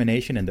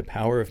 determination, and the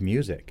power of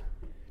music.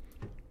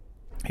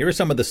 Here are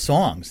some of the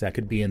songs that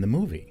could be in the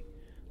movie.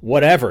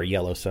 Whatever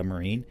Yellow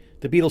Submarine,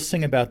 the Beatles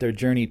sing about their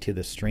journey to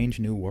the strange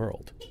new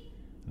world.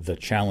 The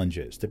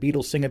Challenges, the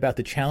Beatles sing about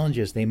the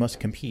challenges they must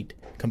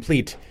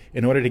complete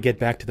in order to get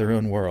back to their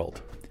own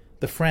world.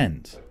 The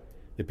Friends,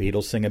 the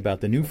Beatles sing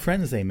about the new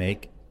friends they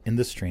make in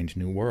the strange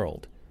new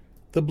world.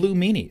 The Blue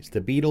Meanies,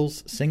 the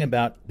Beatles sing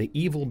about the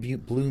evil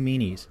Blue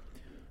Meanies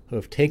who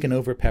have taken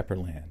over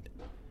Pepperland.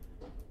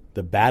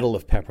 The Battle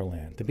of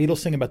Pepperland, the Beatles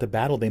sing about the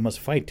battle they must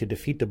fight to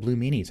defeat the Blue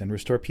Meanies and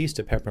restore peace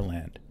to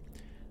Pepperland.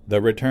 The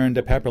Return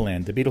to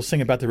Pepperland, the Beatles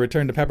sing about the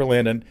return to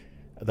Pepperland and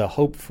the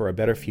hope for a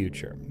better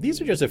future.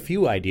 These are just a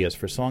few ideas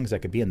for songs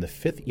that could be in the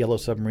fifth Yellow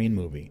Submarine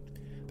movie.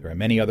 There are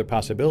many other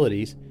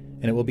possibilities,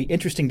 and it will be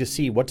interesting to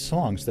see what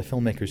songs the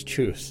filmmakers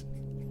choose.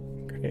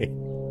 Great.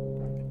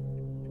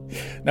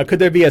 Now, could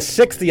there be a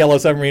sixth Yellow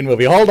Submarine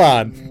movie? Hold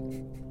on.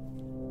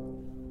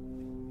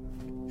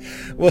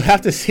 We'll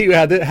have to see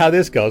how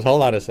this goes.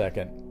 Hold on a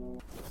second.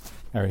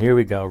 All right, here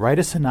we go. Write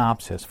a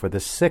synopsis for the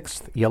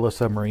sixth Yellow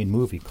Submarine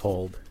movie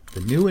called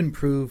The New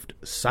Improved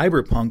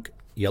Cyberpunk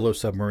Yellow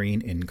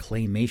Submarine in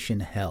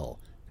Claymation Hell.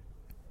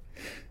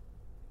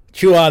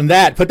 Chew on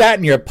that. Put that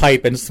in your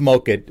pipe and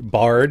smoke it,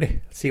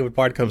 Bard. Let's see what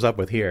Bard comes up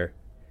with here.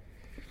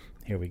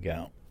 Here we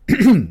go.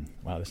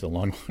 Wow, this is a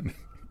long one.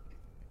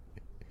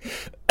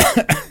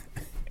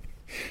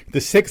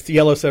 The sixth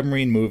Yellow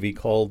Submarine movie,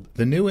 called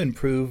The New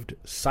Improved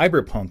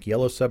Cyberpunk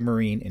Yellow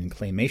Submarine in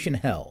Claymation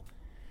Hell,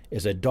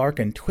 is a dark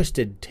and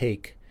twisted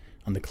take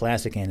on the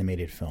classic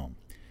animated film.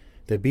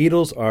 The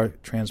Beatles are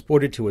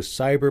transported to a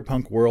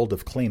cyberpunk world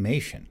of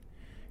claymation,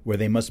 where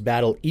they must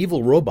battle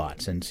evil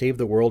robots and save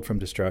the world from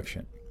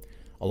destruction.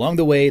 Along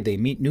the way, they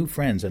meet new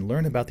friends and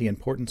learn about the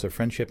importance of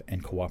friendship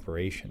and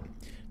cooperation.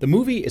 The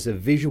movie is a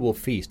visual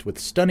feast with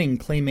stunning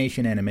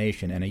claymation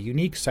animation and a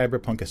unique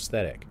cyberpunk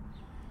aesthetic.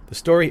 The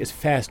story is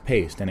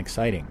fast-paced and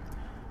exciting,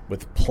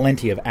 with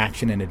plenty of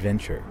action and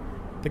adventure.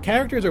 The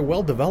characters are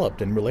well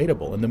developed and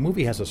relatable, and the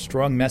movie has a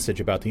strong message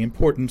about the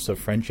importance of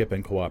friendship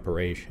and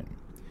cooperation.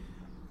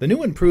 The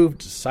new improved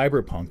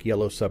cyberpunk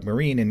Yellow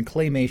Submarine in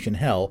Claymation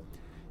Hell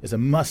is a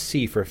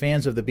must-see for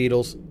fans of the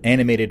Beatles,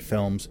 animated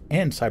films,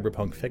 and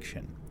cyberpunk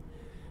fiction.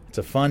 It's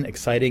a fun,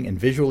 exciting, and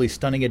visually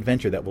stunning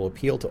adventure that will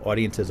appeal to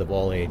audiences of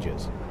all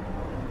ages.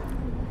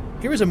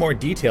 Here is a more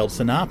detailed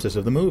synopsis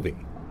of the movie.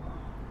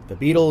 The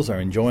Beatles are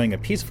enjoying a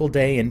peaceful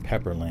day in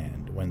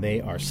Pepperland when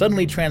they are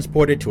suddenly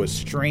transported to a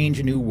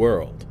strange new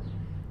world.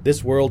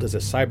 This world is a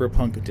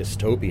cyberpunk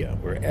dystopia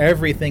where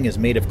everything is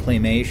made of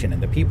claymation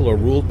and the people are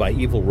ruled by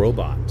evil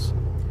robots.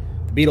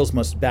 The Beatles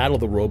must battle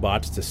the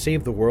robots to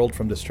save the world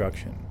from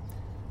destruction.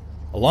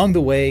 Along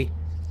the way,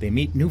 they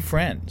meet new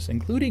friends,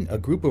 including a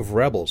group of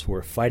rebels who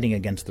are fighting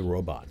against the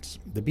robots.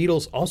 The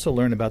Beatles also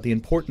learn about the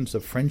importance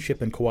of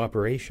friendship and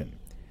cooperation.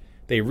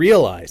 They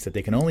realize that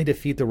they can only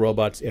defeat the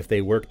robots if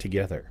they work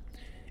together.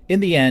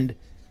 In the end,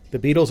 the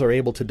Beatles are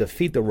able to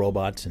defeat the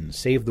robots and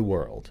save the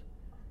world.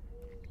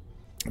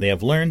 They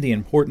have learned the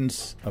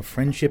importance of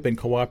friendship and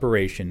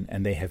cooperation,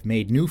 and they have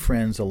made new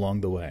friends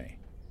along the way.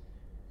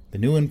 The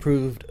new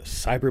improved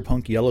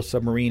cyberpunk Yellow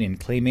Submarine in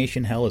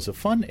claymation hell is a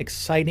fun,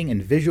 exciting,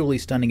 and visually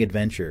stunning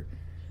adventure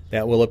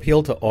that will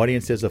appeal to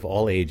audiences of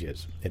all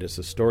ages. It is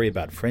a story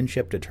about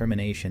friendship,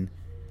 determination,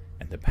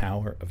 and the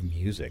power of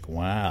music.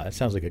 Wow, that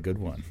sounds like a good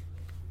one.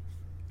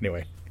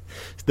 Anyway,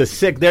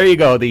 there you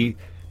go. The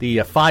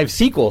 5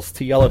 sequels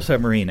to Yellow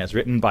Submarine, as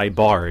written by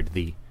Bard,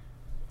 the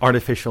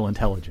artificial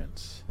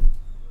intelligence.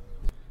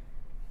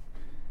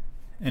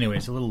 Anyway,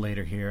 it's a little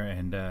later here,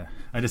 and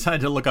I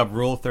decided to look up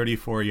Rule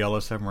 34 Yellow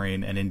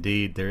Submarine, and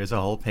indeed, there is a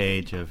whole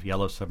page of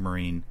Yellow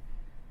Submarine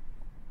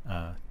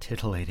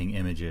titillating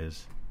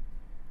images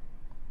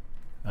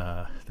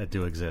that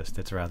do exist.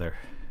 It's rather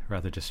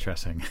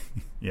distressing.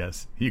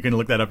 Yes, you can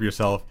look that up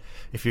yourself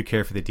if you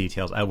care for the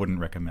details. I wouldn't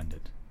recommend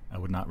it. I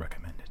would not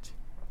recommend it.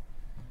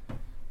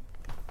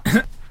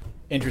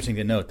 Interesting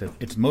to note that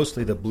it's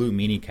mostly the Blue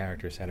Meanie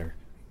characters that are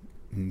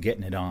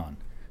getting it on.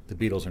 The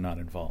Beatles are not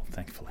involved,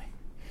 thankfully.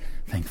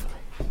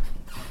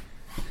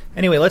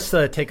 Anyway, let's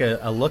take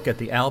a look at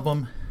the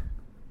album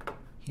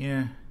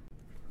here.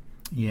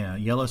 Yeah,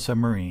 Yellow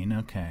Submarine,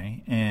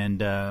 okay.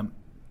 And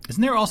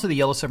isn't there also the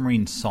Yellow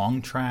Submarine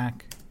song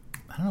track?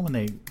 I don't know when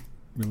they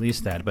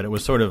released that, but it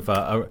was sort of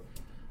a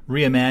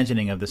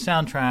reimagining of the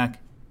soundtrack.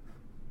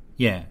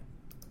 Yeah,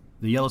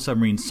 the Yellow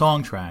Submarine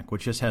song track,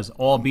 which just has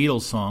all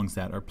Beatles songs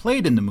that are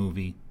played in the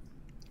movie,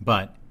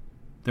 but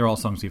they're all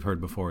songs we've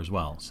heard before as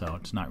well, so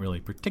it's not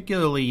really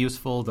particularly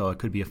useful, though it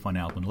could be a fun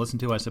album to listen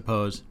to, I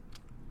suppose.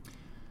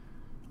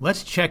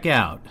 Let's check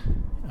out,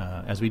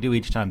 as we do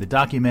each time, the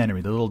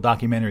little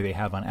documentary they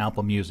have on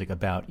Apple Music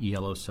about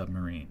Yellow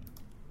Submarine.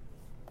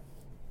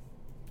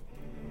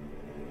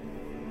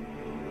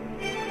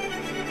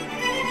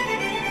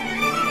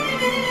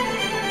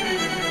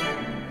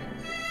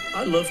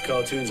 I love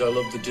cartoons. I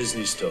love the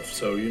Disney stuff.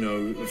 So,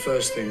 the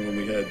first thing when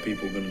we heard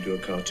people were going to do a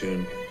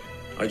cartoon,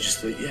 I just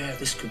thought, yeah,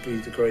 this could be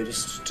the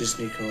greatest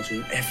Disney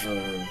cartoon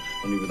ever,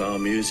 only with our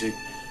music.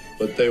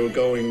 But they were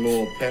going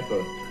more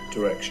Pepper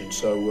direction.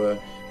 So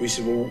we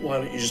said, well, why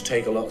don't you just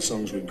take a lot of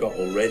songs we've got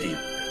already?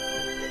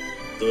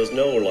 There was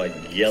no,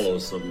 Yellow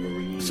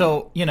Submarine.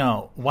 So,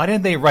 why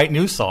didn't they write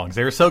new songs?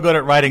 They were so good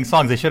at writing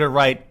songs. They should have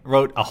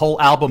wrote a whole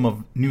album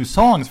of new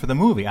songs for the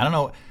movie. I don't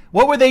know.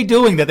 What were they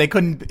doing that they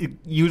couldn't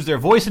use their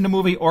voice in the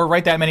movie or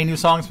write that many new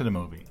songs for the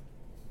movie?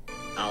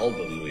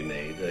 Album we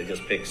made. They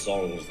just picked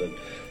songs that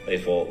they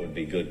thought would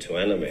be good to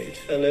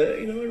animate. And,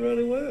 it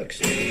really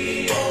works.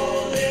 We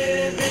all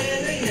live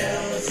in a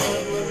yellow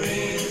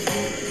submarine.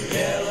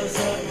 Yellow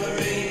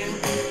submarine.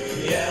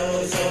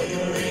 Yellow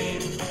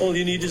submarine. All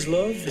you need is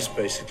love is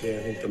basically,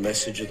 I think, the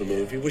message of the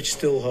movie, which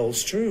still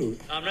holds true.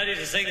 I'm ready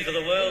to sing for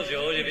the world,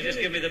 George, if you just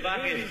give me the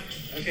backing.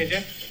 Okay,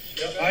 Jeff?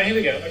 Yep. All right, here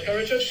we go. Okay,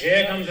 Richard?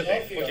 Here comes the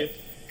thing. Watch it.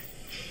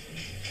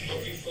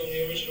 From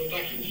the original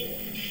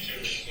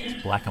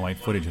backing. Black and white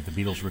footage of the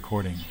Beatles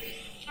recording.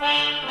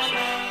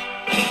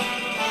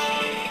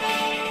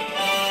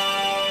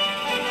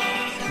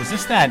 Was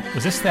this that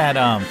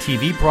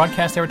TV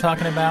broadcast they were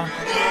talking about?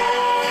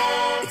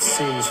 It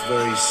seems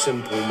very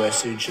simple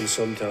message, and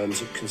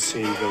sometimes it can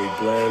seem very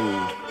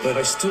bland. But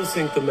I still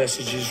think the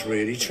message is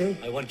really true.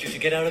 I want you to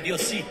get out of your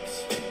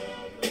seats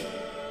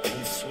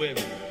and swim.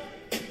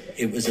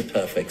 It was a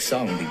perfect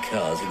song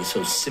because it was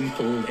so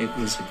simple. It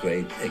was a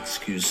great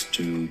excuse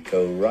to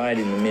go right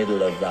in the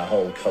middle of that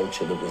whole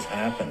culture that was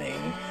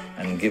happening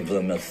and give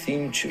them a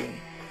theme tune.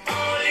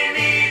 All you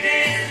need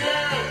is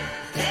love.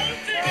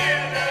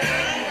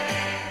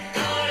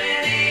 All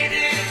you need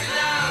is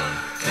love.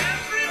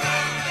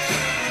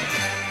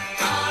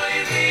 All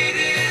you need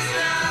is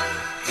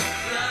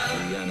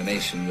love. The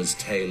animation was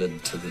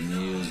tailored to the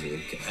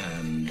music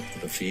and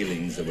the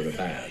feelings that were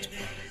about.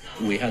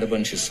 We had a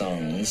bunch of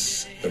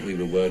songs that we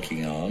were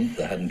working on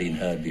that hadn't been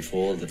heard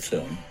before the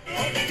film.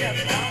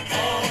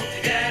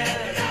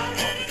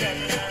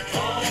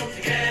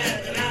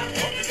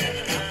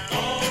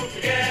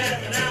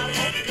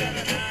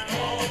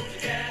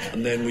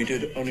 And then we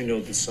did Only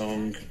Know the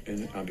Song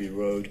in Abbey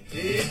Road.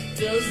 It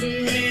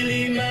doesn't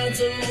really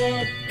matter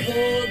what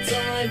chords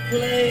I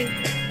play,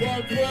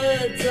 what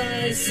words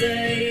I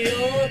say,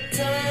 or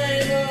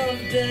time of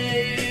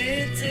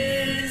day it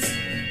is,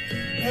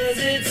 'cause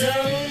it's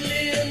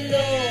only a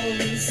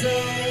normal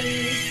song.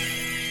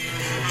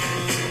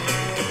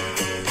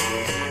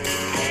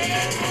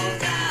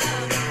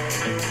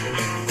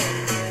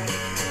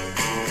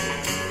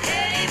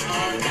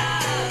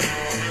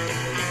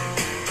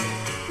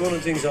 One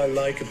of the things I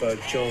like about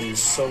John's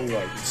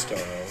songwriting style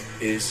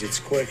is its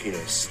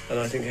quirkiness. And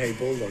I think Hey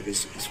Bulldog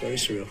is very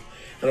surreal.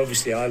 And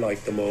obviously I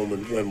like the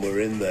moment when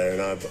we're in there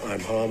and I'm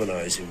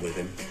harmonising with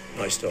him.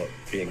 I start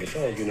being a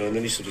dog, and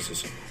then he sort of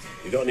says,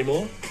 "You got any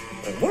more?"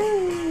 Like,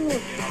 whoa!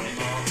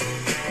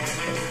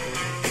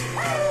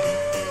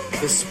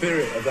 The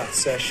spirit of that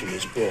session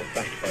is brought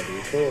back by the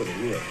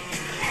recording,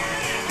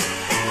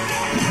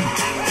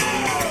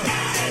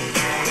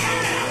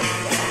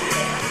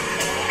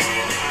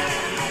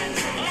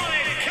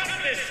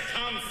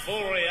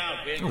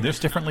 Oh, there's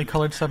differently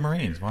colored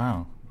submarines.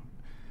 Wow.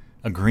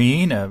 A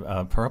green,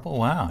 a purple.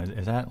 Wow,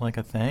 is that like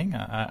a thing?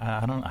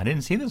 I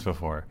didn't see this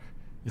before.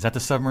 Is that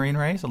the submarine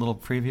race? A little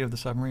preview of the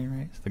submarine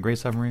race, the Great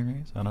Submarine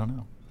Race. I don't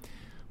know.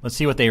 Let's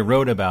see what they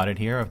wrote about it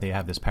here. If they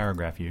have this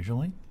paragraph,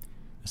 usually.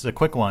 This is a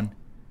quick one.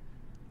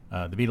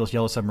 The Beatles'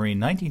 Yellow Submarine,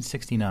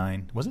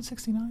 1969. Was it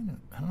 69?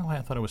 I don't know why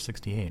I thought it was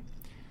 68.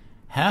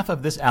 Half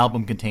of this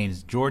album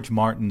contains George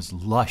Martin's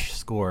lush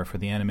score for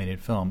the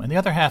animated film, and the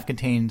other half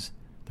contains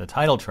the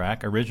title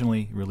track,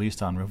 originally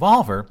released on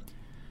Revolver,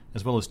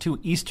 as well as two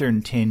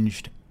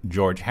Eastern-tinged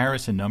George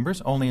Harrison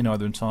numbers, Only a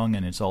Northern Song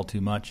and It's All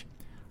Too Much,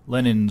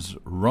 Lennon's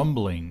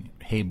rumbling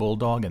Hey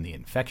Bulldog, and the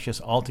infectious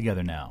All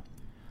Together Now.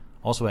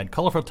 Also had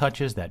colorful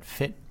touches that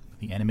fit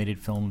the animated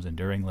film's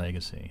enduring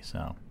legacy.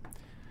 So,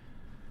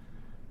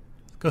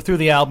 go through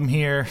the album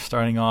here,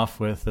 starting off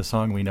with the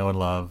song we know and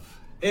love.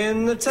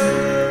 In the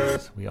time.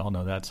 We all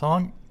know that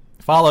song.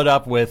 Followed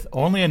up with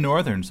Only a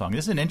Northern Song.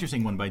 This is an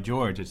interesting one by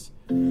George.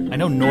 I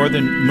know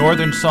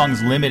Northern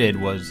Songs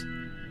Limited was...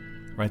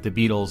 right, the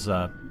Beatles'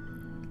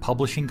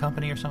 publishing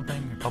company or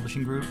something, or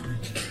publishing group.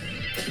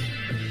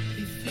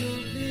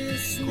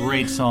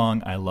 Great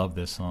song. I love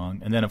this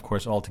song. And then, of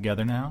course, All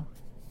Together Now.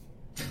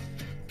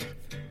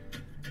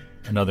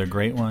 Another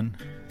great one.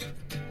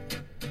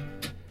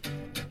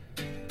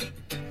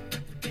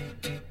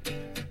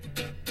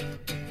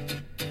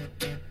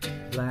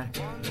 Black,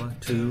 1,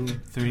 2,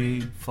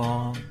 3,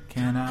 4,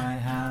 can I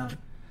have?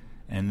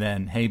 And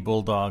then Hey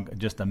Bulldog,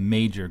 just a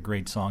major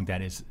great song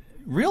that is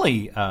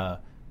really...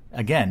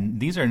 again,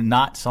 these are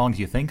not songs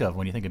you think of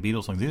when you think of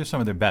Beatles songs. These are some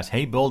of their best.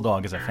 Hey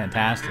Bulldog is a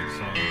fantastic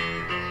song.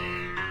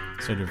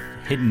 Sort of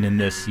hidden in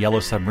this Yellow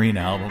Submarine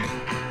album.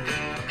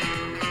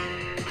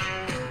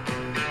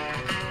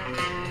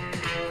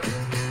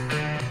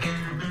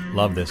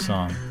 Love this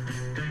song.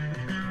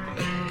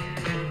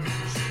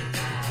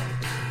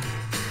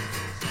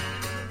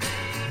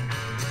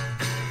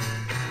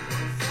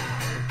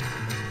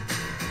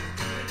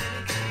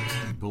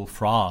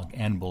 Bullfrog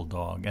and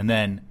Bulldog. And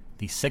then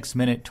the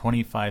 6-minute,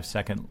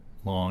 25-second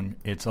long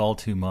It's All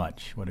Too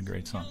Much. What a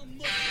great song.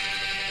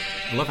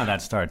 I love how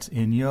that starts.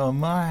 In your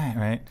mind,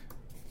 right?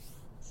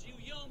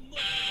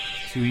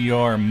 To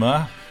your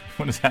ma.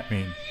 What does that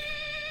mean?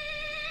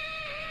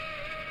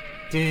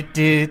 Do,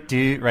 do,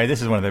 do. Right,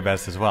 this is one of their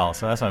best as well.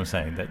 So that's what I'm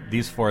saying. That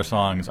these 4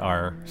 songs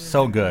are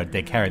so good,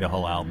 they carry the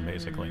whole album,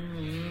 basically.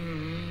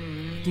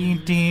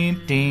 Ding, ding,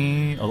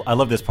 ding. Oh, I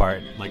love this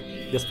part. Like,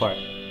 this part.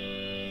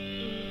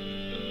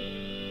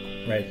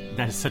 Right,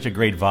 that is such a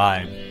great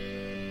vibe.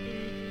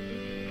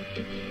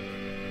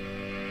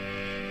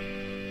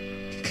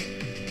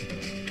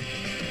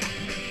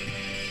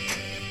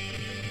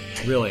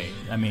 Really,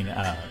 I mean,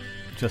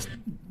 just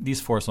these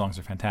 4 songs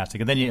are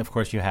fantastic. And then, of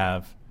course, you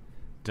have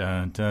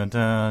dun dun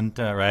dun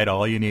dun. Right,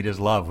 All You Need Is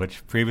Love,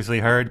 which previously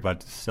heard,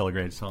 but still a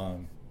great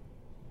song.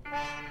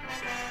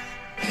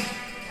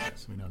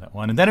 So we know that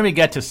one. And then we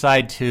get to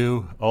side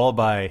 2, all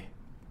by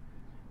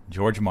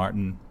George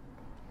Martin.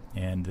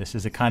 And this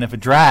is a kind of a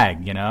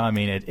drag, you know? I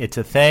mean, it's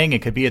a thing.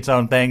 It could be its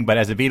own thing. But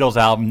as a Beatles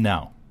album,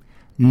 no.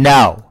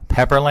 No.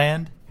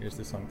 Pepperland. Here's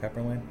the song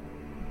Pepperland.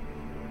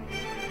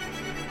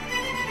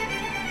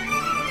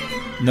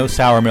 No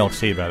Sour Milk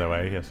Sea, by the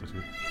way. Yes.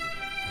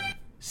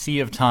 Sea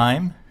of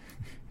Time.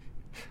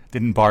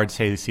 Didn't Bard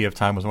say the Sea of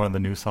Time was one of the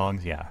new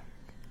songs? Yeah.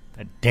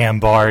 That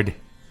damn Bard.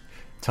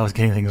 It's always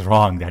getting things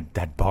wrong,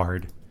 that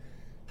Bard.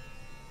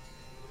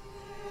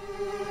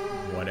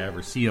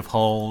 Whatever. Sea of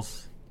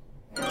Holes.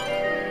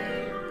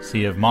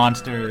 Sea of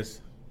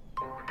Monsters,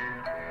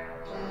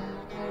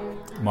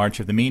 March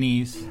of the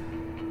Meanies,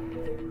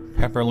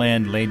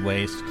 Pepperland Laid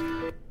Waste,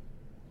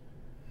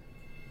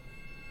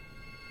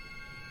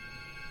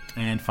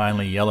 and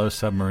finally Yellow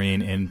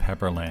Submarine in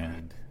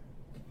Pepperland.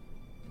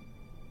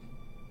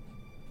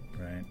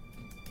 Right.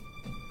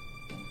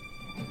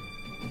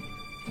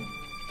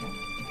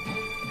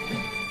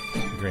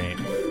 Great.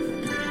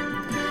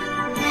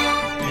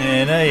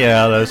 In a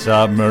yellow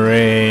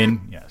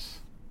submarine. Yes.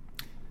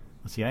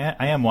 Let's see,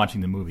 I am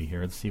watching the movie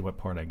here. Let's see what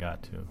part I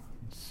got to.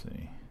 Let's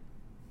see.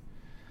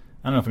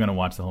 I don't know if I'm going to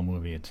watch the whole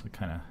movie. It's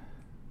kind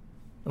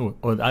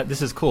of...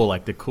 this is cool,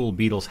 like the cool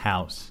Beatles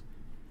house.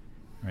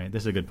 Right,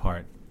 this is a good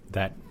part.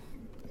 That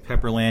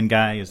Pepperland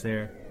guy is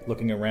there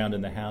looking around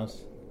in the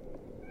house.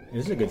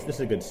 This is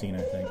a good scene,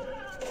 I think.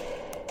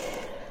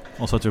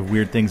 All sorts of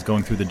weird things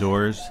going through the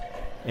doors.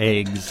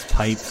 Eggs,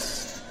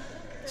 pipes,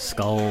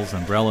 skulls,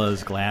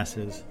 umbrellas,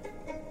 glasses.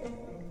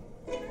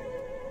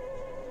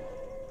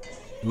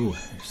 Ooh,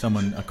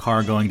 a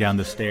car going down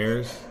the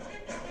stairs.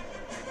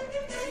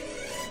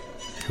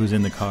 Who's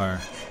in the car?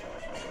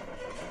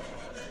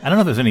 I don't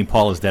know if there's any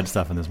Paul is Dead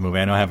stuff in this movie.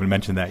 I know I haven't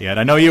mentioned that yet.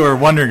 I know you were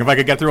wondering if I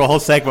could get through a whole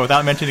segment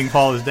without mentioning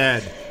Paul is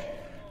Dead.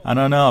 I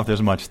don't know if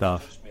there's much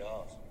stuff.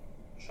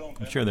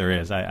 I'm sure there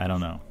is. I don't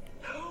know.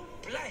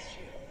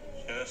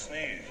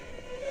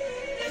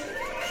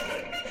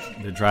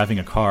 They're driving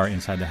a car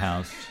inside the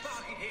house.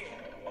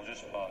 I'll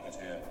just park it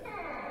here.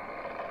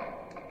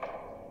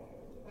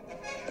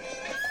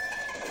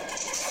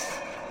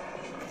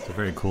 It's a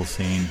very cool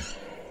scene.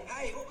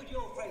 Hey,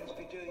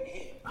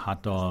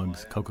 hot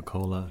dogs,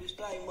 Coca-Cola,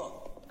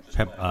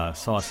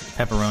 sauce,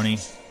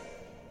 pepperoni.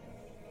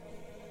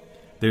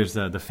 There's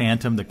the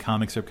Phantom, the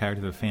comic strip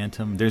character, the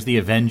Phantom. There's the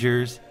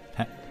Avengers,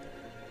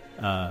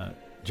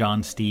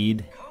 John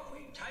Steed,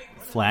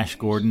 Flash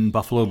Gordon,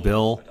 Buffalo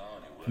Bill,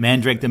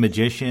 Mandrake the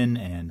Magician,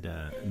 and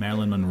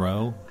Marilyn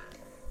Monroe.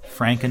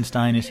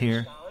 Frankenstein is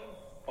here.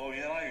 Oh,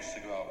 yeah, I used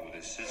to go out with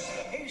his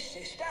sister. Whose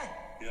sister?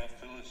 Yeah,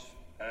 Phyllis.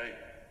 Hey.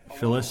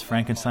 Phyllis,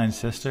 Frankenstein's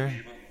sister.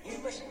 You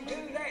mustn't do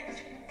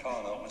that.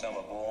 Can't help it, I'm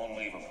a born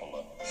lever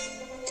puller.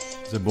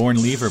 He's a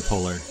born lever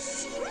puller.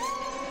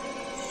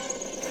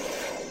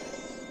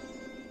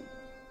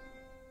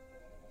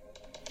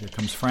 Here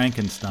comes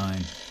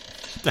Frankenstein.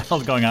 What the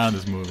hell's going on in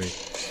this movie?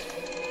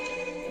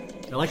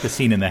 I like the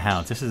scene in the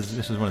house. This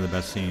is one of the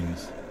best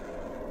scenes.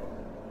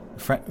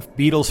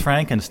 Beatles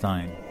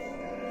Frankenstein.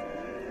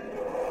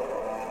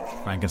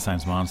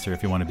 Frankenstein's monster,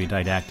 if you want to be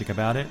didactic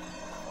about it.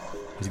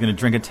 He's going to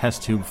drink a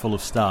test tube full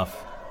of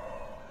stuff.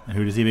 And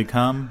who does he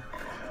become?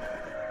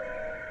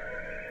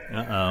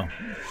 Uh-oh.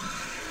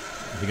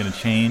 Is he going to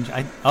change?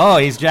 Oh,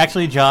 he's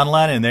actually John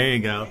Lennon. There you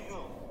go.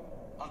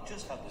 I've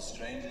just had the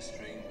strangest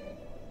dream.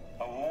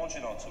 I warned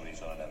you not to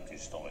eat on an empty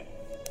stomach.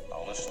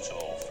 I'll listen to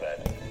old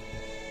Fred.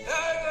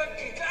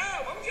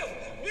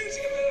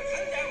 Music of the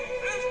countdown,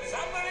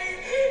 submarine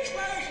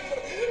explosions,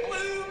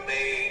 blue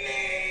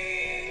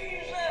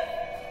meanings.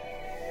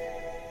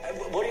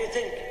 What do you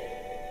think?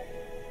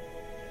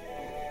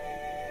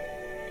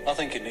 I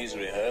think it needs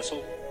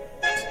rehearsal.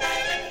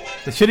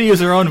 They should have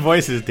used their own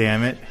voices,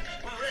 damn it.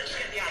 Well, let's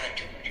get the other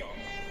two, John.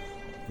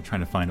 We're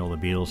trying to find all the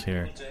Beatles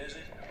here. What day is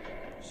it?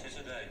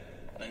 Saturday.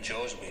 And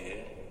George will be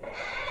here.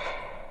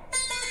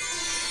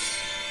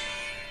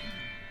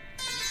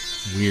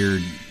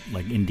 Weird,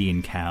 like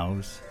Indian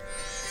cows.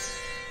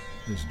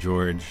 There's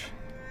George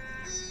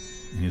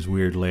in his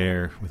weird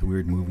lair with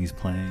weird movies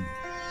playing.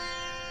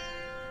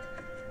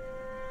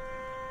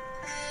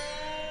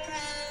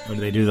 Or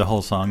do they do the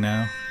whole song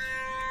now?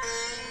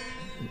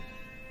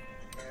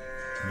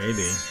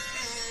 Maybe.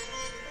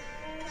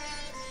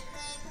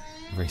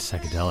 Very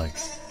psychedelic.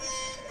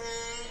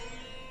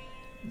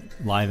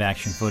 Live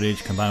action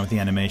footage combined with the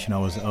animation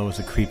always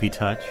a creepy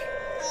touch.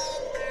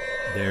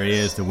 There he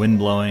is, the wind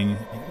blowing,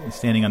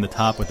 standing on the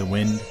top with the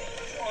wind. What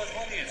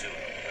are you doing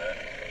up there?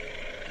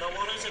 No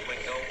one is it,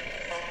 Wingo?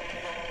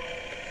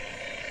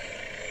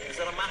 Is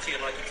there a matter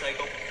you'd like to take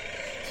up?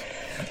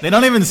 They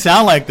don't even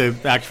sound like the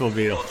actual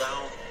Beatles. Or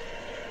down?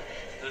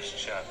 This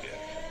chap here.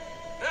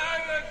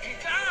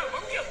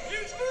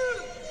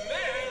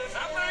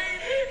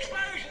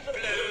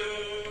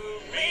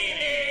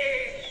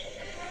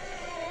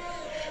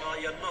 Oh,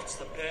 you're nuts,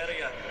 the pair of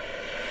you.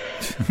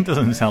 It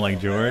doesn't sound like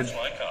George. It's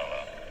my car,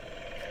 lad.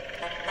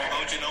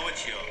 How do you know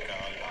it's your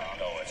car?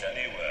 No, it's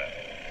anywhere.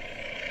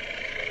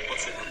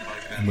 What's it look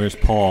like? And where's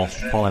Paul?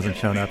 Paul hasn't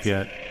shown up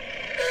yet.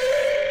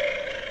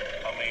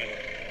 I mean,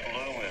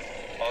 blue with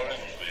orange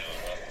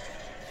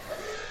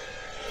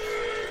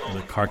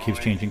wheels. The car keeps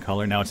changing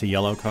color. Now it's a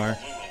yellow car.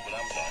 Blue, but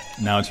I'm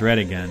driving. Now it's red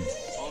again.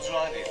 I'll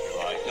drive if you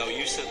like. No,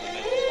 you sit in the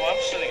middle. Oh,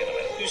 I'm sitting in the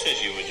middle. Who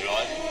says you were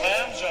driving? I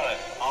am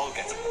driving. I'll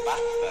get to the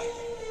back then.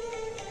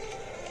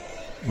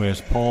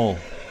 Where's Paul?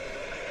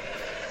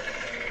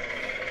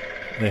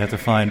 They have to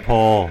find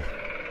Paul.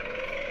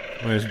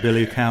 Where's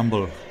Billy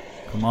Campbell?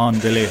 Come on,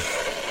 Billy.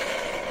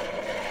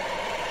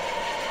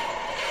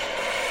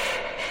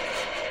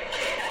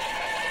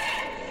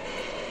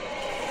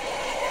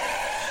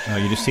 Oh,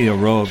 you just see a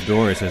row of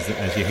doors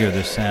as you hear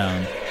this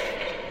sound.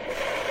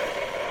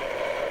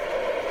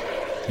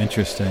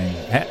 Interesting.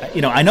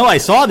 You know, I know I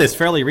saw this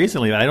fairly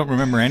recently, but I don't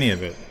remember any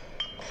of it.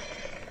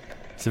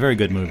 It's a very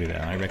good movie, though.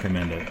 I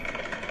recommend it.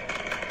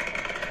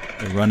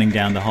 They're running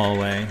down the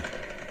hallway.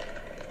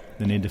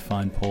 They need to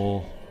find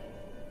Paul.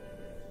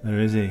 Where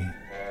is he?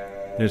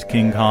 There's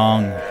King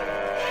Kong.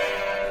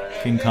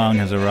 King Kong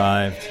has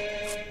arrived.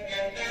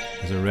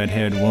 There's a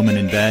red-haired woman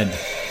in bed.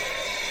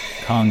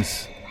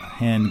 Kong's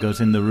hand goes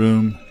in the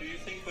room. Do you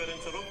think we're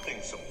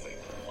interrupting something?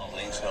 I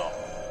think so.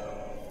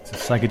 It's a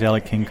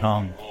psychedelic King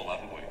Kong. All,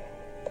 haven't we?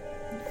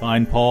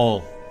 Find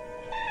Paul.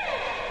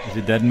 He's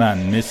a dead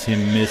man. Miss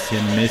him, miss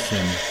him, miss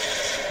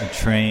him. A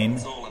train.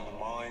 It's all in the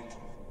mind.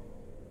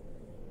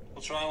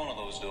 We'll try one of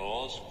those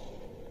doors.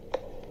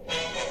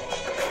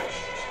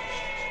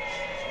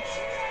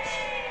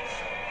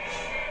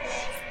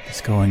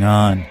 What's going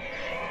on?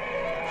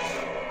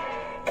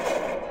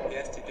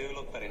 Yes, they do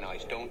look very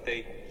nice, don't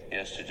they?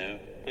 Yes, they do.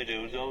 They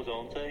do, though,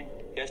 don't they?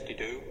 Yes, they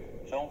do.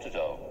 Don't they,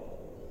 though?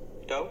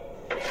 Do?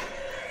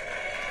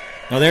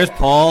 Oh, there's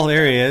Paul.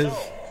 There he is.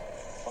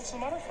 What's the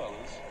matter,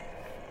 fellas?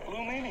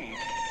 Blue meanings.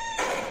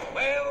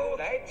 Well,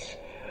 lads,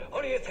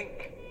 what do you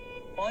think?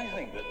 I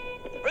think that...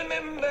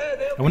 Remember,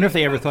 I wonder if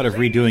they ever thought of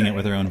redoing it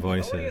with their own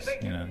voices.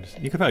 You know,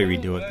 you could probably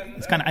redo it.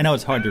 It's kind of. I know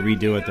it's hard to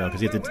redo it though,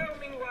 because you have to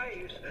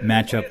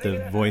match up the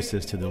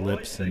voices to the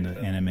lips and the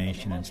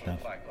animation and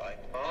stuff. Well,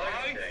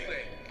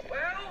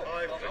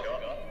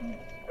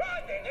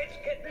 right then, let's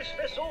get this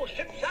vessel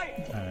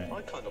ship-shape. All right.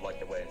 I kind of like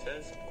the way it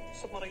is.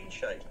 Submarine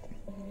shape.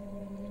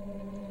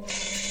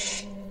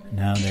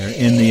 Now they're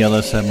in the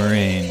Yellow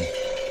Submarine.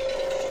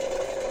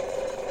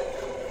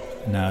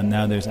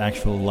 Now there's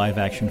actual live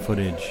action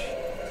footage.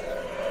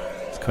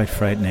 It's quite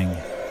frightening.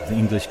 The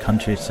English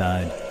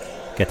countryside.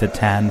 Get a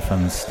tan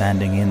from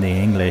standing in the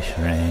English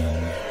rain.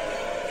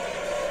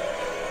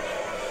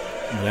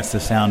 That's the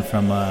sound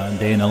from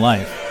Day in the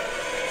Life.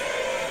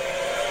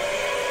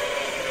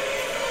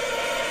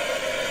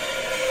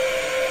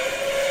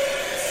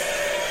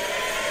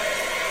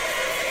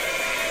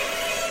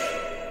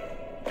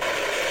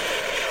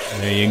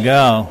 There you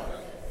go.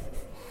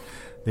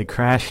 They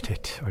crashed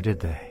it, or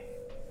did they?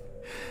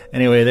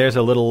 Anyway, there's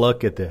a little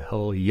look at the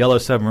whole Yellow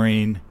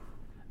Submarine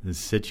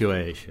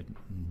situation.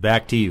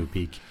 Back to you,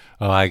 Peak.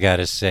 Oh, I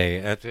gotta say,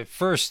 the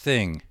first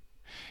thing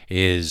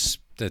is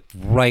that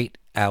right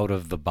out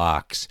of the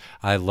box,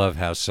 I love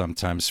how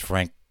sometimes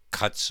Frank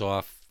cuts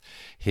off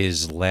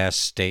his last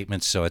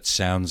statement so it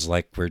sounds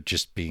like we're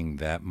just being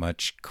that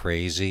much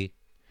crazy.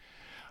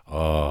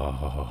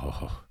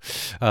 Oh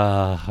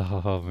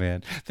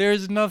man.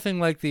 There's nothing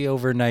like the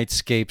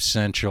Overnightscape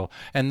Central,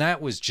 and that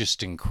was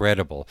just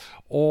incredible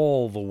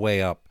all the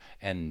way up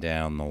and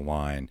down the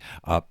line.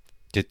 Oh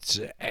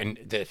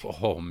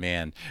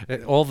man,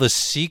 all the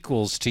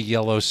sequels to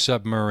Yellow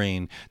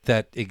Submarine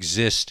that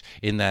exist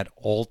in that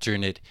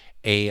alternate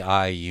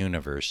AI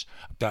universe.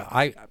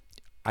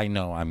 I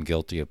know I'm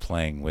guilty of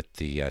playing with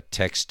the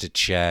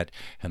text-to-chat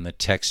and the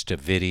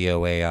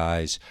text-to-video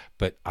AIs,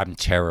 but I'm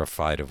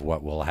terrified of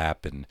what will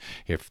happen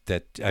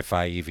if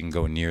I even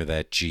go near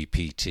that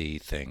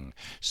GPT thing.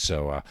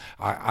 So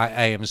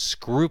I am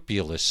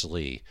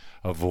scrupulously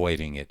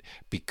avoiding it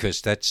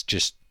because that's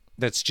just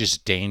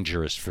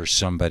dangerous for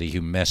somebody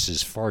who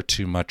messes far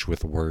too much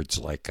with words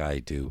like I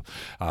do.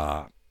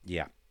 Yeah.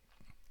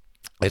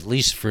 At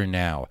least for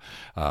now,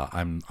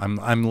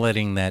 I'm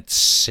letting that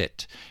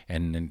sit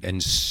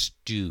and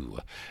stew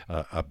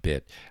a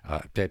bit.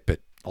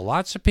 But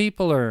lots of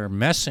people are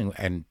messing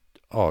and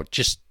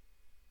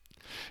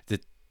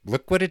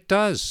look what it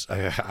does.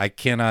 I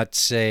cannot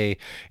say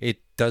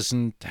it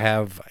doesn't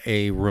have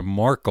a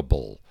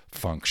remarkable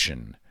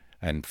function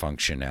and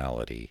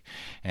functionality.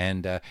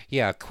 And a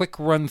quick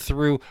run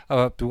through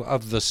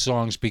of the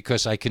songs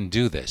because I can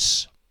do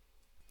this.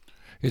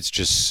 It's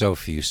just so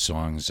few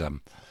songs.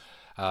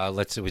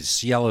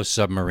 Yellow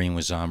Submarine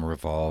was on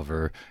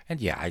Revolver, and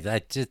you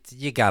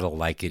gotta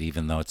like it,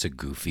 even though it's a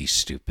goofy,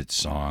 stupid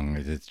song.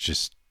 It's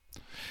just,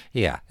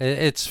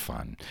 it's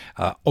fun.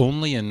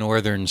 Only a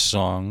Northern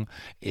Song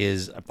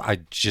I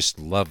just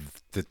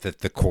love that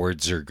the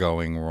chords are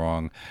going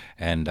wrong,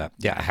 and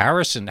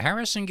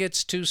Harrison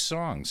gets 2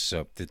 songs,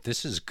 so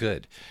this is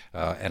good,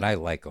 and I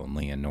like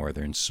Only a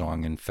Northern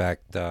Song. In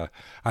fact,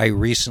 I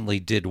recently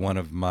did one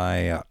of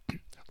my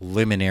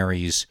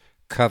Luminaries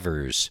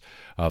covers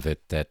of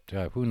it that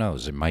who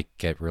knows, it might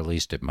get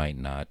released, it might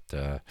not.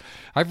 We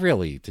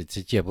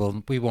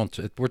won't.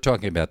 We're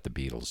talking about the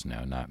Beatles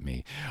now, not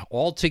me.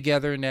 All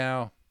Together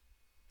Now,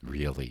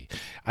 really.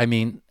 I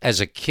mean, as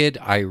a kid,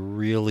 I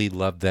really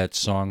loved that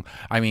song.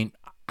 I mean,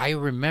 I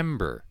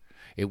remember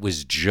it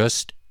was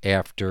just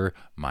after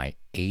my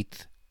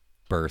 8th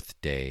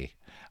birthday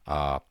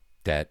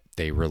that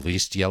they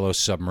released Yellow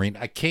Submarine.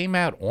 I came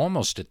out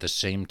almost at the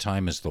same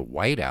time as the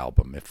White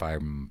Album, if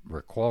I'm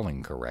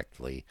recalling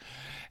correctly.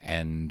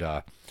 And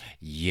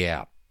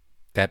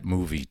that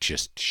movie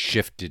just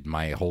shifted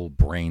my whole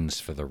brains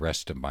for the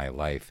rest of my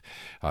life.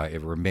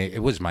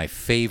 It was my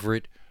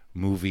favorite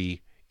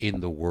movie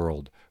in the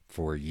world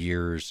for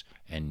years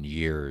and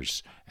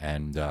years.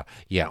 And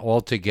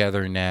All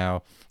Together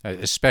Now,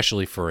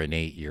 especially for an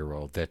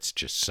 8-year-old, that's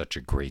just such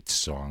a great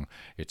song.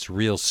 It's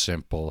real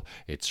simple.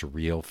 It's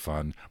real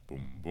fun.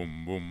 Boom,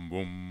 boom, boom,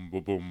 boom,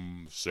 boom,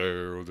 boom,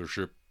 sail the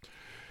ship.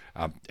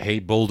 Hey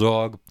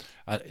Bulldog.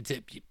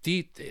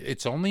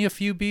 It's only a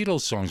few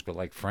Beatles songs, but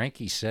like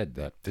Frankie said,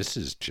 that this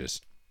is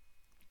just,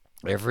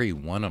 every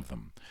one of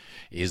them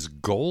is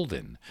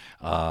golden.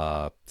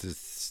 I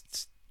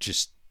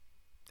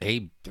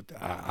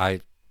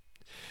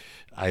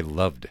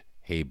loved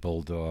Hey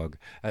Bulldog.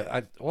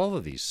 All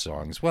of these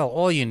songs. Well,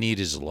 All You Need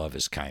Is Love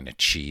is kind of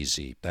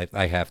cheesy,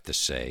 I have to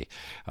say.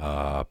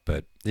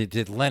 But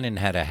Lennon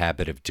had a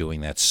habit of doing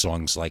that.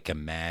 Songs like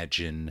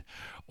Imagine,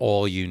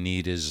 All You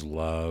Need Is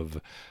Love.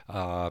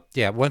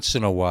 Once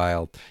in a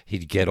while,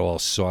 he'd get all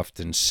soft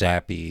and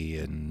sappy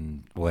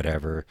and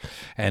whatever.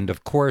 And,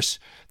 of course,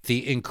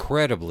 the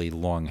incredibly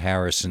long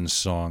Harrison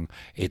song,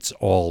 It's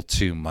All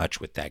Too Much,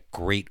 with that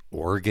great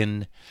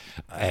organ.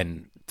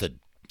 And the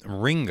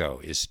Ringo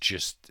is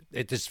just,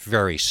 it's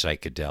very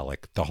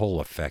psychedelic, the whole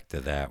effect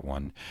of that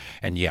one.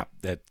 And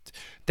that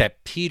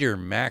Peter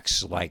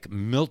Max, like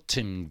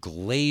Milton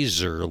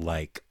Glaser,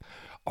 like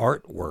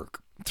artwork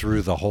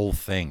through the whole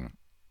thing.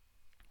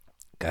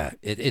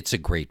 It's a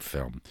great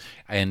film,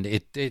 and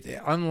it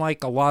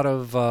unlike a lot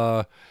of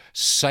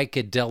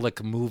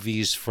psychedelic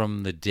movies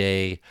from the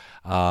day,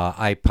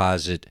 I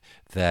posit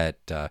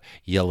that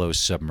Yellow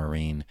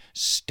Submarine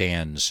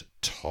stands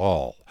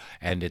tall,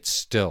 and it's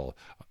still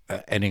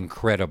an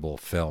incredible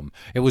film.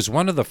 It was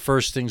one of the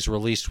first things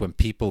released when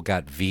people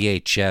got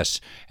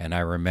VHS, and I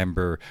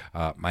remember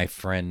my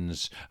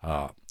friends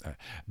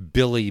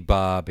Billy,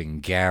 Bob,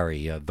 and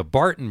Gary, the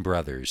Barton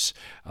brothers,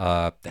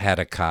 had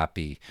a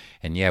copy,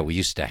 and yeah, we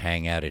used to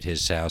hang out at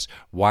his house,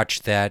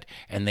 watch that,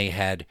 and they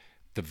had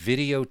the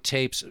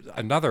videotapes,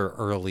 another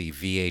early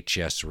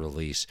VHS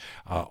release,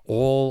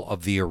 all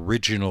of the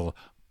original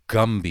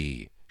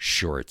Gumby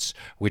shorts,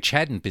 which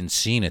hadn't been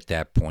seen at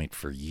that point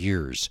for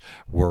years,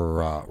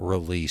 were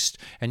released.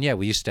 And yeah,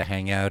 we used to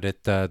hang out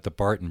at the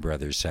Barton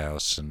Brothers'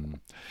 house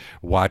and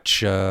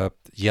watch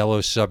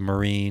Yellow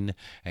Submarine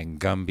and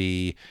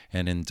Gumby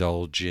and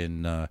indulge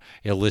in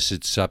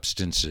illicit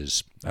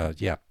substances.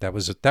 Yeah, that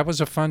was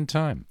a fun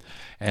time.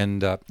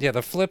 And yeah,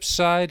 the flip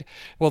side,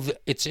 well,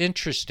 it's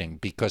interesting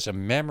because a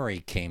memory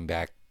came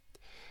back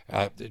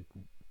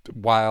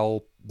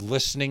while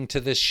listening to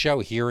this show,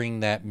 hearing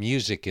that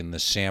music in the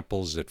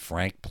samples that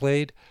Frank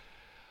played.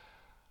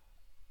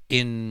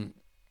 In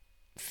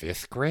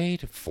 5th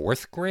grade,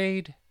 4th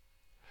grade,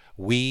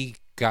 we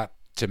got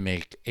to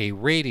make a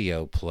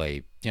radio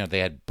play. You know, they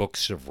had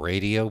books of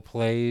radio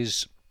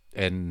plays,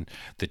 and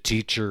the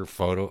teacher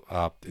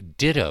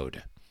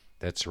dittoed.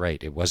 That's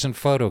right. It wasn't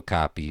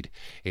photocopied.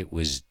 It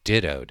was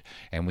dittoed.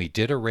 And we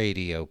did a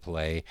radio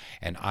play,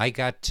 and I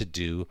got to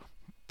do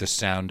the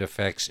sound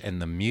effects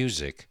and the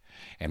music.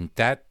 And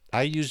that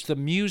I used the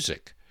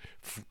music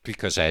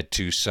because I had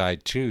 2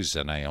 side 2s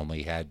and I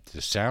only had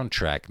the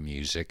soundtrack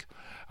music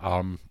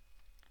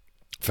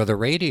for the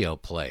radio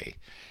play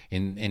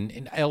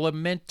in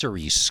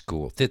elementary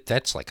school.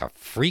 That's like a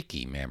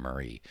freaky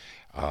memory.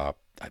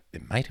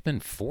 It might have been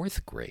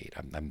 4th grade.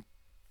 I'm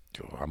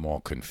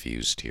all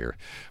confused here,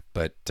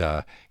 but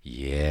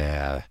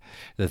yeah,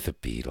 the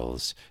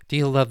Beatles. Do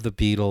you love the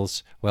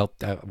Beatles? Well,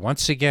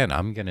 once again,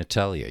 I'm going to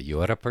tell you,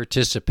 you ought to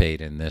participate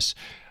in this.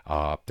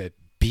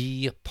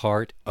 Be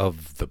part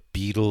of the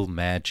Beatle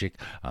magic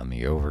on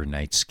the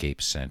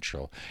Overnightscape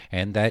Central.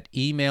 And that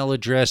email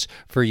address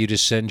for you to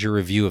send your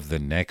review of the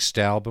next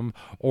album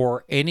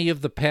or any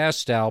of the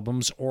past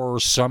albums or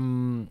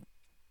some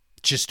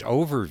just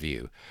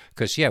overview.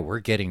 Because, yeah, we're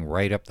getting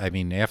right up. I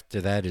mean,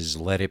 after that is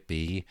Let It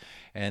Be.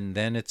 And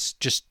then it's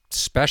just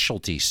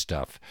specialty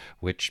stuff,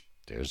 which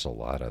there's a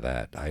lot of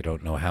that. I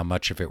don't know how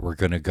much of it we're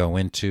going to go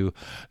into,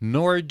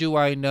 nor do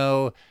I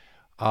know.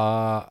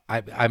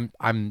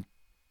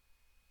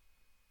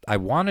 I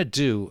want to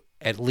do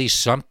at least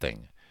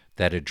something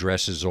that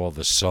addresses all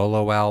the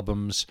solo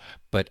albums,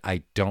 but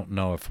I don't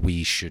know if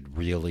we should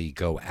really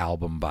go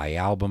album by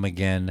album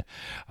again.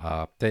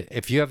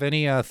 If you have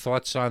any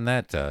thoughts on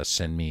that,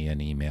 send me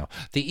an email.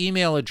 The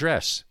email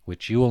address,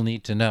 which you will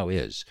need to know,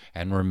 is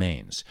and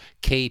remains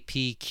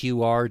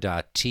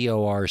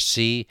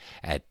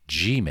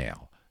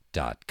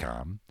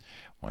kpqr.torc@gmail.com.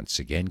 Once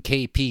again,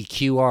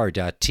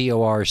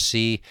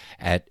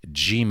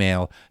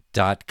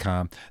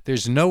 kpqr.torc@gmail.com.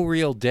 There's no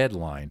real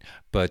deadline,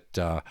 but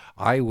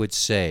I would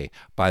say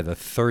by the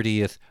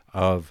 30th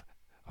of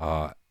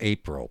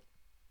April,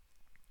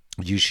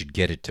 you should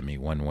get it to me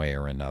one way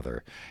or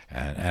another.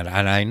 And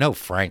I know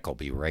Frank will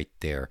be right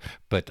there,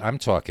 but I'm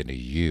talking to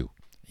you.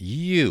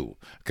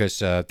 Because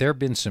there have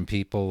been some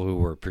people who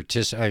were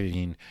participating. I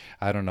mean,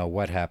 I don't know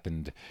what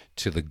happened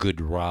to the good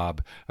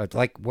Rob.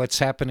 Like what's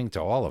happening to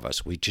all of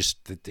us.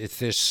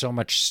 There's so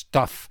much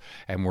stuff,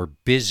 and we're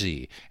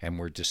busy, and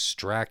we're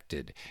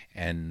distracted,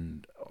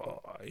 and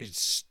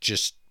it's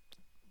just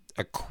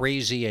a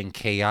crazy and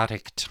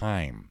chaotic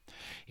time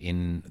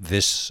in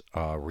this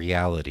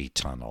reality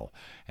tunnel.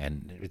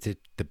 And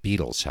the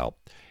Beatles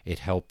help. It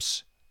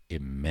helps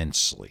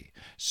immensely.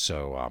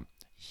 So,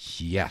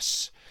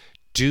 yes.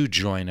 Do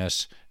join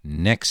us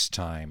next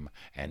time,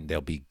 and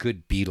there'll be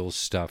good Beatles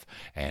stuff,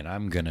 and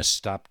I'm going to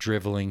stop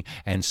driveling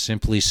and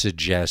simply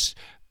suggest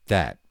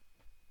that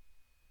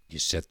you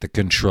set the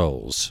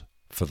controls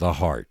for the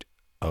heart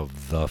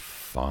of the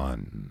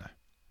fun.